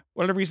here,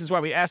 one of the reasons why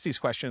we ask these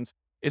questions,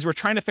 is we're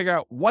trying to figure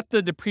out what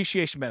the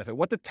depreciation benefit,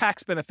 what the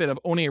tax benefit of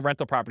owning a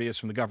rental property is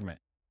from the government.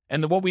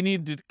 And then what we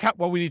need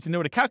to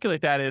know to calculate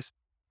that is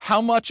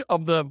how much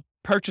of the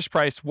purchase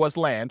price was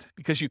land,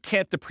 because you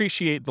can't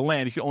depreciate the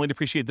land, you can only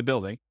depreciate the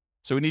building.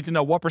 So we need to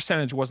know what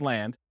percentage was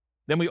land.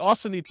 Then we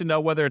also need to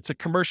know whether it's a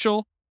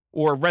commercial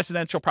or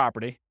residential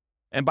property.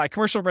 And by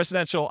commercial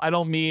residential, I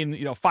don't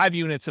mean, 5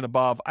 units and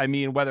above. I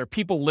mean whether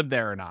people live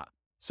there or not.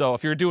 So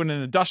if you're doing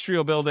an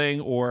industrial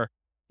building or,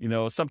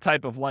 some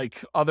type of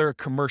like other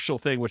commercial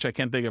thing, which I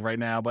can't think of right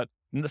now, but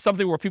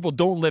something where people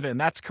don't live in,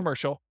 that's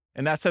commercial.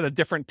 And that's at a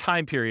different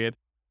time period.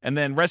 And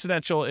then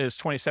residential is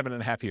 27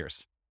 and a half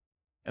years.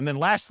 And then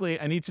lastly,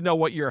 I need to know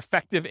what your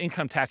effective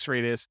income tax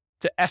rate is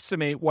to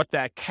estimate what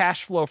that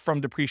cash flow from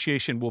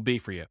depreciation will be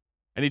for you.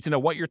 I need to know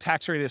what your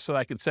tax rate is so that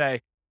I can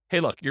say, hey,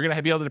 look, you're going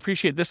to be able to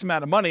depreciate this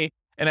amount of money,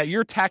 and at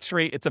your tax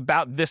rate, it's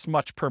about this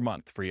much per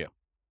month for you.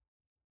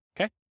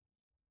 Okay?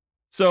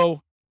 So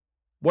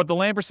what the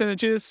land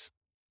percentage is,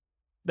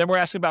 then we're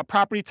asking about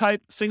property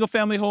type, single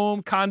family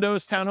home,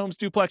 condos, townhomes,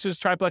 duplexes,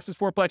 triplexes,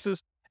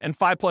 fourplexes, and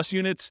 5+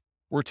 units.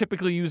 We're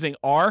typically using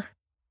R,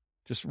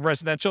 just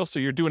residential. So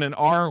you're doing an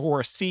R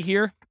or a C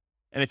here.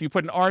 And if you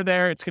put an R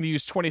there, it's going to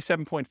use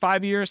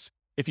 27.5 years.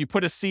 If you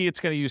put a C, it's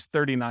going to use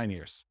 39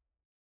 years.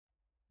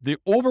 The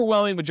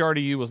overwhelming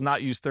majority of you will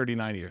not use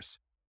 39 years.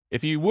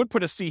 If you would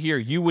put a C here,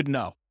 you would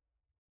know.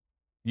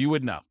 You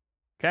would know.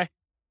 Okay?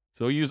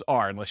 So use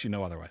R unless you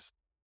know otherwise.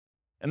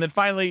 And then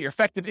finally, your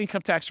effective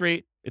income tax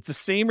rate, it's the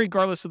same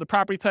regardless of the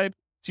property type.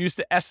 It's used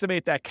to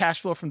estimate that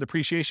cash flow from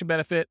depreciation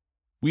benefit.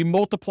 We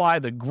multiply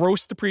the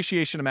gross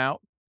depreciation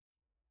amount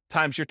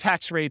times your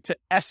tax rate to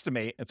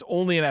estimate, it's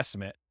only an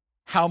estimate,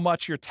 how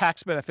much your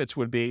tax benefits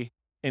would be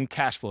in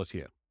cash flow to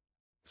you.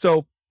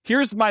 So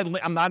here's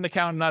I'm not an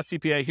accountant, not a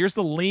CPA. Here's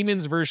the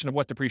layman's version of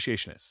what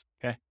depreciation is,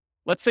 okay?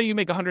 Let's say you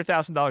make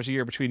 $100,000 a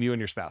year between you and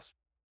your spouse,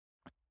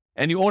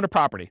 and you own a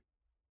property.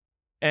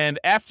 And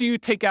after you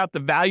take out the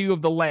value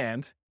of the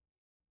land,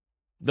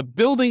 the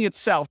building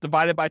itself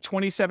divided by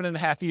 27 and a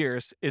half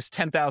years is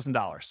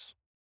 $10,000,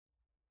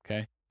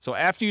 okay? So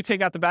after you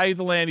take out the value of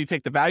the land, you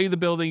take the value of the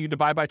building, you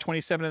divide by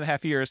 27 and a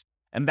half years,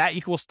 and that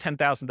equals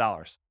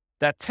 $10,000.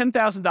 That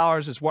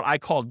 $10,000 is what I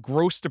call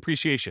gross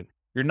depreciation.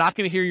 You're not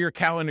going to hear your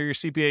accountant or your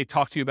CPA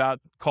talk to you about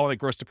calling it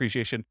gross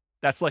depreciation.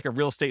 That's like a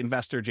real estate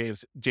investor,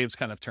 James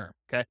kind of term,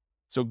 okay?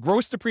 So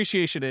gross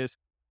depreciation is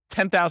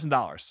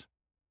 $10,000.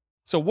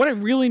 So what it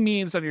really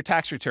means on your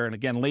tax return,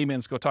 again,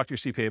 layman's, go talk to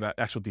your CPA about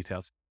actual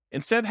details.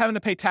 Instead of having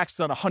to pay taxes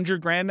on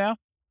 $100,000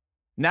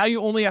 now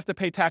you only have to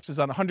pay taxes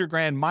on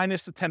 $100,000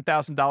 minus the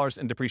 $10,000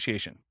 in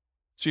depreciation.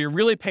 So you're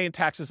really paying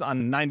taxes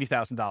on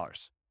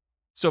 $90,000.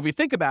 So if you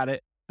think about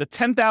it, the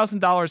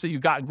 $10,000 that you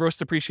got in gross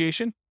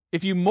depreciation,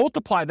 if you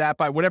multiply that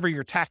by whatever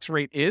your tax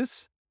rate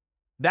is,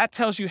 that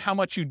tells you how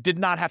much you did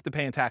not have to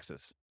pay in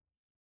taxes.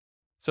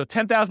 So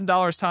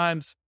 $10,000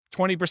 times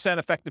 20%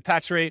 effective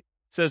tax rate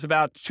says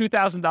about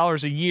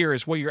 $2,000 a year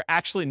is what you're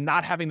actually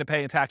not having to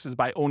pay in taxes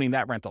by owning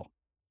that rental.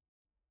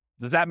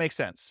 Does that make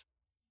sense?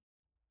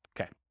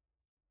 Okay.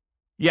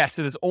 Yes,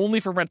 it is only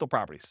for rental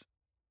properties.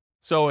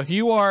 So if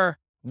you are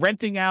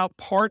renting out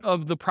part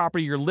of the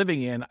property you're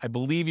living in, I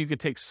believe you could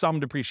take some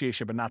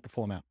depreciation, but not the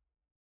full amount.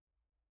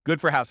 Good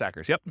for house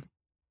hackers. Yep.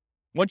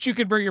 Once you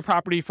convert your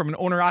property from an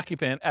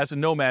owner-occupant as a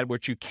nomad,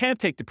 which you can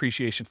take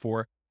depreciation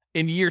for,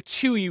 in year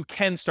 2, you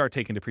can start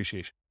taking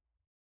depreciation.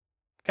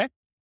 Okay?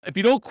 If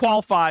you don't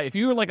qualify, if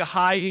you're like a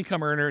high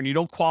income earner and you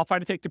don't qualify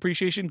to take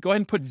depreciation, go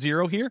ahead and put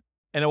 0 here,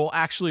 and it will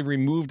actually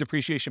remove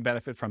depreciation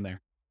benefit from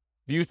there.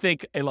 If you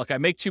think, hey, look, I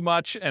make too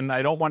much and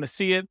I don't want to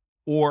see it,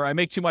 or I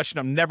make too much and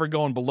I'm never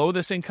going below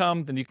this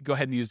income, then you can go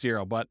ahead and use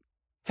 0. But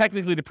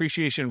technically,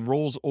 depreciation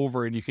rolls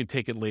over and you can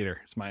take it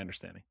later, is my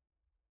understanding.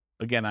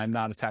 Again, I'm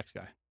not a tax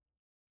guy.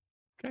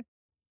 Okay.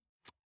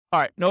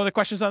 All right. No other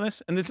questions on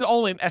this? And this is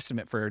only an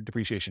estimate for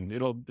depreciation.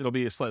 It'll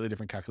be a slightly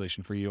different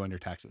calculation for you on your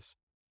taxes.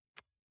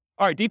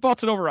 All right.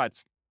 Defaults and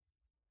overrides.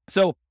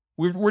 So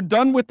we're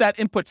done with that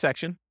input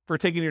section for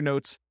taking your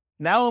notes.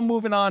 Now I'm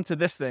moving on to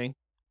this thing,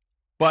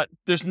 but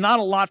there's not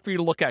a lot for you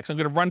to look at. So I'm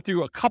going to run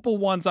through a couple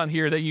ones on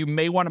here that you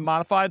may want to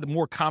modify, the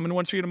more common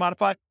ones for you to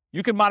modify.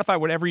 You can modify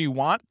whatever you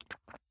want.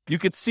 You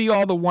could see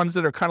all the ones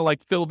that are kind of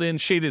like filled in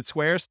shaded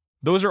squares.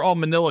 Those are all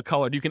manila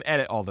colored. You can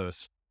edit all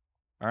those.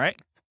 All right.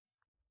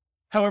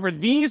 However,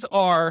 these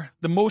are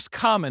the most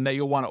common that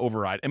you'll want to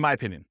override, in my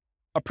opinion.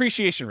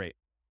 Appreciation rate.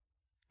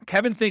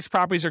 Kevin thinks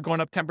properties are going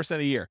up 10%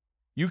 a year.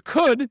 You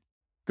could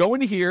go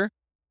into here,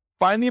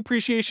 find the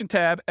appreciation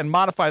tab, and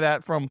modify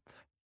that from,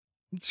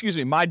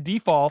 my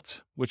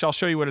default, which I'll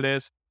show you what it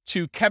is,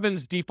 to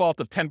Kevin's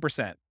default of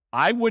 10%.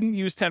 I wouldn't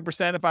use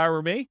 10% if I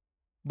were me,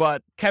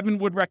 but Kevin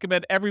would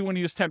recommend everyone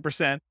use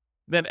 10%.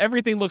 Then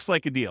everything looks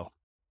like a deal.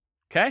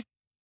 Okay?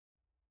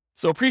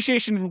 So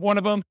appreciation is one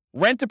of them.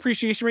 Rent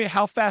appreciation rate,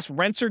 how fast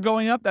rents are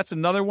going up. That's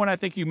another one I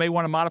think you may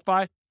want to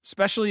modify,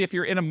 especially if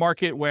you're in a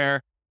market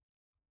where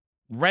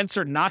rents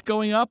are not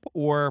going up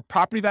or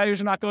property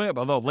values are not going up.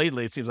 Although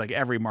lately it seems like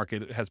every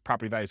market has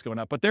property values going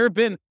up. But there have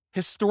been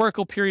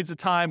historical periods of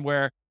time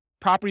where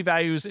property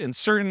values in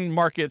certain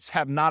markets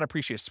have not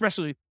appreciated,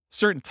 especially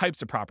certain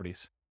types of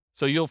properties.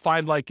 So you'll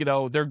find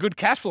they're good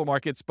cash flow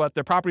markets, but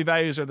their property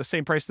values are the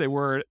same price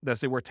as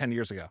they were 10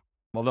 years ago.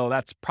 Although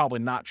that's probably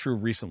not true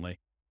recently.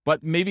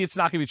 But maybe it's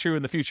not going to be true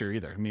in the future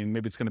either. I mean,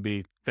 maybe it's going to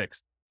be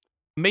fixed.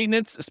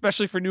 Maintenance,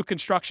 especially for new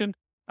construction.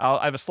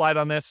 I have a slide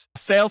on this.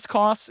 Sales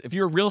costs. If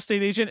you're a real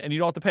estate agent and you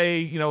don't have to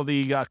pay,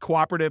 the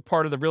cooperative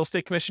part of the real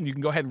estate commission, you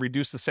can go ahead and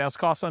reduce the sales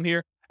costs on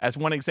here as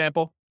one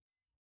example.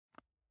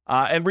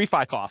 And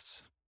refi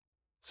costs.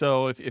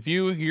 So if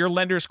your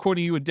lender is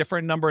quoting you a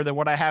different number than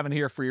what I have in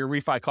here for your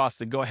refi costs,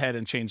 then go ahead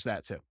and change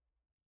that too.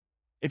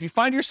 If you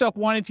find yourself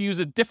wanting to use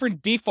a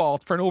different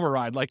default for an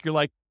override, like you're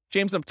like,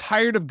 James, I'm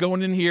tired of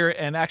going in here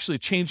and actually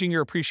changing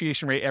your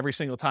appreciation rate every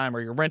single time, or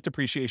your rent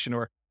appreciation,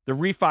 or the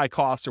refi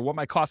cost, or what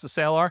my cost of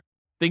sale are,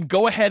 then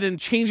go ahead and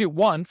change it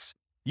once.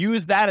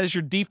 Use that as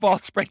your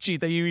default spreadsheet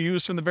that you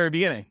use from the very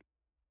beginning.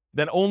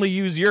 Then only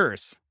use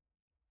yours.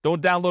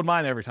 Don't download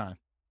mine every time.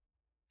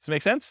 Does it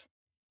make sense?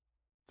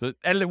 So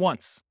edit it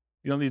once.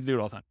 You don't need to do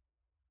it all the time.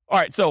 All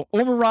right, so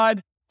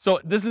override.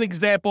 So this is an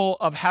example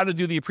of how to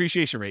do the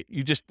appreciation rate.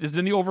 This is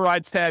in the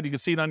overrides tab. You can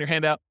see it on your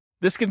handout.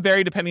 This can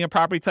vary depending on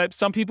property type.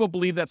 Some people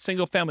believe that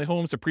single-family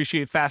homes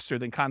appreciate faster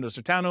than condos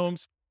or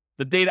townhomes.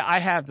 The data I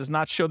have does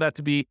not show that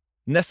to be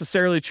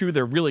necessarily true.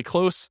 They're really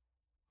close.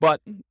 But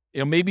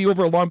maybe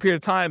over a long period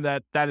of time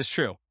that is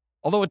true.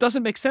 Although it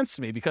doesn't make sense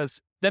to me because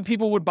then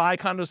people would buy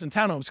condos and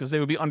townhomes because they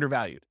would be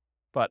undervalued.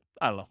 But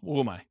I don't know.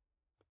 Who am I?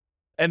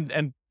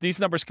 And these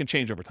numbers can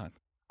change over time.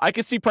 I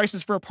can see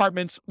prices for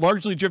apartments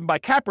largely driven by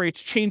cap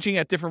rates changing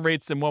at different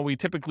rates than what we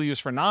typically use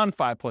for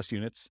non-5+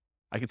 units.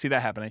 I can see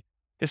that happening.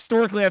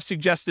 Historically, I've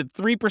suggested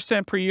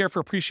 3% per year for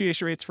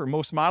appreciation rates for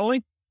most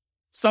modeling.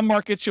 Some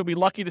markets you'll be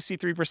lucky to see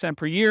 3%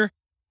 per year.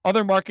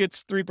 Other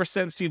markets,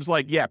 3% seems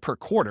like, per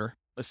quarter,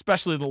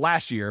 especially the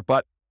last year.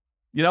 But,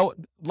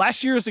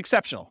 last year is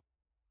exceptional.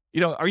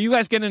 Are you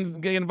guys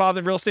getting involved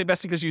in real estate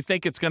investing because you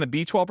think it's going to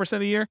be 12%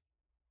 a year?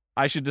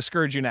 I should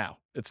discourage you now.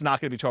 It's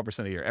not going to be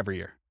 12% a year every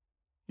year.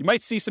 You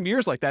might see some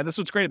years like that. This is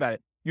what's great about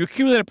it. You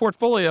accumulate a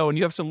portfolio and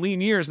you have some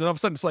lean years, and then all of a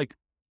sudden it's like,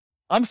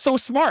 I'm so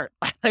smart.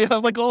 I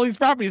have like all these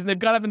properties and they've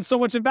got up in so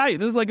much in value.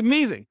 This is like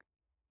amazing.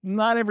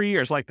 Not every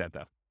year is like that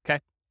though. Okay.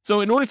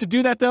 So in order to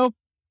do that though,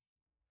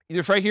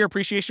 either right here,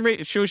 appreciation rate,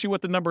 it shows you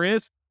what the number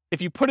is.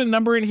 If you put a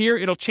number in here,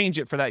 it'll change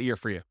it for that year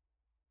for you.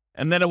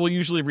 And then it will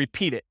usually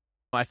repeat it,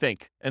 I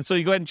think. And so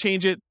you go ahead and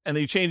change it, and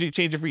then you change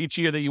it for each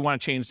year that you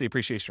want to change the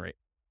appreciation rate.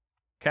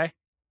 Okay.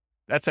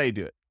 That's how you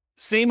do it.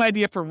 Same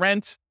idea for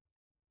rent.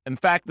 In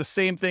fact, the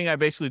same thing I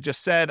basically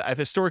just said. I've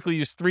historically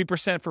used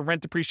 3% for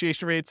rent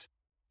depreciation rates.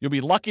 You'll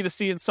be lucky to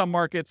see in some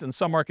markets. In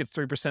some markets,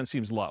 3%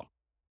 seems low.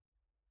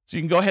 So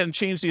you can go ahead and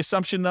change the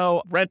assumption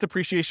though. Rent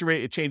appreciation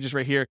rate, it changes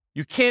right here.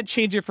 You can't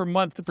change it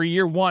for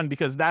year one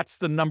because that's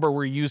the number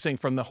we're using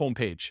from the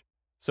homepage.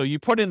 So you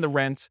put in the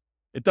rent,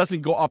 it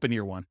doesn't go up in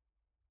year one.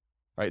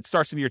 Right? It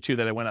starts in year two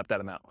that it went up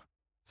that amount.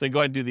 So you go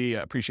ahead and do the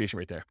appreciation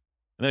rate there.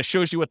 And then it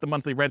shows you what the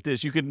monthly rent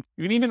is. You can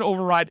even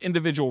override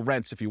individual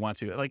rents if you want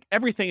to. Like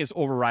everything is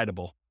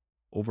overrideable.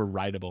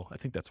 Overrideable. I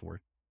think that's a word.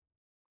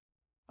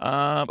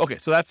 Okay,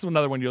 so that's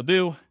another one you'll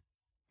do.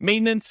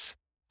 Maintenance.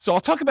 So I'll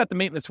talk about the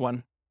maintenance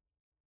one.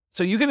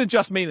 So you can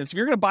adjust maintenance. If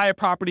you're going to buy a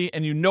property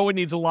and you know it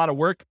needs a lot of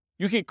work,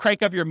 you can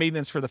crank up your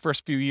maintenance for the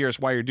first few years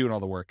while you're doing all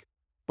the work.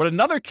 But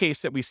another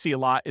case that we see a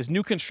lot is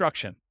new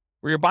construction,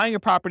 where you're buying a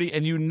property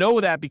and you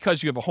know that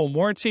because you have a home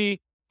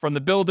warranty from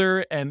the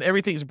builder and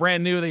everything's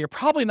brand new, that you're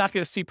probably not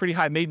going to see pretty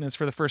high maintenance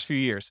for the first few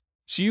years.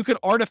 So you could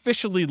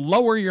artificially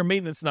lower your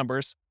maintenance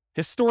numbers.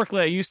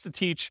 Historically, I used to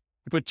teach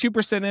you put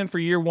 2% in for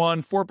year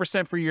one,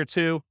 4% for year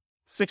two,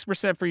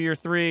 6% for year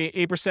three,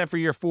 8% for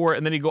year four,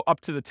 and then you go up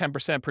to the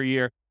 10% per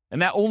year.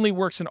 And that only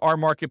works in our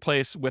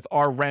marketplace with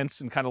our rents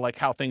and kind of like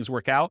how things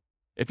work out.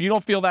 If you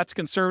don't feel that's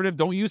conservative,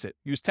 don't use it.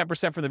 Use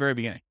 10% from the very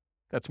beginning.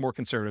 That's more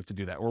conservative to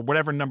do that, or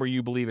whatever number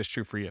you believe is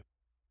true for you.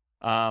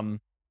 So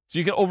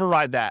you can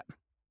override that.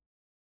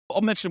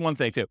 I'll mention one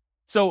thing too.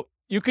 So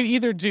you could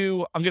either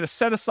do, I'm going to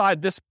set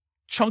aside this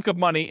chunk of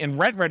money in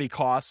rent-ready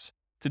costs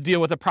to deal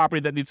with a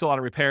property that needs a lot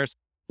of repairs,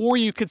 or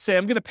you could say,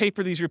 I'm going to pay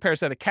for these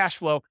repairs out of cash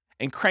flow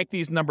and crank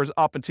these numbers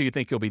up until you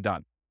think you'll be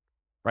done,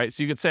 right?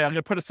 So you could say, I'm going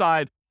to put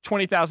aside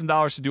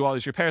 $20,000 to do all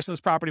these repairs on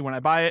this property when I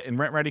buy it in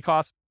rent-ready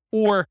costs,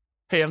 or,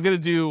 hey, I'm going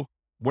to do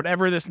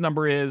whatever this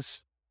number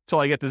is till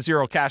I get to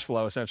zero cash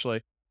flow,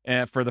 essentially,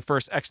 and for the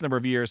first X number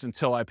of years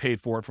until I paid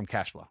for it from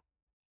cash flow.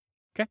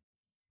 Okay.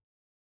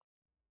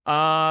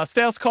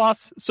 Sales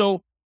costs.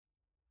 So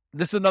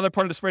this is another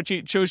part of the spreadsheet.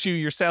 It shows you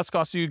your sales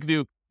costs. So you can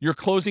do your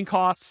closing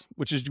costs,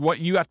 which is what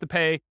you have to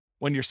pay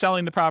when you're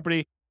selling the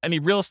property, any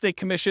real estate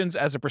commissions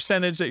as a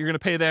percentage that you're going to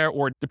pay there,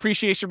 or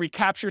depreciation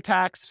recapture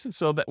tax,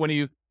 so that when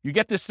you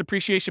get this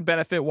depreciation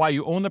benefit while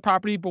you own the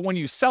property, but when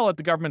you sell it,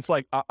 the government's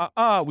like,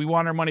 we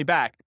want our money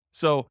back.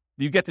 So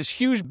you get this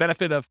huge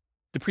benefit of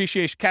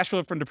depreciation, cash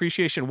flow from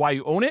depreciation while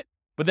you own it.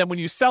 But then when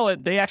you sell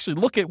it, they actually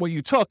look at what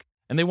you took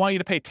and they want you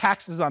to pay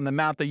taxes on the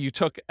amount that you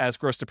took as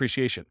gross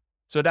depreciation.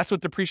 So that's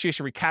what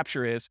depreciation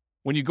recapture is.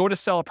 When you go to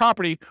sell a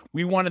property,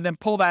 we want to then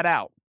pull that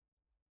out.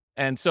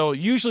 And so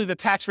usually the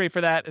tax rate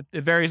for that,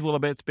 it varies a little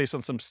bit. It's based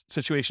on some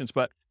situations,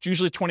 but it's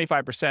usually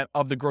 25%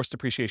 of the gross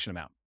depreciation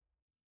amount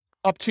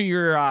up to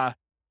your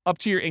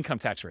income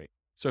tax rate.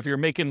 So if you're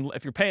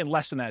paying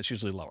less than that, it's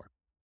usually lower.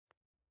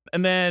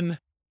 And then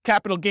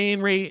capital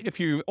gain rate. If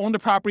you own the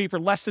property for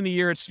less than a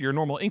year, it's your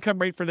normal income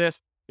rate for this.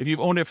 If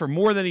you've owned it for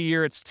more than a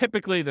year, it's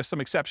typically, there's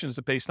some exceptions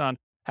based on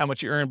how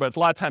much you earn, but a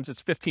lot of times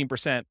it's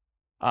 15%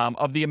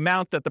 of the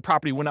amount that the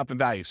property went up in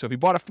value. So if you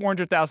bought a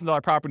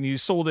 $400,000 property and you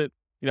sold it,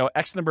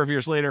 X number of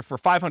years later for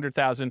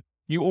 $500,000,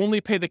 you only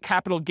pay the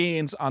capital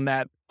gains on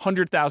that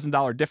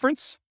 $100,000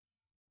 difference.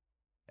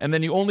 And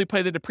then you only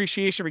pay the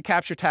depreciation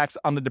recapture tax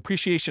on the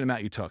depreciation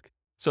amount you took.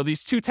 So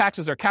these two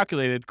taxes are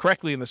calculated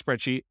correctly in the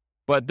spreadsheet,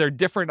 but they're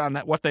different on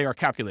what they are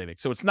calculating.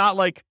 So it's not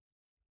like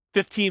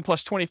 15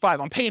 plus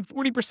 25. I'm paying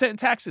 40% in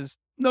taxes.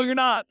 No, you're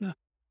not.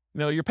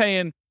 You're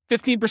paying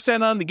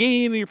 15% on the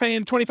gain, and you're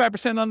paying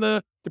 25% on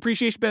the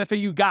depreciation benefit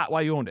you got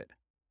while you owned it.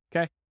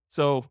 Okay.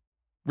 So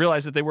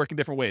realize that they work in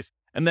different ways.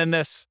 And then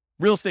this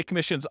real estate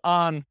commissions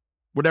on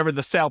whatever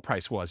the sale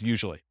price was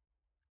usually.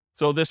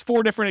 So there's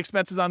 4 different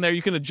expenses on there.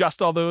 You can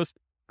adjust all those: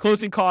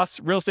 closing costs,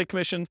 real estate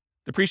commission,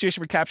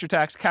 depreciation recapture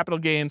tax, capital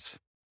gains.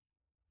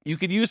 You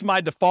could use my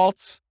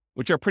defaults,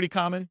 which are pretty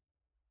common.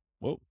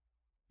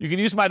 You can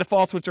use my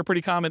defaults, which are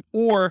pretty common,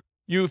 or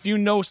if you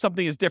know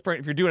something is different,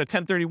 if you're doing a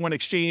 1031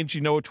 exchange,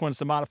 you know which ones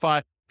to modify.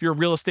 If you're a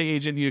real estate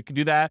agent, you can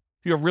do that.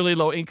 If you have really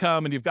low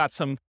income and you've got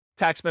some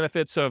tax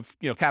benefits of,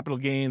 capital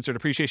gains or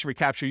depreciation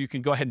recapture, you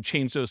can go ahead and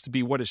change those to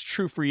be what is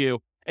true for you.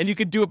 And you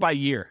can do it by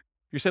year.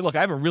 You say, look,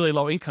 I have a really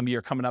low income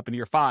year coming up in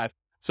year 5,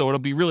 so it'll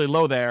be really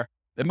low there.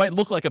 It might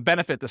look like a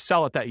benefit to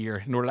sell it that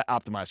year in order to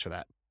optimize for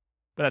that.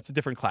 But that's a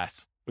different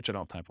class, which I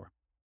don't have time for.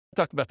 I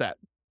talked about that.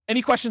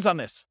 Any questions on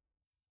this?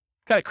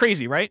 Kind of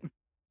crazy, right?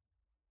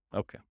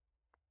 Okay.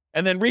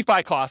 And then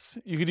refi costs.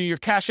 You can do your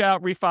cash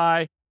out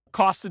refi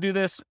costs to do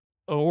this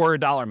or a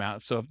dollar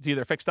amount. So it's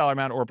either a fixed dollar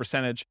amount or a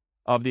percentage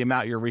of the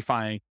amount you're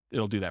refining.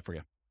 It'll do that for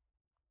you.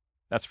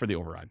 That's for the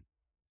override.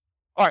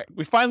 All right.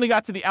 We finally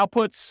got to the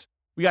outputs.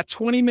 We got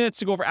 20 minutes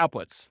to go over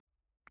outputs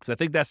because I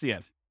think that's the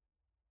end.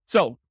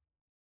 So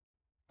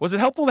was it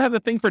helpful to have the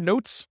thing for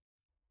notes?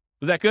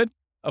 Was that good?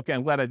 Okay.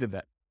 I'm glad I did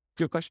that.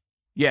 Do you have a question?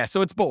 Yeah.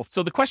 So it's both.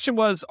 So the question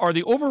was, are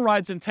the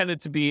overrides intended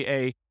to be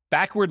a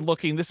backward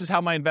looking, this is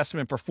how my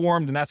investment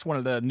performed, and that's one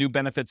of the new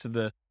benefits of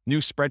the new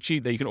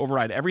spreadsheet that you can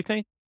override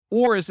everything?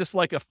 Or is this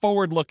like a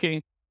forward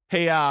looking,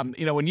 hey,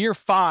 in year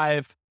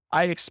 5,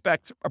 I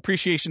expect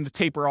appreciation to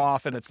taper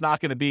off and it's not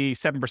going to be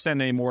 7%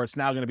 anymore. It's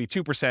now going to be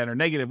 2% or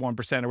negative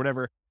 1% or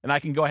whatever. And I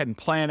can go ahead and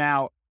plan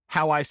out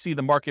how I see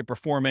the market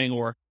performing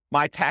or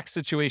my tax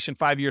situation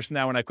 5 years from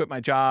now when I quit my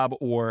job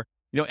or,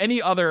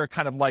 any other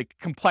kind of like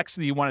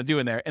complexity you want to do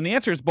in there. And the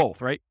answer is both,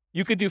 right?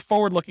 You could do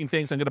forward looking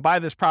things. I'm going to buy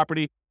this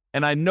property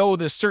and I know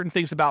there's certain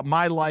things about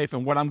my life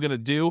and what I'm going to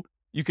do.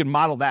 You can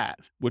model that,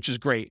 which is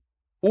great.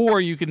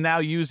 Or you can now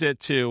use it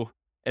to,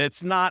 and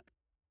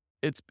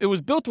it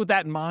was built with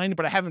that in mind,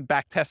 but I haven't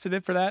back tested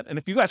it for that. And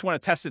if you guys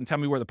want to test it and tell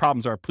me where the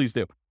problems are, please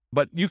do.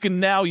 But you can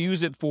now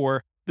use it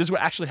for, this is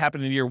what actually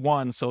happened in year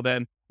 1. So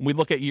then when we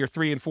look at year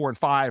 3 and 4 and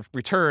 5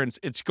 returns,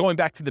 it's going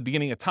back to the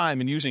beginning of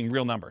time and using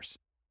real numbers.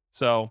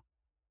 So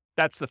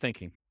that's the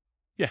thinking.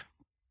 Yeah.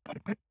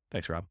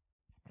 Thanks, Rob.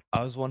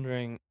 I was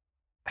wondering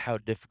how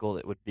difficult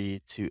it would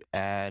be to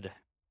add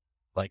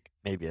like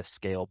maybe a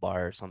scale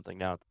bar or something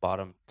down at the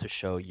bottom to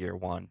show year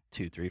 1,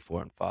 2, 3,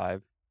 4, and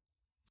 5.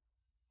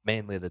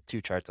 Mainly the 2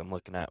 charts I'm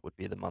looking at would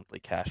be the monthly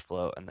cash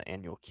flow and the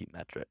annual key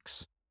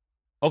metrics.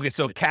 Okay,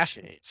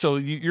 so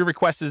your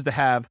request is to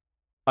have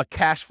a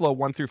cash flow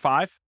 1 through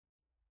 5?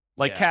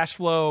 Like cash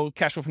flow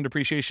from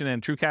depreciation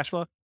and true cash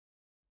flow?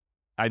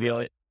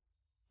 Ideally.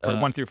 Or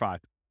 1 through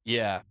 5.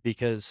 Yeah,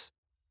 because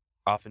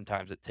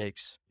oftentimes it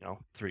takes,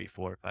 3,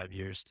 4, 5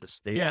 years to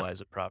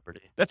stabilize a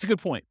property. That's a good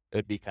point. It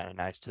would be kind of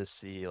nice to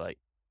see, like,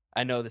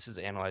 I know this is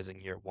analyzing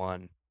year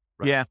 1,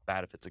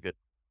 bad if it's a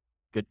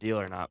good deal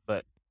or not,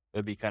 but it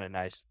would be kind of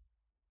nice.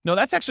 No,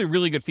 that's actually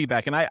really good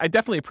feedback. And I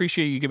definitely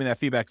appreciate you giving that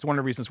feedback. It's one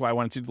of the reasons why I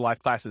wanted to do the live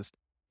classes.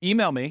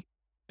 Email me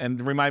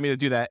and remind me to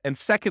do that. And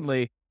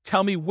secondly,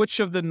 tell me which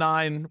of the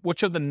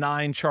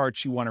 9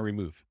 charts you want to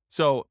remove.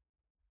 So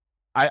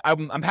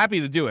I'm happy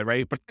to do it,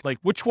 right? But like,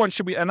 which one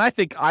should we? And I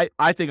think I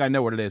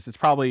know what it is. It's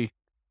probably,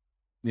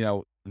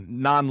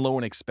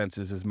 non-loan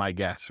expenses is my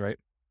guess, right?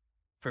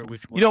 For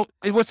which one?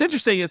 What's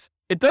interesting is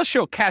it does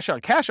show cash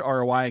on cash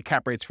ROI and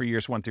cap rates for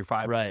years 1 through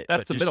 5. Right,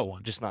 that's the middle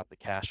one, just not the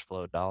cash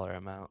flow dollar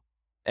amount.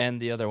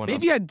 And the other one,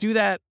 maybe I'd do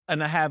that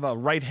and I have a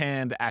right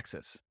hand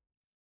axis.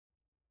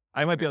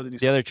 I might be able to do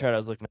the other chart I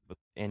was looking at with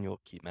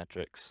annual key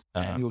metrics.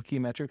 Annual key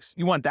metrics.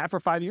 You want that for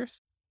 5 years?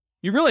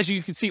 You realize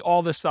you can see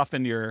all this stuff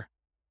in your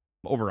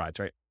overrides,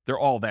 right? They're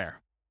all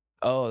there.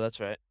 Oh, that's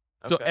right.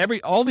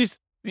 Okay.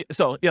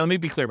 So let me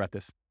be clear about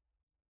this.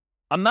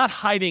 I'm not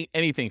hiding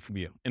anything from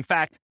you. In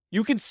fact,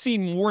 you can see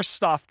more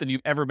stuff than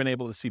you've ever been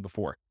able to see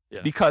before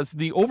because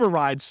the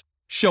overrides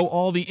show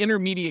all the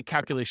intermediate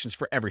calculations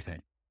for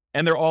everything.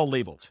 And they're all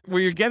labeled.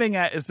 Where you're getting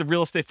at is the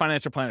real estate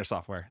financial planner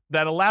software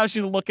that allows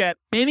you to look at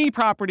any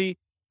property,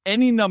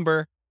 any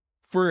number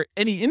for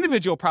any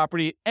individual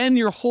property and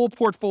your whole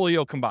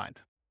portfolio combined.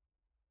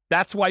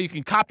 That's why you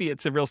can copy it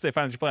to real estate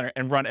financial planner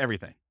and run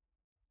everything.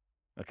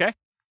 Okay.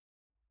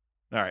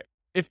 All right.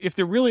 If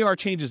there really are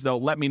changes though,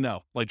 let me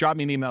know. Like drop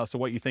me an email as to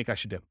what you think I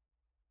should do.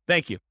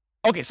 Thank you.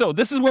 Okay. So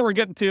this is where we're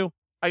getting to.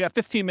 I got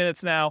 15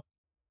 minutes now.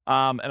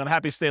 And I'm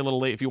happy to stay a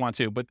little late if you want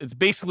to, but it's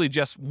basically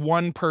just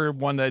one per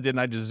one that I did, and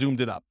I just zoomed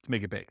it up to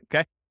make it big.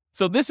 Okay.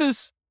 So this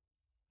is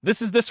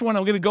this one.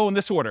 I'm going to go in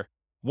this order.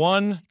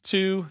 1,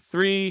 2,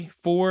 3,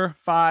 4,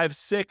 5,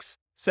 6,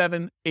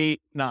 7,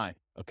 8, 9.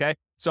 Okay.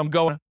 So I'm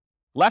going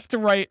left to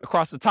right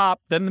across the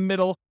top, then the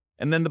middle,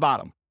 and then the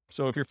bottom.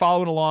 So if you're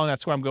following along,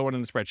 that's where I'm going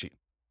in the spreadsheet.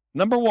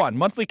 Number 1,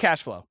 monthly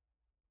cash flow.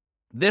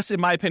 This, in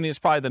my opinion, is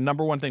probably the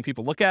number one thing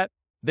people look at.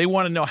 They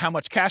want to know how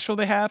much cash flow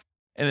they have.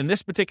 And in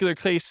this particular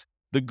case,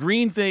 the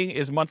green thing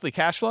is monthly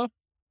cash flow.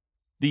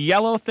 The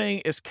yellow thing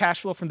is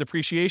cash flow from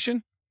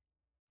depreciation.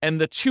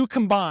 And the 2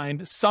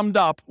 combined, summed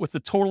up with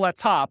the total at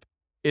top,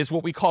 is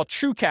what we call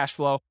true cash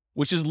flow,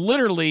 which is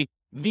literally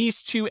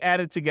these 2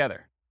 added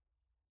together.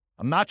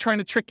 I'm not trying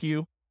to trick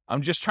you.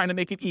 I'm just trying to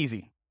make it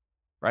easy,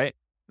 right?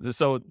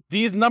 So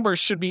these numbers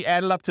should be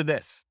added up to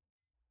this.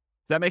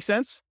 Does that make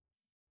sense?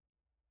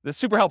 That's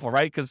super helpful,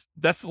 right? Because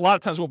that's a lot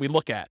of times what we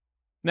look at.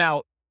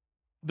 Now,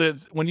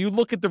 when you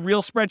look at the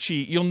real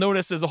spreadsheet, you'll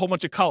notice there's a whole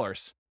bunch of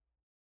colors.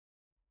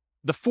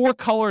 The 4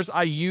 colors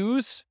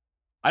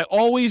I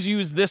always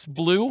use this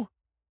blue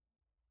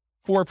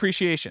for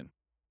appreciation.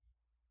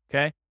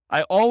 Okay.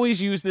 I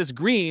always use this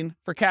green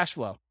for cash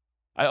flow.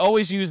 I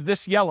always use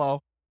this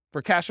yellow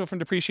for cash flow from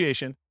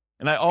depreciation.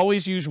 And I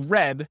always use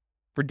red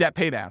for debt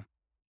paydown.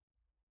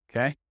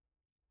 Okay.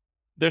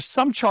 There's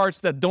some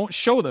charts that don't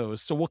show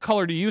those. So what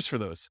color to use for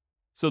those?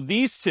 So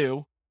these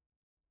 2,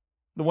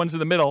 the ones in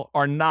the middle,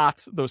 are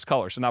not those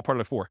colors. They're not part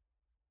of the 4.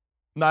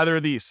 Neither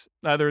of these.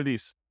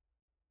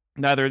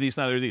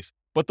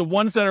 But the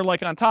ones that are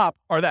like on top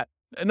are that.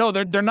 No,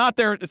 they're not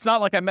there. It's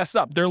not like I messed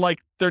up.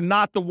 They're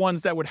not the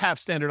ones that would have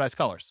standardized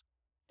colors.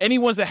 Any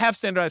ones that have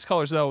standardized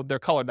colors, though, they're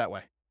colored that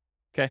way.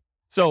 Okay.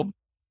 So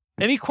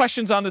any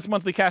questions on this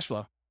monthly cash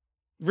flow?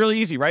 Really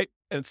easy, right?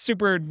 And it's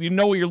super, you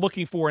know what you're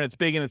looking for, and it's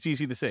big and it's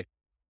easy to see.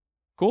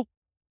 Cool?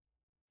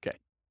 Okay.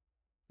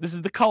 This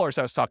is the colors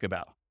I was talking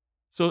about.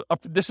 So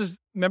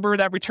remember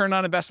that return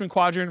on investment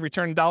quadrant,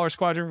 return dollars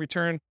quadrant,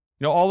 return,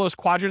 all those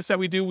quadrants that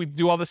we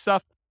do all this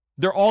stuff.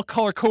 They're all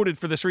color coded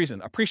for this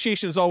reason.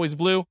 Appreciation is always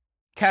blue.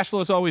 Cash flow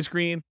is always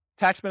green.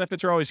 Tax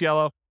benefits are always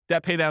yellow.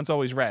 Debt paydown is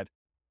always red.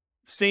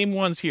 Same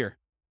ones here.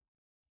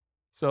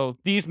 So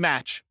these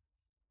match.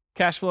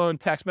 Cash flow and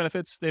tax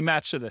benefits, they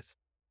match to this.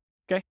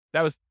 Okay?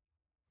 That was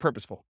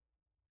purposeful.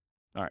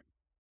 All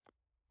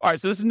right.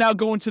 So this is now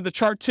going to the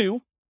chart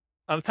 2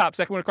 on the top,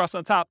 second one across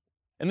on the top.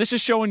 And this is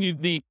showing you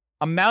the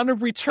amount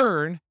of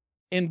return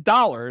in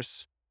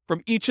dollars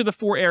from each of the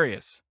 4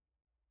 areas.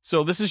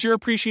 So this is your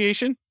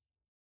appreciation.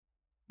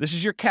 This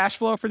is your cash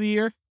flow for the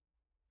year.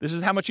 This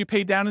is how much you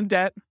paid down in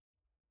debt.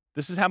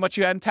 This is how much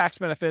you had in tax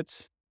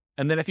benefits.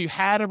 And then if you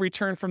had a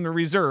return from the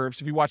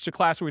reserves, if you watched the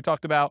class where we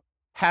talked about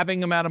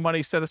having amount of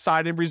money set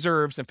aside in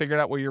reserves and figured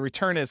out where your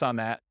return is on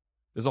that,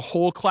 there's a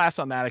whole class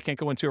on that. I can't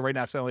go into it right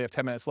now because I only have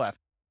 10 minutes left.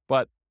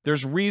 But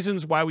there's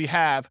reasons why we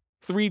have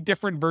 3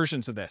 different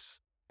versions of this.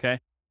 Okay.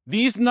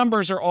 These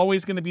numbers are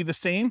always going to be the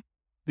same.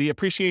 The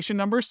appreciation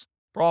numbers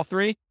for all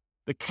 3.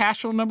 The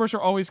cash flow numbers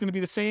are always going to be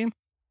the same.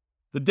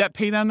 The debt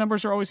paydown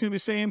numbers are always going to be the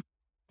same.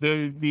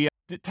 The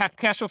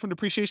cash flow from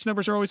depreciation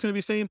numbers are always going to be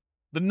the same.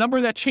 The number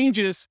that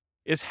changes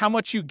is how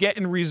much you get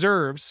in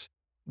reserves,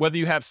 whether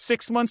you have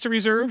 6 months of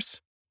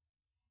reserves,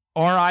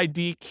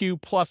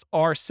 RIDQ plus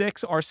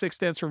R6. R6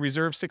 stands for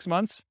reserve 6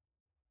 months,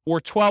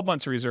 or 12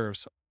 months of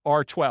reserves,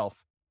 R12.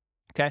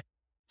 Okay.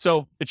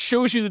 So it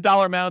shows you the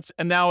dollar amounts,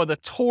 and now the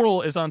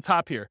total is on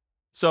top here.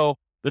 So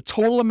the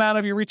total amount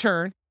of your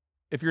return,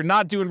 if you're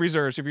not doing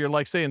reserves, if you're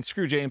like saying,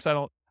 screw James, I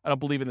don't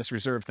believe in this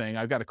reserve thing.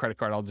 I've got a credit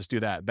card. I'll just do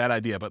that. Bad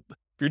idea. But if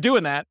you're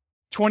doing that,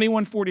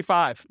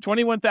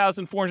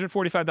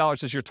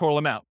 $21,445 is your total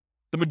amount.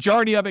 The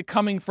majority of it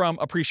coming from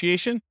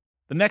appreciation.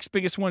 The next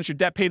biggest one is your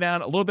debt pay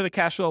down, a little bit of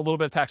cash flow, a little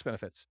bit of tax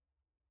benefits.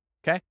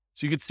 Okay.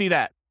 So you can see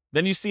that.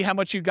 Then you see how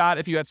much you got.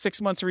 If you had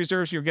 6 months of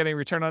reserves, you're getting a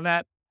return on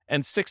that.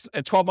 And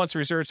 12 months of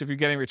reserves, if you're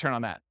getting a return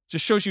on that.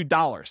 Just shows you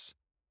dollars.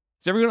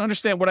 Does everyone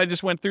understand what I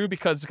just went through?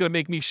 Because it's going to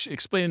make me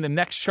explaining the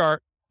next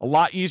chart a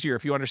lot easier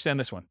if you understand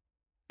this one.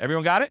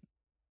 Everyone got it?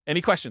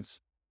 Any questions?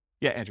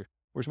 Yeah, Andrew.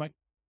 Where's Mike?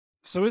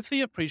 So with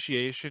the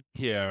appreciation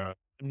here,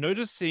 I'm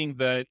noticing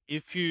that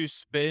if you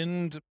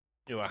spend,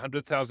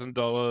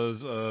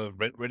 $100,000 of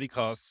rent-ready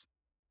costs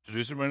to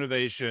do some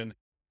renovation,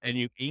 and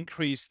you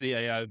increase the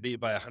AIV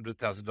by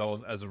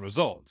 $100,000 as a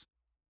result,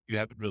 you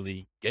haven't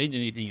really gained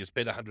anything. You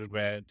spent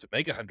 $100,000 to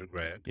make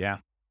 $100,000. Yeah.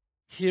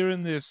 Here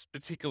in this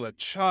particular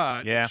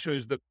chart, it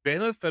shows the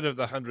benefit of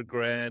the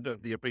 $100,000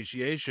 of the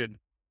appreciation,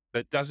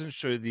 but doesn't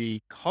show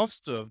the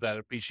cost of that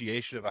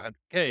appreciation of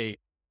 $100K,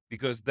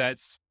 because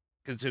that's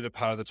considered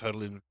part of the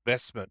total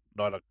investment,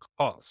 not a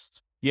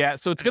cost. Yeah.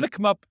 So it's going to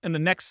come up in the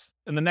next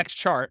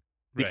chart,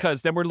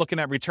 because then we're looking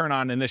at return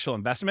on initial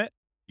investment.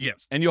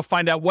 Yes. And you'll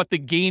find out what the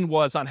gain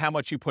was on how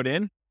much you put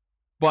in.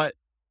 But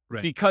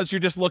because you're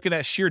just looking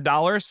at sheer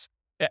dollars,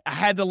 I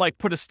had to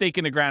put a stake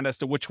in the ground as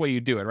to which way you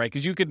do it, right?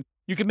 Because you can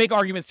make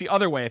arguments the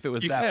other way if it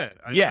was that.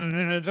 Yeah.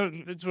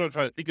 That's what I'm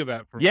trying to think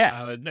about.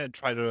 And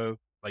try to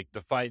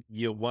define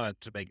year one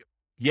to make it.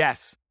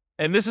 Yes.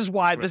 And this is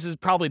why this is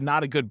probably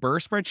not a good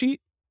BRRRR spreadsheet,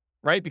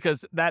 right?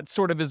 Because that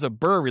sort of is a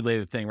BRRRR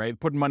related thing, right?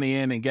 Putting money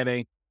in and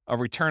getting a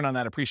return on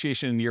that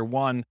appreciation in year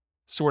one,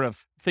 sort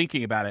of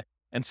thinking about it.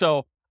 And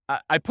so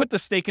I put the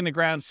stake in the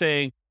ground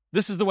saying,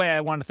 this is the way I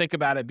want to think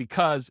about it,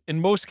 because in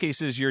most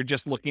cases, you're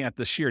just looking at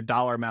the sheer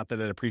dollar amount that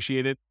it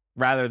appreciated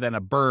rather than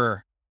a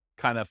BRRRR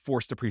kind of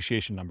forced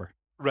appreciation number.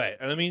 Right.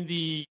 And I mean,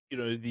 the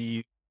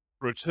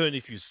return,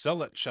 if you sell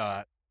that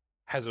chart,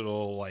 has it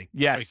all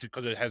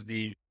because it has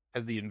the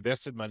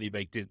invested money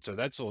baked in. So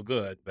that's all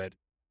good. But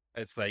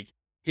it's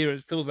here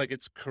it feels like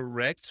it's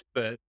correct,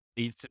 but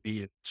needs to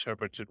be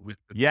interpreted with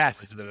the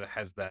knowledge that it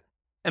has that.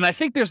 And I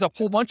think there's a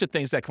whole bunch of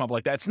things that come up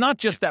like that. It's not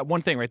just that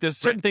one thing, right? There's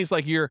certain things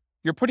like you're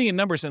putting in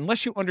numbers,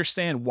 unless you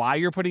understand why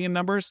you're putting in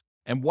numbers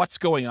and what's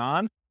going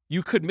on,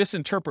 you could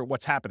misinterpret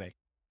what's happening.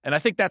 And I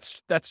think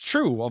that's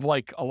true of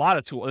a lot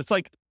of tools.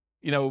 It's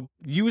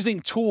using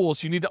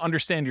tools, you need to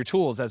understand your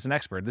tools as an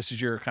expert. This is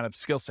your kind of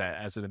skill set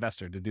as an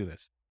investor to do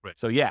this. Right.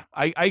 So yeah,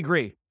 I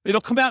agree.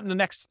 It'll come out in the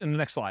next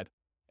slide.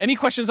 Any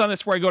questions on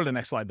this before I go to the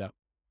next slide though?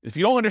 If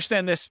you don't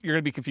understand this, you're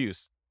going to be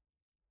confused.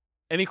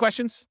 Any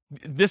questions?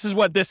 This is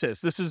what this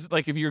is. This is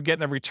like if you're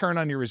getting a return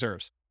on your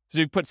reserves. So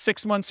you put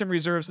 6 months in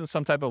reserves in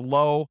some type of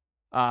low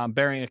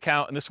bearing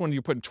account. And this one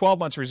you put in 12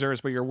 months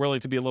reserves, but you're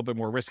willing to be a little bit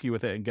more risky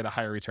with it and get a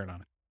higher return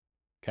on it.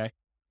 Okay.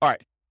 All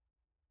right.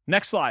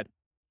 Next slide.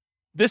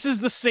 This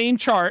is the same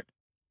chart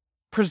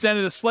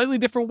presented a slightly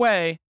different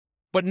way,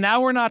 but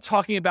now we're not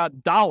talking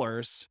about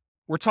dollars.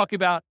 We're talking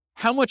about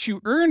how much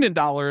you earned in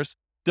dollars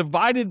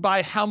divided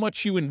by how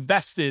much you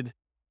invested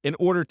in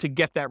order to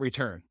get that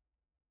return.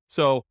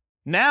 So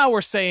now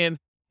we're saying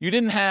you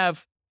didn't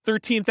have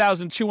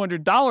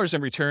 $13,200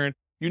 in return.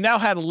 You now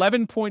had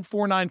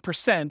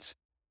 11.49%.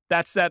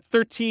 That's that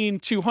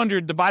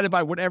 13,200 divided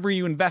by whatever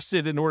you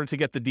invested in order to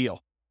get the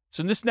deal.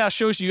 So this now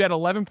shows you had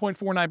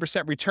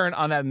 11.49% return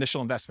on that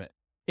initial investment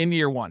in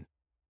year one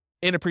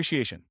in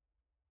appreciation.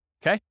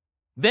 Okay.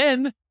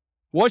 Then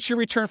what's your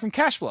return from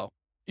cash flow?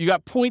 You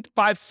got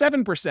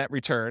 0.57%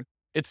 return.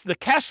 It's the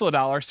cash flow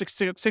dollar,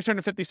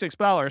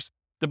 $656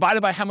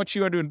 divided by how much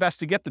you had to invest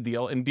to get the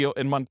deal in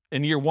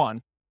year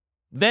one.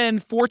 Then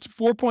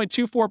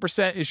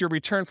 4.24% is your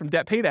return from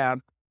debt paydown,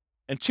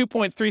 and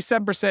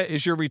 2.37%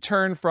 is your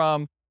return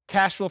from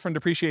cash flow from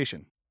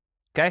depreciation.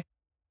 Okay.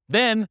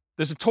 Then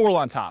there's a total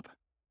on top.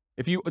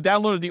 If you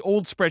downloaded the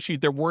old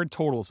spreadsheet, there weren't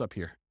totals up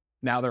here.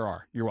 Now there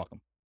are. You're welcome.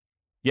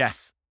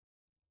 Yes.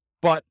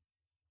 But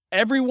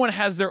everyone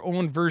has their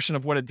own version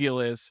of what a deal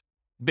is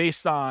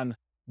based on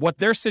what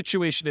their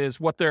situation is,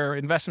 what their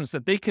investments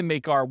that they can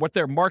make are, what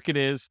their market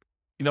is.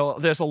 You know,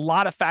 there's a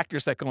lot of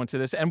factors that go into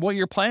this and what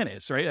your plan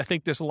is, right? I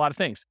think there's a lot of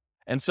things.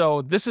 And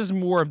so this is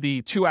more of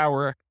the 2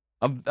 hour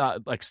of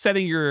like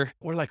setting your,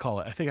 what did I call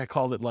it? I think I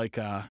called it like,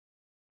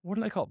 what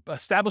did I call it?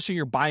 Establishing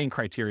your buying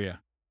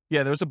criteria.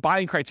 Yeah, there was a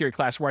buying criteria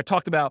class where I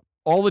talked about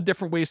all the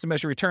different ways to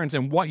measure returns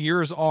and what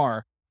yours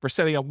are for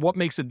setting up what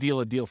makes a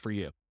deal for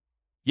you.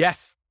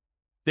 Yes,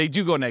 they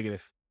do go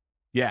negative.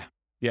 Yeah.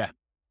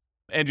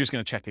 Andrew's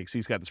going to check it because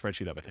he's got the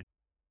spreadsheet up, I think.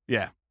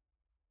 Yeah.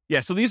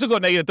 So these will go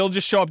negative. They'll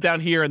just show up down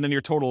here and then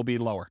your total will be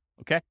lower.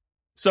 Okay.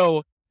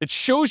 So it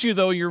shows you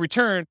though your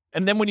return.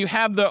 And then when you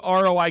have the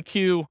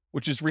ROIQ,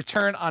 which is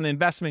return on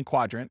investment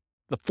quadrant,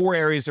 the 4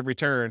 areas of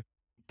return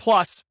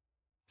plus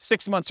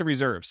 6 months of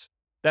reserves.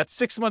 That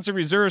 6 months of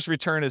reserves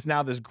return is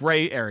now this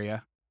gray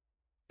area.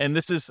 And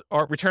this is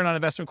our return on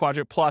investment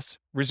quadrant plus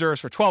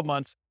reserves for 12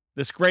 months.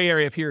 This gray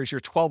area up here is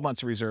your 12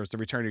 months of reserves, the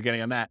return you're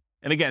getting on that.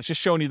 And again, it's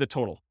just showing you the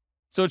total.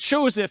 So it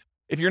shows if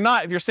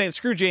you're saying,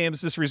 screw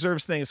James, this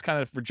reserves thing is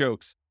kind of for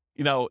jokes.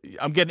 You know,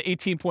 I'm getting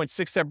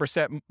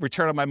 18.67%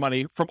 return on my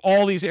money from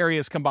all these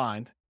areas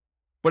combined.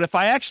 But if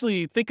I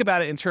actually think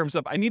about it in terms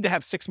of, I need to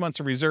have 6 months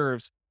of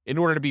reserves in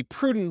order to be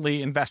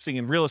prudently investing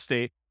in real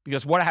estate,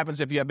 because what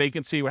happens if you have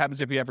vacancy? What happens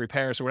if you have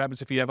repairs? Or what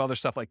happens if you have other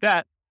stuff like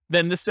that?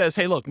 Then this says,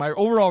 hey, look, my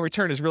overall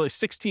return is really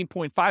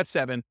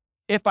 16.57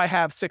 if I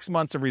have 6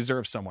 months of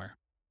reserve somewhere,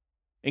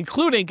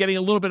 including getting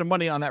a little bit of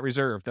money on that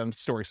reserve that I'm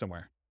storing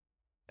somewhere.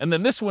 And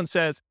then this one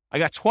says, I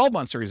got 12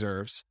 months of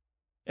reserves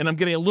and I'm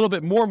getting a little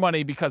bit more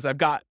money because I've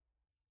got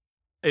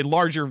a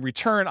larger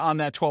return on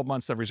that 12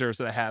 months of reserves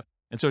that I have.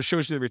 And so it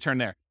shows you the return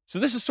there. So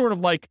this is sort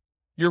of like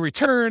your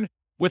return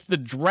with the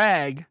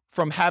drag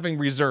from having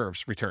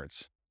reserves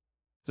returns.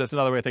 So that's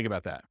another way to think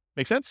about that.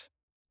 Make sense?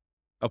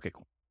 Okay,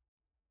 cool.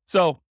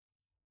 So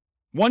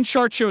one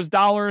chart shows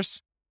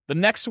dollars. The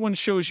next one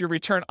shows your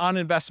return on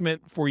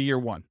investment for year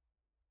one.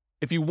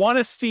 If you want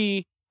to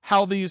see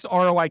how these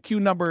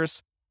ROIQ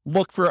numbers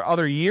look for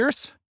other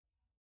years,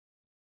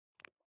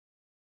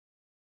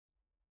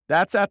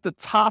 that's at the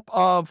top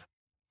of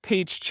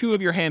page 2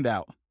 of your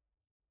handout.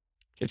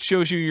 It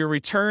shows you your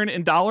return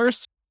in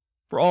dollars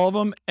for all of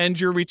them and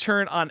your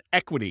return on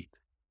equity.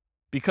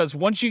 Because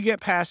once you get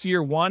past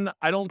year one,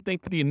 I don't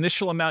think the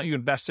initial amount you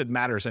invested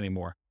matters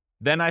anymore.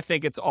 Then I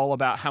think it's all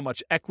about how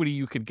much equity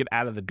you could get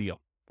out of the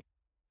deal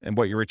and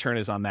what your return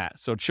is on that.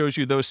 So it shows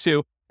you those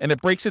two, and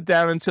it breaks it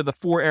down into the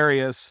 4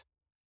 areas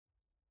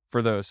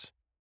for those.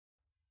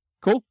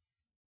 Cool?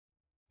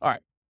 All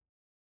right.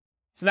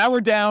 So now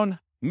we're down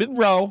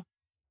mid-row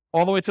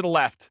all the way to the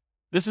left.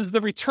 This is the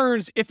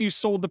returns if you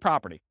sold the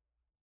property.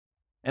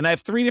 And I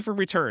have 3 different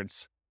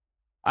returns.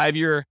 I have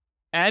your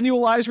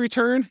annualized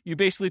return. You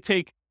basically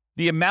take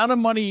the amount of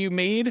money you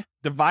made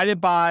divided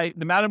by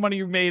the amount of money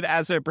you made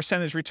as a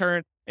percentage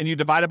return, and you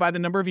divide it by the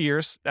number of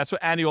years. That's what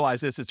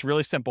annualized is. It's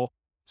really simple.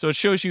 So it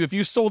shows you if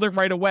you sold it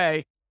right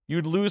away,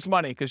 you'd lose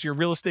money because your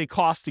real estate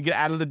costs to get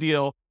out of the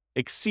deal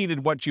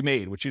exceeded what you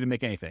made, which you didn't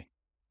make anything.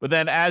 But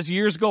then as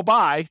years go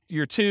by,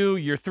 year 2,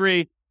 year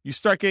 3, you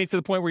start getting to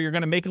the point where you're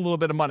going to make a little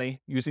bit of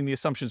money using the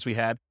assumptions we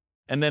had.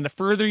 And then the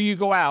further you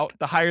go out,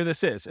 the higher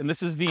this is. And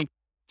this is the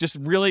just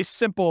really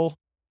simple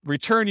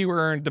return you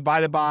earn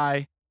divided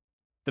by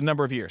the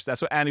number of years.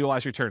 That's what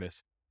annualized return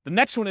is. The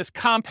next one is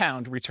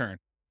compound return.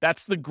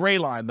 That's the gray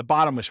line, the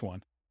bottomish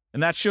one.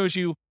 And that shows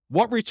you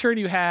what return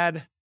you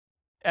had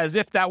as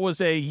if that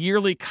was a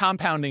yearly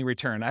compounding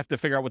return. I have to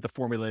figure out what the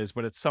formula is,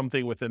 but it's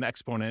something with an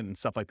exponent and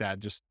stuff like that.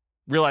 Just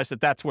realize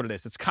that that's what it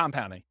is. It's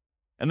compounding.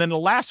 And then the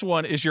last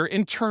one is your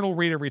internal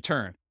rate of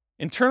return.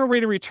 Internal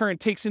rate of return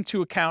takes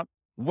into account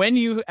when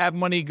you have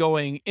money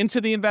going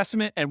into the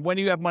investment and when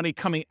you have money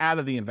coming out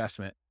of the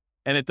investment.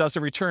 And it does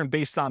a return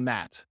based on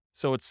that.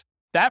 So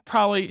that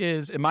probably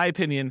is, in my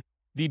opinion,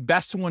 the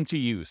best one to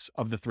use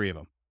of the three of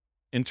them,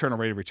 internal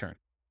rate of return.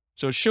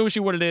 So it shows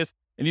you what it is.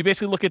 And you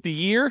basically look at the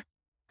year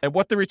and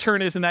what the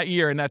return is in that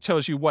year. And that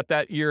tells you what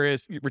that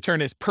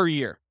return is per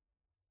year.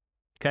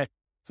 Okay.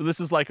 So this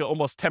is like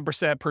almost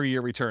 10% per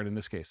year return in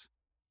this case.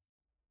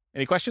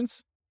 Any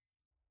questions?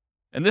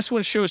 And this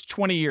one shows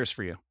 20 years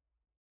for you.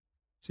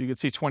 So you can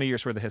see 20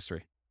 years worth of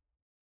history.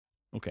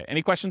 Okay.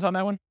 Any questions on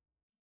that one?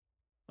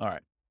 All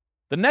right.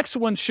 The next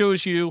one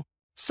shows you,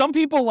 some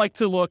people like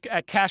to look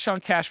at cash on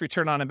cash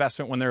return on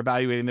investment when they're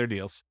evaluating their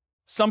deals.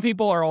 Some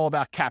people are all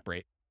about cap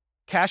rate.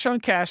 Cash on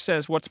cash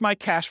says, what's my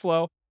cash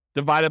flow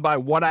divided by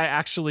what I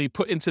actually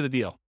put into the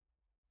deal?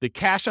 The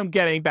cash I'm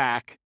getting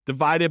back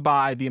divided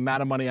by the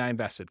amount of money I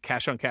invested.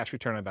 Cash on cash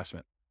return on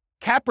investment.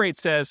 Cap rate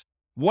says,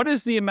 what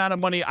is the amount of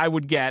money I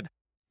would get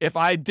if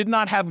I did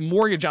not have a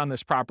mortgage on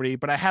this property,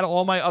 but I had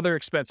all my other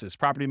expenses,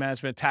 property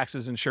management,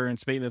 taxes,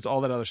 insurance, maintenance,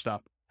 all that other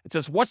stuff. It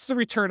says, what's the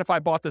return if I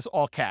bought this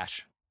all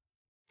cash?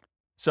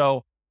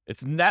 So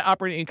it's net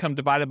operating income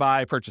divided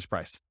by purchase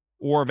price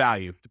or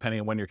value,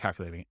 depending on when you're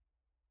calculating it.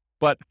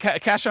 But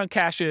cash on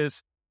cash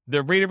is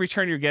the rate of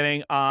return you're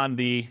getting on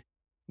the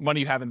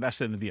money you have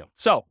invested in the deal.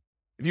 So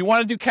if you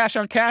want to do cash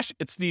on cash,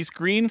 it's these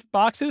green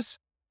boxes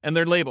and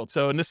they're labeled.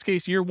 So in this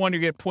case, year one, you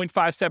get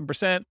 0.57%,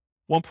 1.14,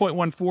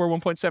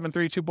 1.73,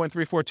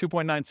 2.34,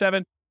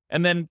 2.97.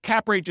 And then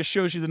cap rate just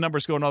shows you the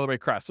numbers going all the way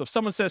across. So if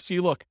someone says to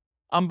you, look,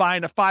 I'm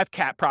buying a 5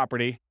 cap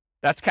property,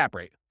 that's cap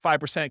rate,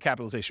 5%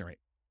 capitalization rate.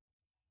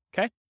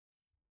 Okay.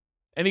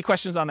 Any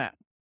questions on that?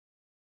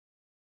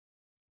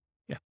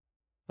 Yeah.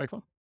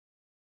 Michael?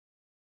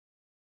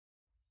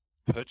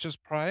 Purchase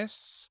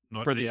price,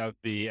 not for the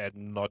ERV,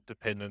 and not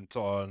dependent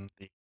on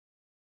the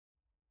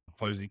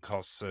closing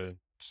costs and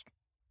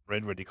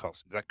rent ready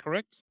costs. Is that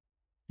correct?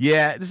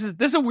 Yeah, this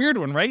is a weird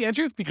one, right,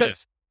 Andrew?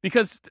 Because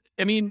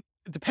I mean,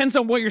 it depends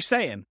on what you're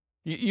saying.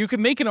 You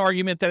can make an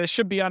argument that it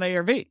should be on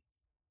ARV,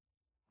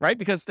 right?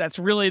 Because that's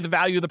really the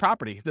value of the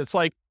property. It's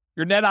like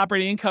your net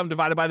operating income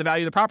divided by the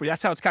value of the property.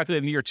 That's how it's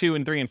calculated in year 2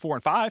 and 3 and 4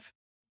 and 5.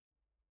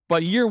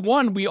 But year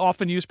 1, we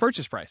often use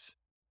purchase price.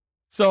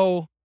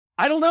 So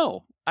I don't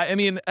know. I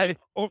mean,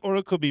 or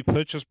it could be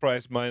purchase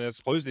price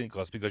minus closing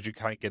costs because you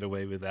can't get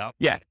away without.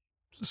 Yeah.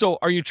 So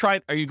are you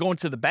going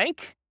to the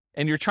bank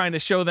and you're trying to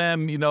show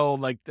them,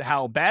 like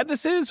how bad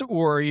this is,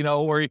 or,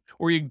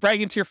 or you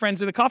bragging to your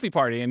friends at a coffee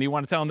party and you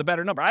want to tell them the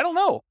better number? I don't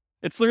know.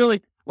 It's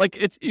literally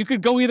like you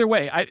could go either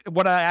way.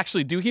 What I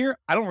actually do here,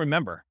 I don't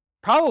remember.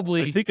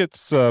 Probably. I think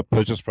it's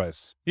purchase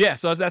price. Yeah.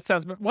 So that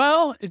sounds,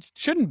 well, it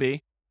shouldn't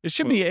be. It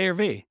should be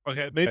ARV.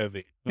 Okay, maybe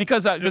ARV.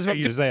 Because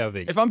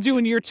if I'm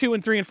doing year 2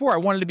 and 3 and 4, I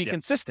wanted to be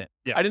consistent.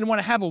 Yeah. I didn't want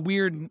to have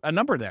a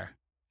number there.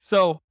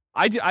 So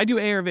I do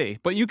ARV,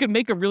 but you can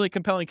make a really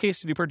compelling case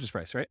to do purchase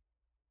price, right?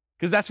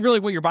 Because that's really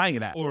what you're buying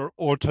it at.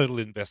 Or total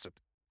invested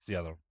is the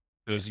other,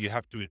 because you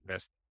have to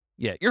invest.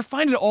 Yeah, you're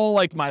finding all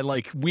like my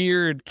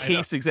weird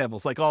case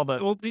examples, like all the.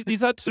 Well,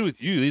 these are to do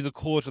with you. These are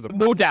core to the.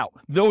 No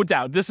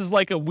doubt. This is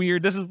like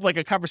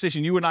a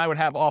conversation you and I would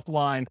have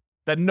offline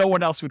that no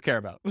one else would care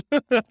about.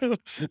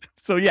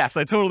 So yes,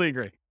 I totally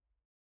agree.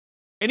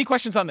 Any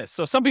questions on this?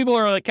 So some people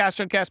are like cash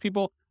on cash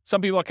people.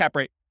 Some people are cap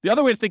rate. The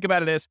other way to think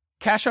about it is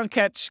cash on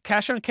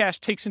cash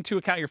takes into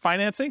account your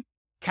financing.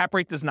 Cap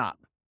rate does not.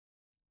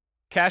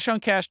 Cash on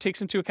cash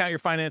takes into account your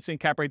financing.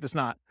 Cap rate does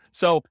not.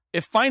 So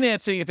if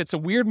it's a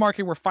weird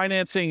market where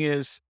financing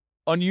is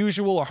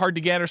unusual or hard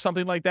to get or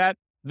something like that,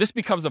 this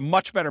becomes a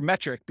much better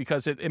metric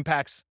because it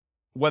impacts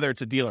whether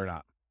it's a deal or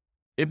not.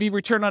 It'd be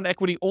return on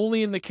equity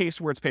only in the case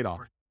where it's paid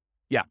off.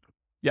 Yeah.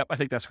 Yep. I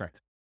think that's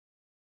correct.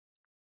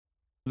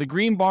 The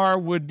green bar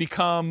would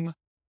become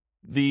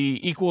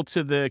equal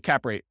to the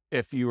cap rate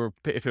if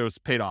it was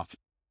paid off.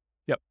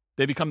 Yep.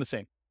 They become the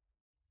same.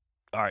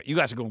 All right. You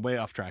guys are going way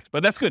off track,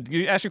 but that's good.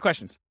 You ask your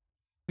questions.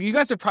 You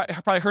guys have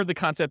probably heard the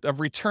concept of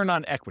return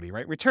on equity,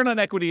 right? Return on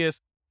equity is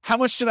how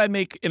much should I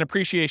make in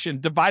appreciation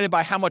divided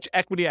by how much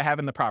equity I have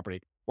in the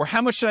property, or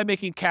how much should I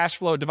make in cash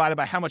flow divided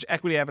by how much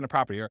equity I have in the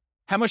property, or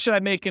how much should I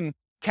make in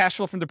cash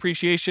flow from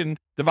depreciation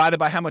divided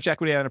by how much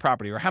equity I have in the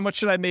property, or how much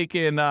should I make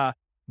in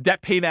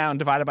debt pay down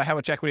divided by how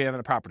much equity I have in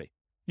the property.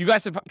 You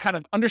guys have kind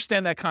of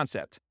understand that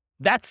concept.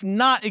 That's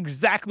not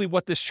exactly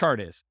what this chart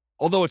is,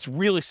 although it's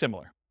really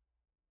similar.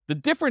 The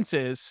difference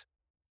is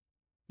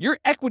your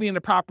equity in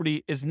the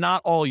property is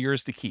not all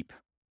yours to keep.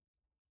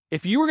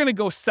 If you were going to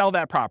go sell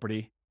that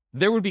property,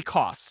 there would be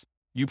costs.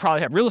 You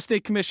probably have real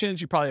estate commissions.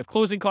 You probably have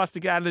closing costs to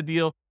get out of the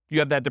deal. You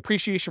have that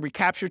depreciation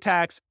recapture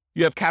tax.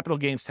 You have capital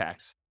gains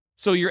tax.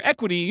 So your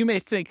equity, you may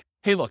think,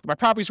 hey, look, my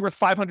property's worth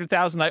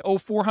 $500,000. I owe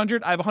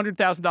 $400,000. I have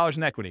 $100,000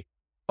 in equity.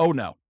 Oh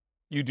no,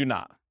 you do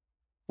not.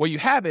 What you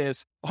have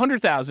is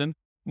 $100,000.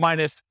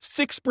 minus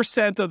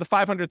 6% of the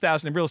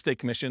 $500,000 in real estate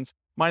commissions,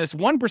 minus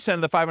 1%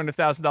 of the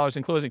 $500,000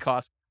 in closing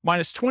costs,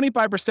 minus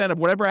 25% of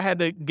whatever I had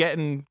to get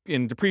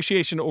in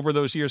depreciation over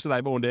those years that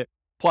I've owned it,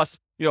 plus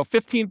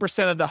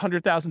 15% of the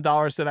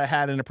 $100,000 that I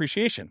had in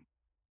appreciation.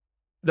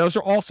 Those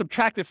are all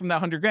subtracted from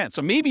that $100,000.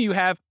 So maybe you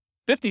have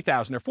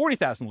 $50,000 or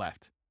 $40,000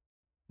 left.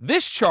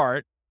 This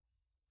chart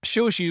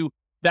shows you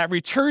that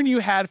return you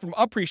had from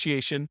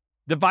appreciation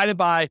divided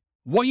by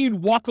what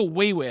you'd walk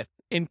away with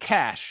in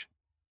cash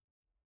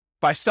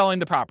by selling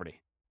the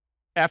property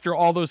after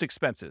all those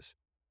expenses,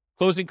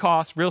 closing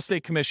costs, real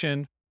estate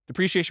commission,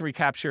 depreciation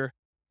recapture,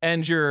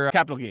 and your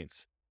capital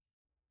gains.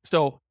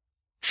 So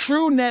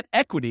true net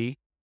equity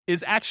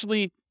is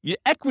actually the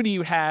equity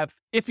you have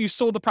if you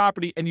sold the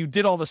property and you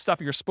did all the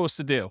stuff you're supposed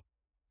to do,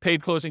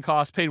 paid closing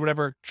costs, paid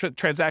whatever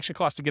transaction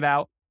costs to get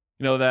out,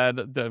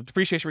 the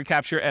depreciation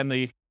recapture and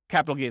the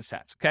capital gains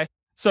tax. Okay.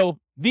 So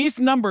these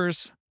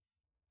numbers,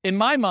 in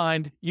my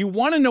mind, you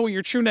want to know what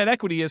your true net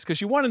equity is because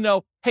you want to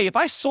know, hey, if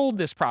I sold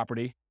this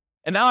property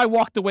and now I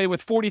walked away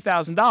with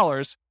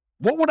 $40,000,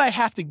 what would I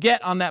have to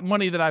get on that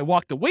money that I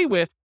walked away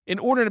with in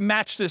order to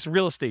match this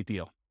real estate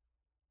deal?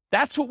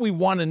 That's what we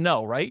want to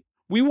know, right?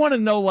 We want to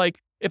know, like,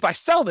 if I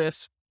sell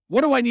this,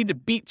 what do I need to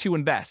beat to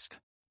invest?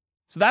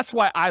 So that's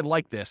why I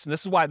like this. And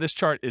this is why this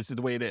chart is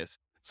the way it is.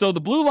 So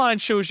the blue line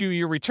shows you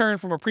your return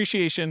from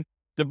appreciation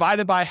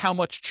divided by how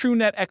much true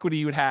net equity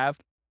you would have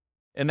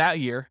in that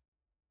year.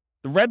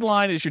 The red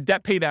line is your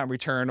debt pay down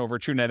return over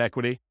true net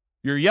equity.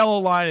 Your yellow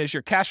line is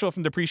your cash flow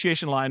from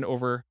depreciation line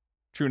over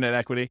true net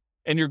equity.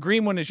 And your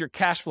green one is your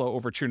cash flow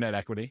over true net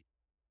equity.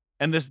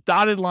 And this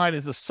dotted line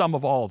is the sum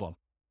of all of them.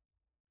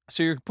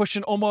 So you're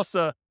pushing almost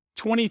a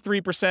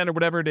 23% or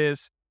whatever it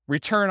is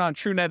return on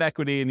true net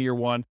equity in year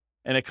one,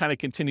 and it kind of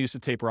continues to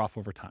taper off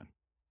over time.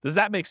 Does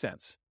that make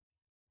sense?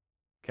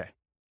 Okay.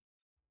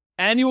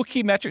 Annual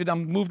key metric.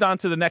 I'm moved on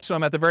to the next one.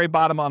 I'm at the very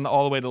bottom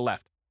all the way to the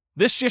left.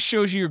 This just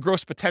shows you your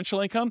gross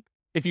potential income.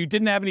 If you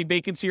didn't have any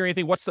vacancy or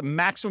anything, what's the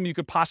maximum you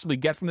could possibly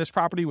get from this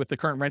property with the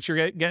current rent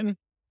you're getting?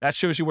 That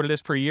shows you what it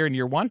is per year in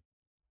year one.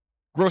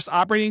 Gross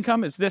operating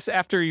income is this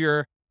after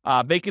your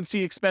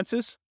vacancy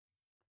expenses.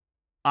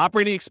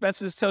 Operating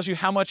expenses tells you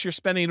how much you're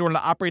spending in order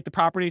to operate the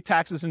property,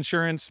 taxes,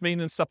 insurance,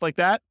 maintenance, stuff like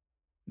that.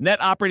 Net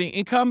operating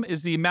income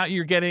is the amount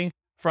you're getting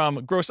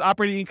from gross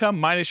operating income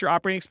minus your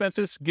operating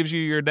expenses, gives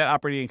you your net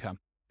operating income.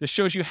 This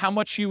shows you how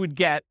much you would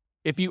get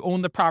if you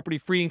own the property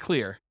free and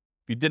clear,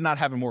 if you did not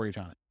have a mortgage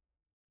on it.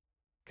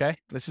 Okay,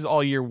 this is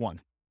all year one.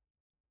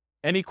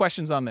 Any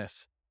questions on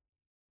this?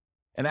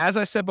 And as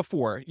I said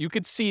before, you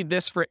could see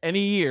this for any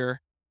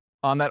year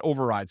on that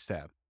overrides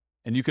tab,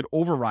 and you could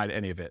override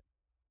any of it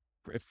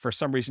if for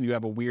some reason you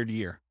have a weird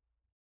year.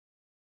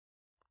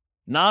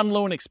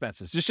 Non-loan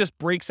expenses. This just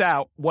breaks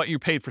out what you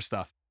paid for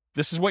stuff.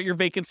 This is what your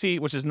vacancy,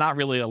 which is not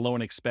really a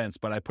loan expense,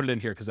 but I put it in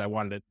here because I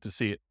wanted to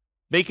see it.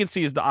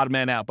 Vacancy is the odd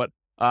man out, but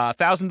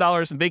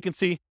 $1,000 in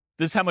vacancy.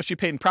 This is how much you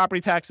paid in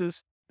property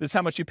taxes. This is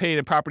how much you paid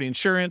in property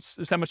insurance.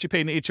 This is how much you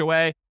paid in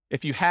HOA.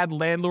 If you had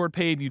landlord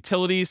paid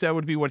utilities, that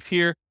would be what's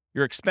here.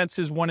 Your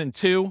expenses 1 and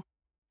 2.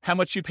 How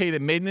much you paid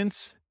in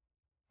maintenance.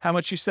 How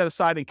much you set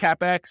aside in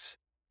CapEx.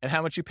 And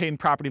how much you paid in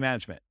property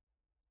management.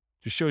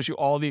 Just shows you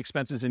all the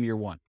expenses in year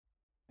one.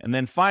 And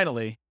then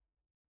finally,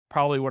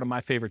 probably one of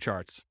my favorite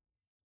charts.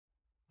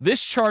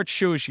 This chart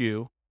shows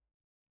you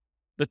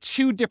the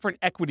two different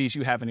equities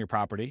you have in your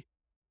property.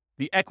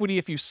 The equity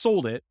if you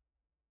sold it,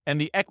 and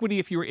the equity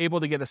if you were able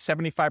to get a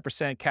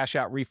 75% cash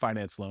out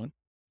refinance loan.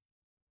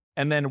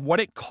 And then what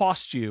it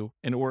costs you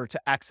in order to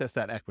access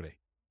that equity.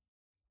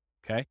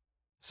 Okay.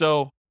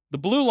 So the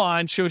blue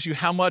line shows you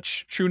how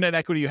much true net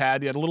equity you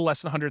had. You had a little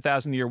less than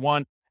 100,000 in year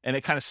one, and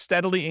it kind of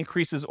steadily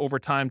increases over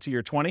time to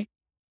year 20.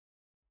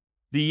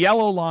 The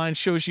yellow line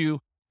shows you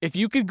if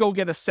you could go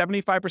get a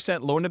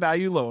 75% loan to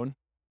value loan,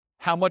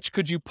 how much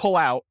could you pull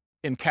out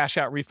in cash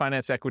out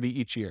refinance equity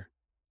each year?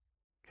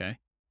 Okay.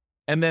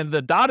 And then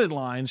the dotted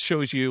line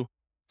shows you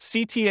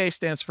CTA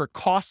stands for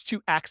cost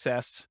to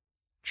access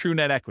true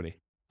net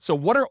equity. So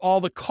what are all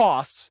the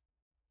costs,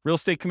 real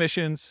estate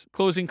commissions,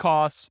 closing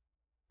costs,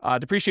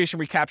 depreciation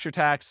recapture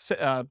tax,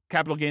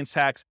 capital gains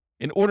tax,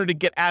 in order to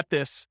get at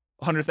this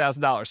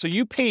 $100,000. So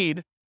you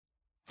paid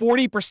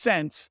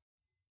 40%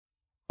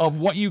 of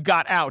what you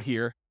got out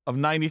here of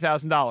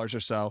 $90,000 or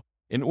so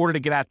in order to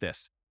get at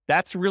this.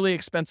 That's really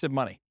expensive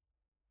money,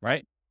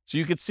 right? So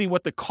you could see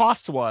what the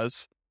cost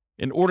was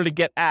in order to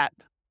get at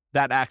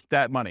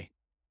that money,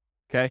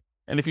 okay?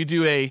 And if you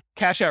do a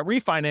cash out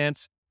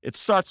refinance, it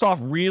starts off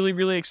really,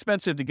 really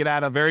expensive to get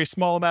out a very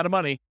small amount of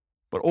money.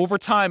 But over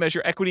time, as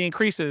your equity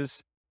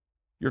increases,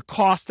 your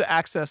cost to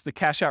access the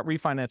cash out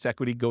refinance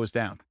equity goes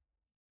down.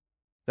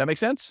 That make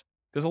sense?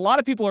 Because a lot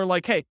of people are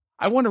like, hey,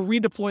 I want to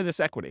redeploy this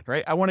equity,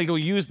 right? I want to go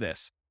use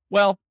this.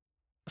 Well,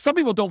 some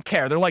people don't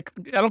care. They're like,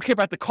 I don't care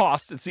about the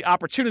cost. It's the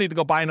opportunity to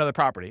go buy another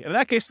property. And in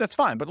that case, that's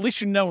fine. But at least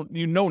you know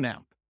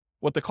now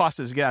what the cost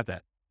is to get at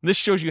that. And this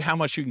shows you how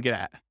much you can get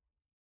at.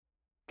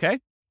 Okay?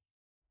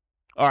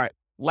 All right.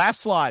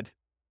 Last slide.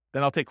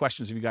 Then I'll take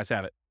questions if you guys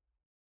have it.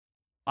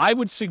 I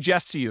would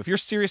suggest to you, if you're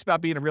serious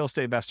about being a real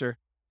estate investor,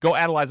 go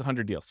analyze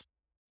 100 deals.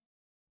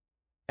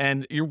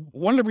 And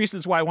one of the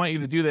reasons why I want you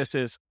to do this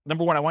is,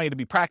 number one, I want you to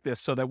be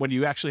practiced so that when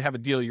you actually have a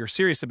deal you're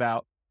serious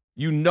about,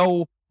 you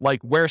know,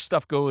 like where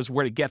stuff goes,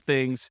 where to get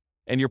things,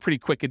 and you're pretty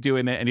quick at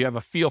doing it, and you have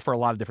a feel for a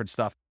lot of different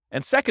stuff.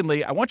 And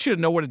secondly, I want you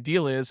to know what a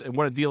deal is and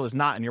what a deal is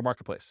not in your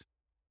marketplace.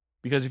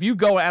 Because if you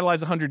go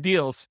analyze 100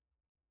 deals,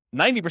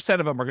 90%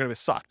 of them are going to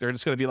suck. They're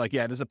just going to be like,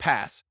 yeah, it is a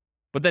pass.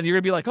 But then you're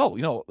going to be like,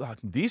 oh,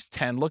 these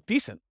 10 look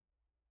decent.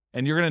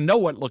 And you're going to know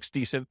what looks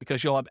decent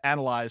because you'll have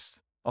analyzed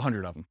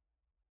 100 of them.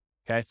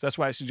 Okay, so that's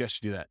why I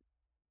suggest you do that.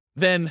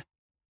 Then,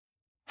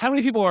 how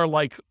many people are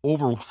like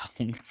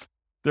overwhelmed?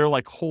 They're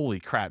like, holy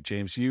crap,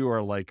 James, you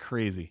are like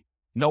crazy.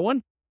 No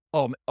one?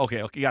 Oh,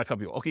 okay, you got a couple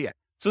people. Okay, yeah.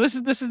 So this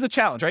is the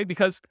challenge, right?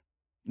 Because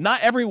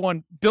not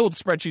everyone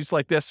builds spreadsheets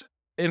like this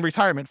in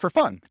retirement for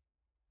fun,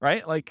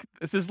 right? Like,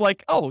 this is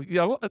like, oh,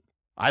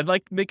 I'd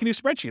like make a new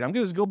spreadsheet. I'm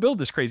going to go build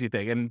this crazy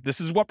thing. And this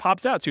is what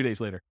pops out 2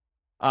 days later.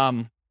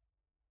 And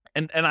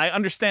I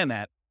understand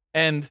that.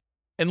 And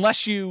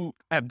unless you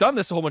have done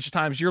this a whole bunch of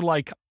times, you're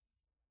like,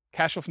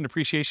 cash flow from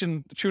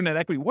depreciation, true net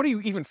equity, what are you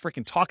even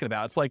freaking talking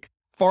about? It's like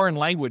foreign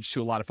language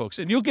to a lot of folks.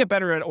 And you'll get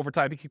better at it over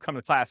time if you keep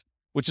coming to class,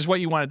 which is what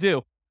you want to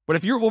do. But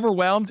if you're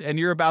overwhelmed and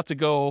you're about to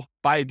go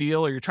buy a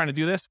deal or you're trying to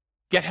do this,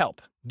 get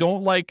help.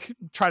 Don't like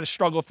try to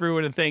struggle through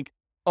it and think,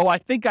 oh, I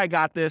think I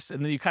got this.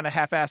 And then you kind of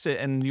half-ass it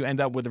and you end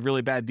up with a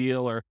really bad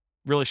deal or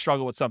really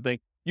struggle with something.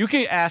 You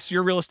can ask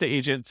your real estate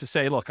agent to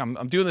say, look,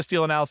 I'm doing this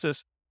deal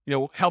analysis.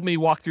 Help me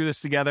walk through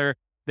this together.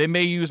 They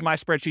may use my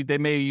spreadsheet. They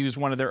may use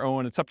one of their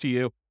own. It's up to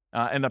you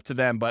and up to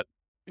them. But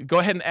go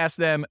ahead and ask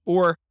them,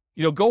 or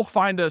go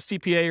find a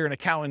CPA or an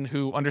accountant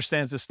who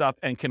understands this stuff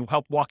and can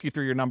help walk you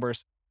through your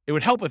numbers. It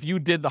would help if you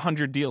did the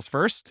 100 deals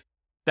first.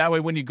 That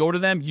way, when you go to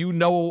them, you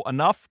know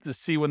enough to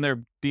see when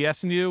they're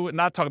BSing you.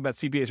 Not talking about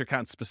CPAs or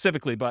accountants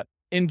specifically, but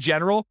in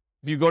general,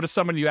 if you go to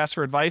someone, you ask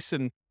for advice,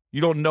 and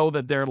you don't know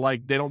that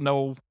they don't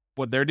know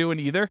what they're doing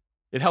either.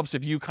 It helps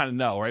if you kind of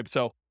know, right?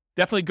 So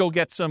definitely go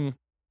get some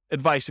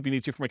advice if you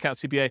need to from account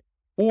CPA,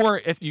 or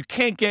if you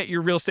can't get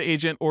your real estate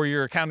agent or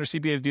your accountant or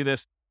CPA to do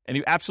this, and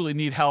you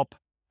absolutely need help,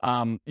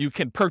 you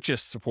can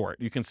purchase support.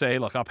 You can say,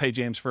 look, I'll pay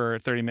James for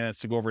 30 minutes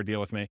to go over a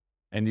deal with me,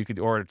 and you could,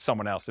 or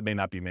someone else. It may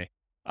not be me,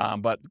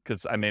 but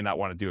because I may not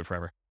want to do it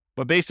forever.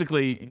 But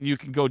basically, you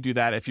can go do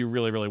that if you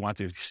really, really want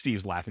to.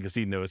 Steve's laughing because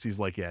he knows. He's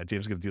like, yeah,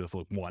 James is going to do this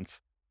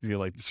once. He's going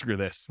to like, screw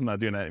this. I'm not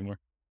doing that anymore.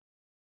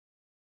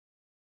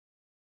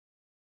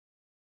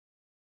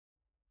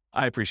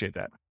 I appreciate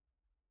that.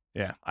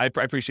 Yeah, I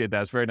appreciate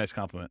that. It's a very nice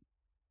compliment.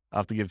 I'll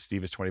have to give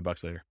Steve his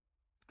 $20 later.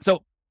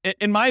 So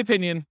in my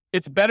opinion,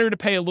 it's better to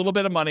pay a little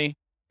bit of money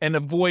and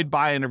avoid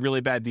buying a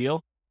really bad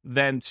deal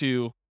than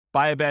to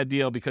buy a bad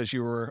deal because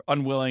you were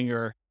unwilling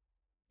or,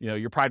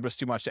 your pride was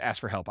too much to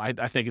ask for help. I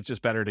think it's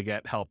just better to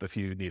get help if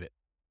you need it.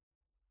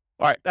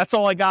 All right, that's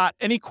all I got.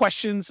 Any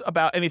questions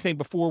about anything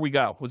before we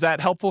go? Was that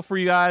helpful for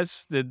you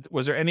guys?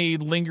 Was there any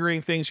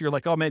lingering things you're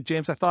like, oh man,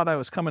 James, I thought I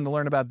was coming to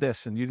learn about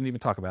this and you didn't even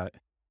talk about it?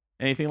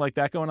 Anything like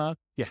that going on?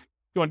 Yeah.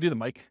 You want to do the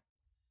mic?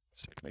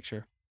 Just to make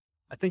sure.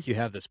 I think you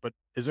have this, but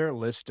is there a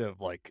list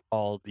of like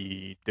all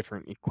the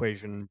different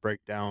equation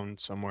breakdown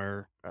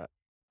somewhere?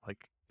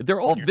 They're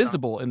all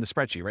visible in the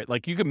spreadsheet, right?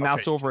 Like you can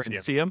mouse over it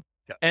and see them.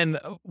 Yeah. And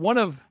one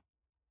of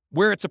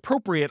where it's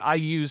appropriate, I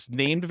use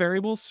named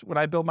variables when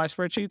I build my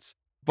spreadsheets.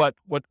 But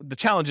what the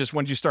challenge is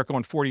when you start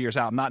going 40 years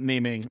out, I'm not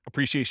naming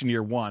appreciation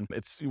year one.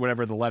 It's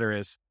whatever the letter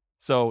is.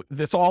 So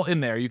it's all in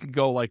there. You can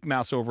go like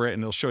mouse over it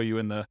and it'll show you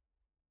in the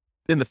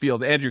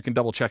field. Andrew can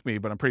double check me,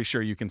 but I'm pretty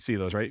sure you can see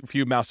those, right? If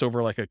you mouse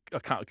over like a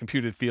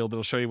computed field,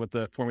 it'll show you what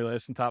the formula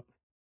is on top.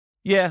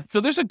 Yeah.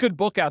 So there's a good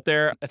book out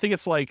there. I think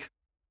it's like,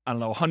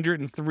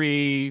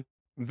 103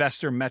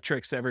 investor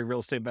metrics every real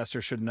estate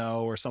investor should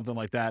know or something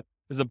like that.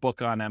 There's a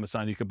book on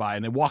Amazon you could buy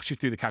and it walks you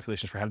through the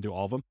calculations for how to do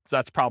all of them. So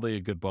that's probably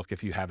a good book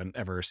if you haven't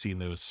ever seen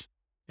those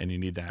and you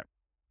need that.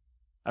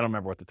 I don't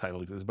remember what the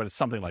title is, but it's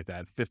something like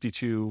that.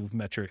 52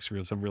 metrics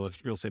some real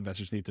estate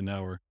investors need to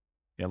know, or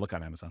look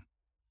on Amazon.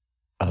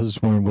 I was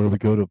just wondering, where do we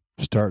go to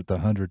start the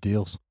 100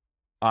 deals?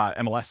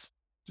 MLS.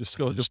 Just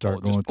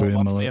start going through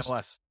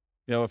MLS.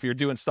 If you're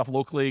doing stuff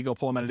locally, go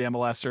pull them out of the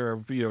MLS,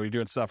 or you're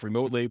doing stuff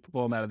remotely,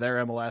 pull them out of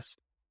their MLS.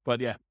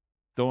 But yeah,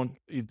 don't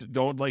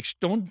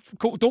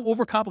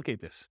overcomplicate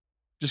this.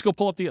 Just go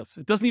pull up deals.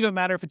 It doesn't even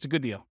matter if it's a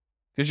good deal,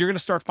 because you're going to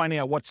start finding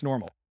out what's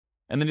normal,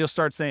 and then you'll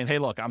start saying, "Hey,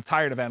 look, I'm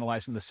tired of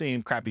analyzing the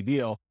same crappy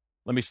deal.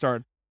 Let me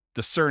start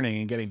discerning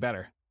and getting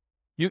better."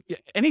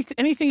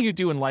 Anything you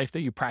do in life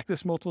that you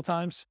practice multiple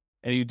times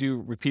and you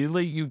do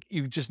repeatedly,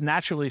 you just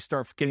naturally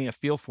start getting a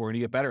feel for it, and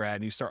you get better at it,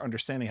 and you start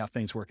understanding how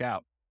things work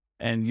out.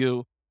 And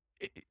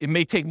it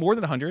may take more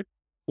than 100,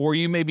 or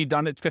you may be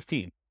done at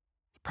 15. It's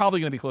probably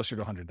going to be closer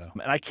to 100 though.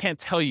 And I can't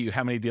tell you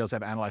how many deals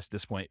I've analyzed at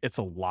this point. It's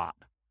a lot.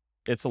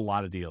 It's a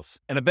lot of deals.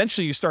 And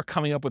eventually you start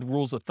coming up with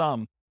rules of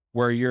thumb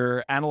where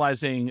you're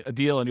analyzing a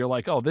deal and you're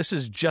like, oh, this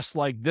is just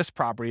like this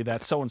property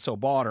that so-and-so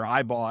bought or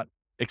I bought,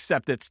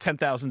 except it's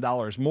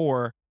 $10,000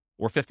 more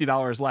or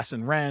 $50 less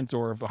in rent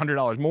or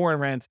 $100 more in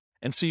rent.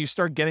 And so you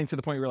start getting to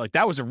the point where you're like,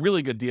 that was a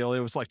really good deal. It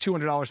was like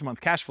 $200 a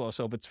month cash flow.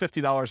 So if it's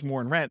 $50 more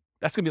in rent,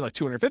 that's going to be like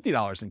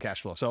 $250 in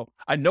cash flow. So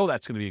I know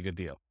that's going to be a good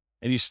deal.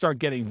 And you start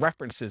getting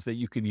references that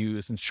you can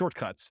use and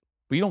shortcuts,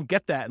 but you don't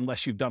get that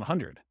unless you've done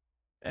 100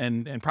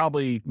 and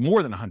probably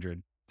more than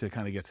 100 to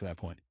kind of get to that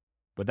point.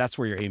 But that's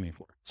where you're aiming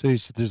for. So you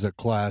said there's a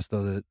class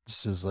though that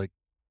says like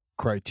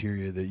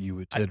criteria that you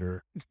would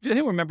consider. Do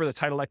anyone remember the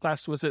title of that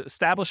class? Was it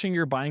Establishing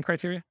Your Buying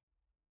Criteria?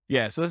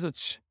 Yeah. So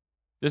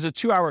there's a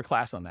 2-hour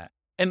class on that.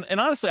 And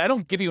honestly, I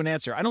don't give you an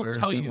answer. I don't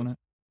tell you.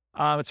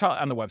 It's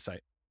on the website,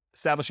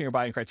 Establishing Your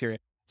Buying Criteria.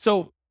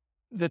 So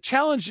the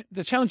challenge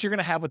you're going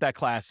to have with that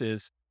class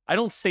is, I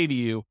don't say to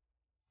you,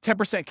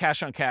 10%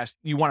 cash on cash,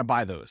 you want to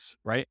buy those,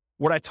 right?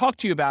 What I talk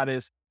to you about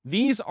is,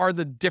 these are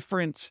the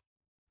different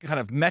kind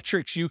of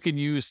metrics you can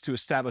use to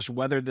establish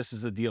whether this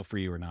is a deal for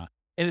you or not.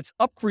 And it's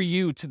up for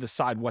you to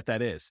decide what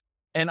that is.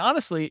 And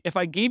honestly, if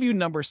I gave you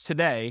numbers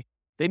today,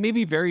 they may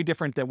be very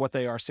different than what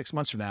they are 6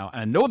 months from now.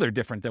 And I know they're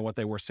different than what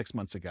they were 6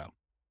 months ago.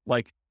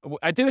 Like,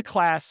 I did a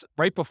class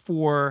right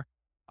before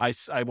I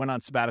went on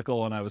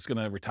sabbatical and I was going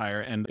to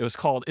retire, and it was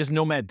called, Is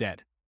Nomad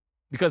Dead?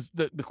 Because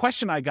the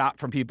question I got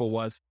from people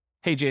was,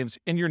 hey, James,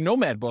 in your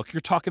Nomad book,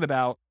 you're talking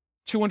about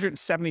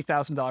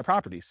 $270,000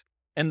 properties.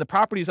 And the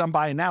properties I'm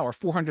buying now are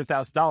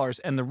 $400,000,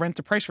 and the rent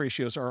to price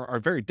ratios are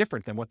very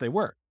different than what they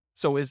were.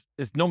 So is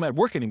Nomad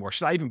work anymore?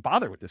 Should I even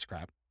bother with this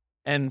crap?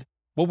 And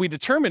what we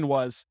determined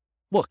was,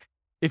 look,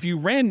 if you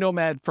ran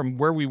Nomad from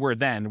where we were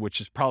then,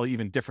 which is probably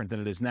even different than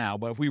it is now,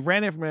 but if we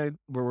ran it from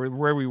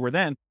where we were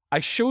then,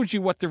 I showed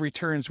you what the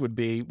returns would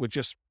be with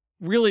just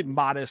really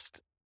modest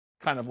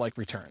kind of like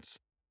returns.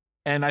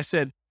 And I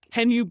said,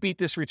 can you beat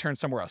this return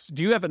somewhere else?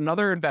 Do you have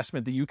another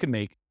investment that you can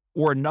make,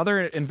 or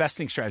another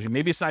investing strategy?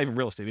 Maybe it's not even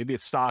real estate, maybe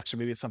it's stocks, or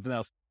maybe it's something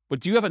else.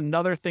 But do you have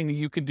another thing that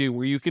you can do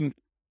where you can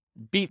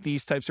beat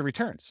these types of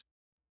returns?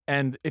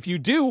 And if you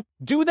do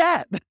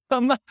that.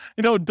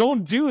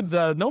 Don't do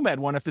the Nomad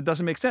one if it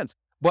doesn't make sense.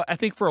 But I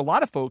think for a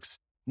lot of folks,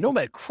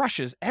 Nomad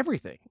crushes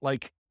everything.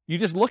 Like, you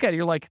just look at it,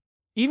 you're like,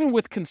 even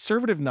with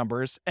conservative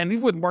numbers, and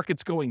even with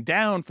markets going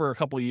down for a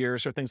couple of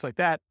years or things like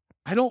that,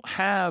 I don't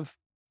have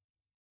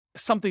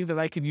something that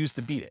I can use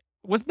to beat it.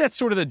 Wasn't that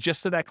sort of the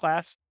gist of that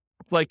class?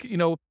 Like,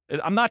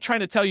 I'm not trying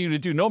to tell you to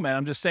do Nomad.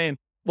 I'm just saying,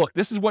 look,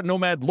 this is what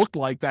Nomad looked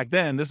like back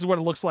then. This is what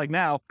it looks like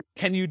now.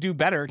 Can you do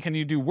better? Can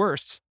you do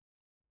worse?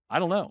 I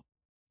don't know.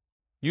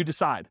 You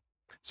decide.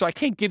 So I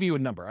can't give you a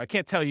number. I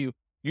can't tell you,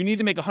 you need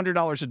to make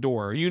 $100 a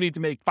door, or you need to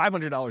make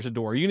 $500 a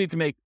door, or you need to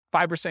make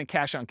 5%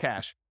 cash on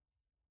cash,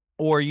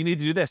 or you need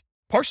to do this.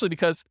 Partially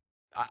because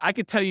I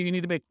could tell you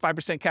need to make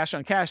 5% cash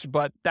on cash,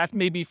 but that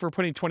may be for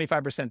putting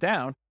 25%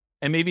 down.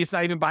 And maybe it's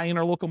not even buying in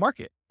our local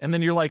market. And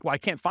then you're like, well, I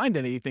can't find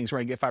any things where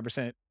I can get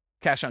 5%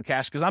 cash on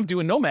cash because I'm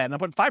doing Nomad and I'm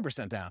putting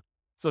 5% down.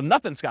 So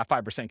nothing's got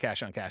 5%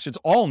 cash on cash. It's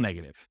all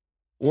negative.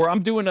 Or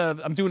I'm doing a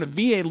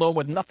VA loan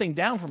with nothing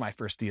down for my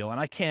first deal.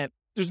 And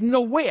there's no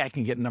way I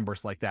can get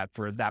numbers like that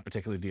for that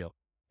particular deal.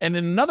 And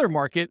in another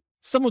market,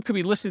 someone could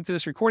be listening to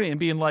this recording and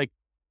being like,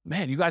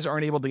 man, you guys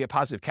aren't able to get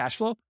positive cash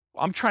flow.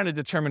 I'm trying to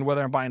determine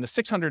whether I'm buying a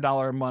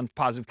 $600 a month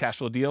positive cash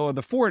flow deal or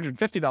the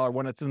 $450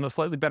 one that's in a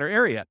slightly better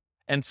area.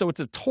 And so it's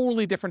a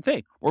totally different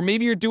thing. Or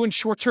maybe you're doing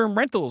short-term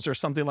rentals or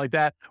something like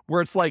that,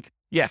 where it's like,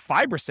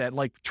 5%,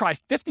 like try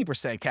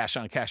 50% cash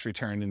on cash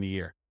return in the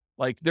year.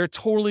 Like, they're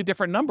totally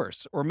different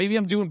numbers. Or maybe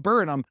I'm doing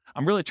Burr and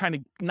I'm really trying to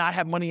not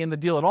have money in the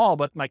deal at all,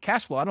 but my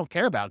cash flow I don't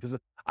care about, because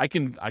I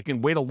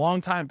can wait a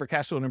long time for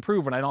cash flow to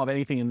improve when I don't have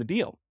anything in the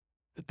deal.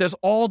 There's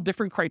all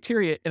different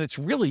criteria, and it's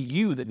really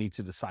you that needs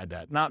to decide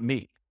that, not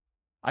me.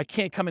 I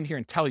can't come in here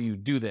and tell you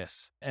do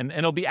this, and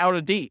it'll be out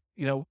of date,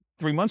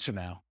 3 months from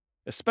now.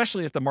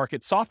 Especially if the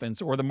market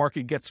softens or the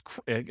market gets,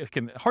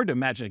 hard to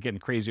imagine it getting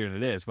crazier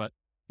than it is, but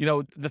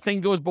the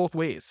thing goes both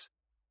ways.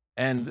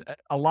 And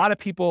a lot of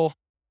people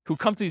who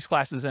come to these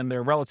classes and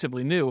they're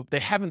relatively new,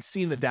 they haven't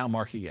seen the down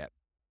market yet.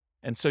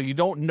 And so you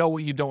don't know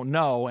what you don't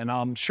know. And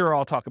I'm sure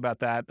I'll talk about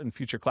that in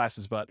future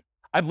classes, but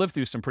I've lived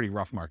through some pretty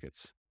rough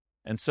markets.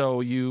 And so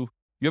you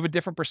have a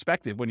different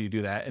perspective when you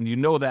do that. And you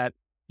know that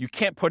you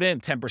can't put in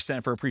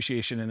 10% for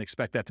appreciation and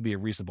expect that to be a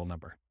reasonable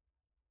number.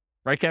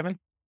 Right, Kevin?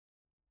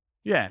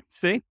 Yeah,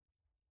 see?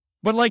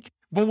 But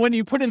when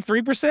you put in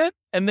 3%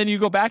 and then you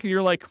go back and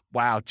you're like,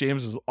 wow,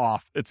 James was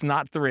off. It's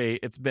not 3,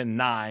 it's been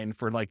 9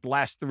 for like the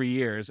last 3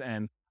 years.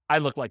 And I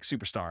look like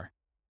superstar.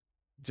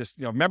 Just,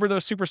 remember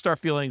those superstar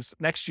feelings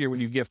next year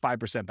when you give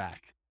 5%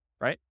 back,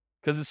 right?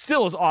 Because it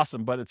still is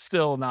awesome, but it's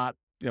still not,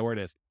 where it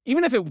is.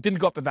 Even if it didn't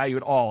go up in value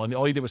at all and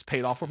all you did was pay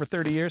it off over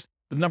 30 years,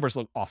 the numbers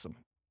look awesome.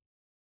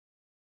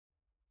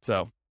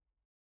 So,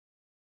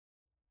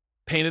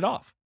 paying it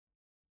off.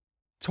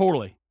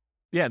 Totally.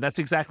 Yeah, that's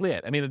exactly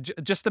it. I mean,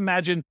 just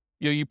imagine,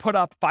 you put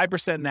up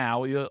 5%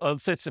 now,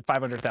 let's say it's a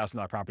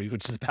 $500,000 property,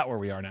 which is about where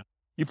we are now.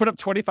 You put up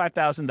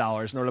 $25,000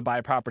 in order to buy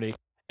a property,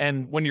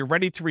 and when you're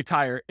ready to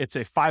retire, it's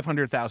a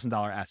 $500,000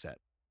 asset.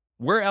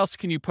 Where else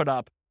can you put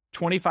up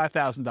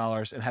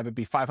 $25,000 and have it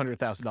be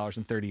 $500,000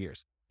 in 30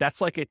 years?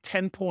 That's like a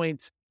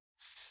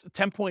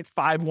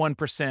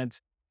 10.51%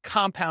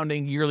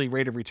 compounding yearly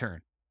rate of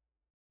return.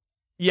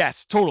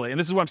 Yes, totally. And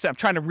this is what I'm saying. I'm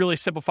trying to really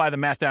simplify the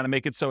math down and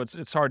make it so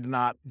it's hard to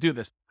not do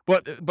this.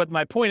 But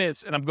my point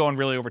is, and I'm going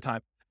really over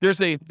time, there's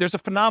a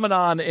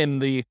phenomenon in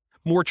the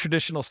more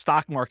traditional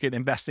stock market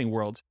investing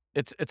world.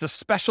 It's a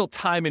special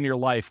time in your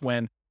life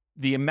when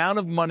the amount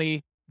of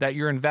money that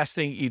you're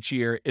investing each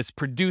year is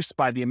produced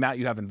by the amount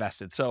you have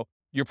invested. So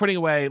you're putting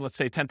away, let's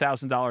say,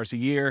 $10,000 a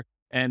year,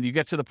 and you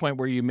get to the point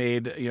where you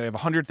have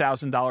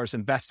 $100,000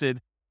 invested,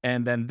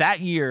 and then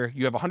that year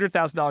you have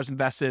 $100,000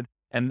 invested,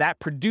 and that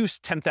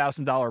produced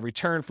 $10,000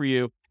 return for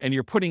you, and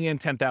you're putting in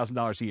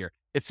 $10,000 a year.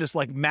 It's this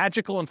like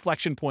magical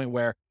inflection point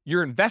where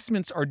your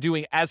investments are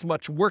doing as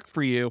much work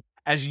for you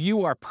as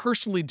you are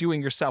personally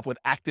doing yourself with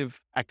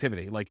active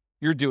activity, like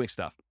you're doing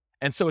stuff.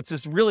 And so it's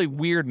this really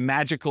weird,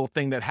 magical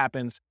thing that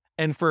happens.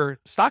 And for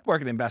stock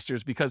market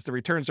investors, because the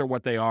returns are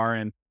what they are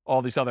and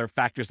all these other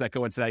factors that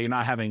go into that, you're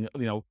not having,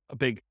 a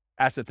big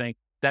asset thing,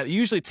 that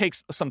usually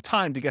takes some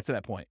time to get to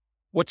that point.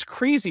 What's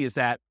crazy is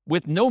that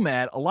with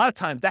Nomad, a lot of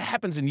times that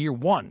happens in year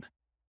one,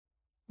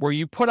 where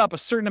you put up a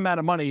certain amount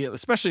of money,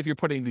 especially if you're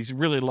putting these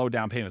really low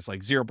down payments,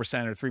 like 0%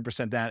 or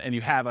 3% down, and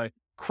you have a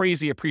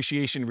crazy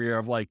appreciation year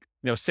of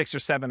 6 or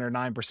 7 or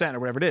 9% or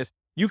whatever it is.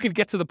 You could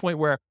get to the point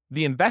where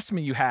the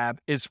investment you have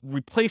is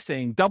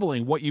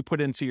doubling what you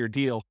put into your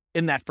deal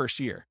in that first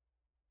year.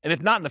 And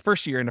if not in the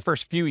first year, in the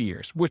first few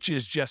years, which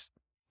is just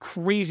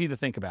crazy to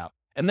think about.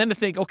 And then to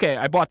think, okay,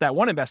 I bought that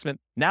one investment.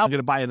 Now I'm going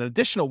to buy an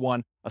additional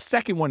one, a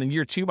second one in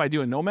year 2 by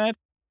doing Nomad.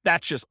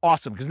 That's just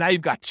awesome because now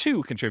you've got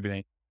 2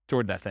 contributing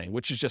toward that thing,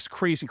 which is just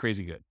crazy,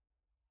 crazy good.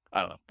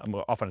 I don't know. I'm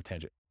off on a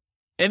tangent.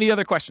 Any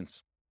other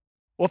questions?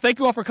 Well, thank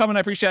you all for coming. I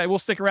appreciate it. We'll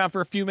stick around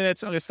for a few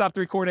minutes. I'm going to stop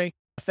the recording.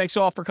 Thanks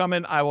all for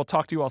coming. I will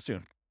talk to you all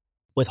soon.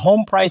 With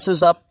home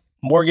prices up,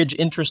 mortgage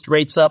interest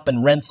rates up,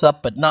 and rents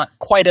up, but not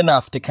quite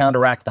enough to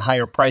counteract the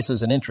higher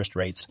prices and interest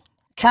rates,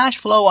 cash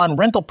flow on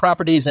rental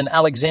properties in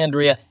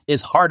Alexandria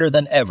is harder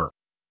than ever.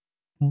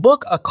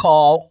 Book a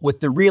call with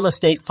the Real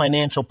Estate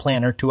Financial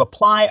Planner to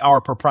apply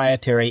our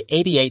proprietary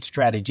 88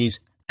 strategies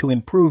to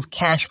improve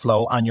cash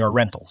flow on your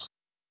rentals.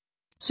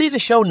 See the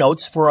show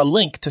notes for a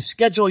link to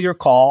schedule your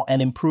call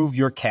and improve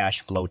your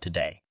cash flow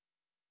today.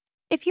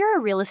 If you're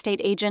a real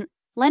estate agent,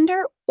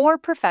 lender, or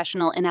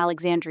professional in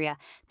Alexandria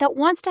that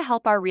wants to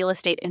help our real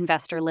estate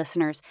investor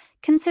listeners,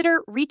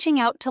 consider reaching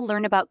out to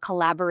learn about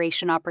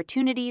collaboration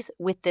opportunities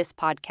with this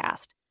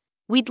podcast.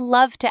 We'd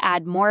love to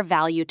add more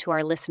value to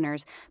our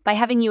listeners by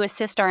having you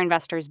assist our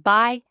investors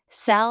buy,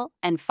 sell,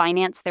 and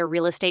finance their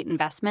real estate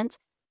investments.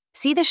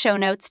 See the show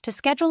notes to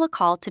schedule a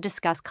call to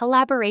discuss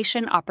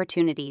collaboration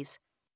opportunities.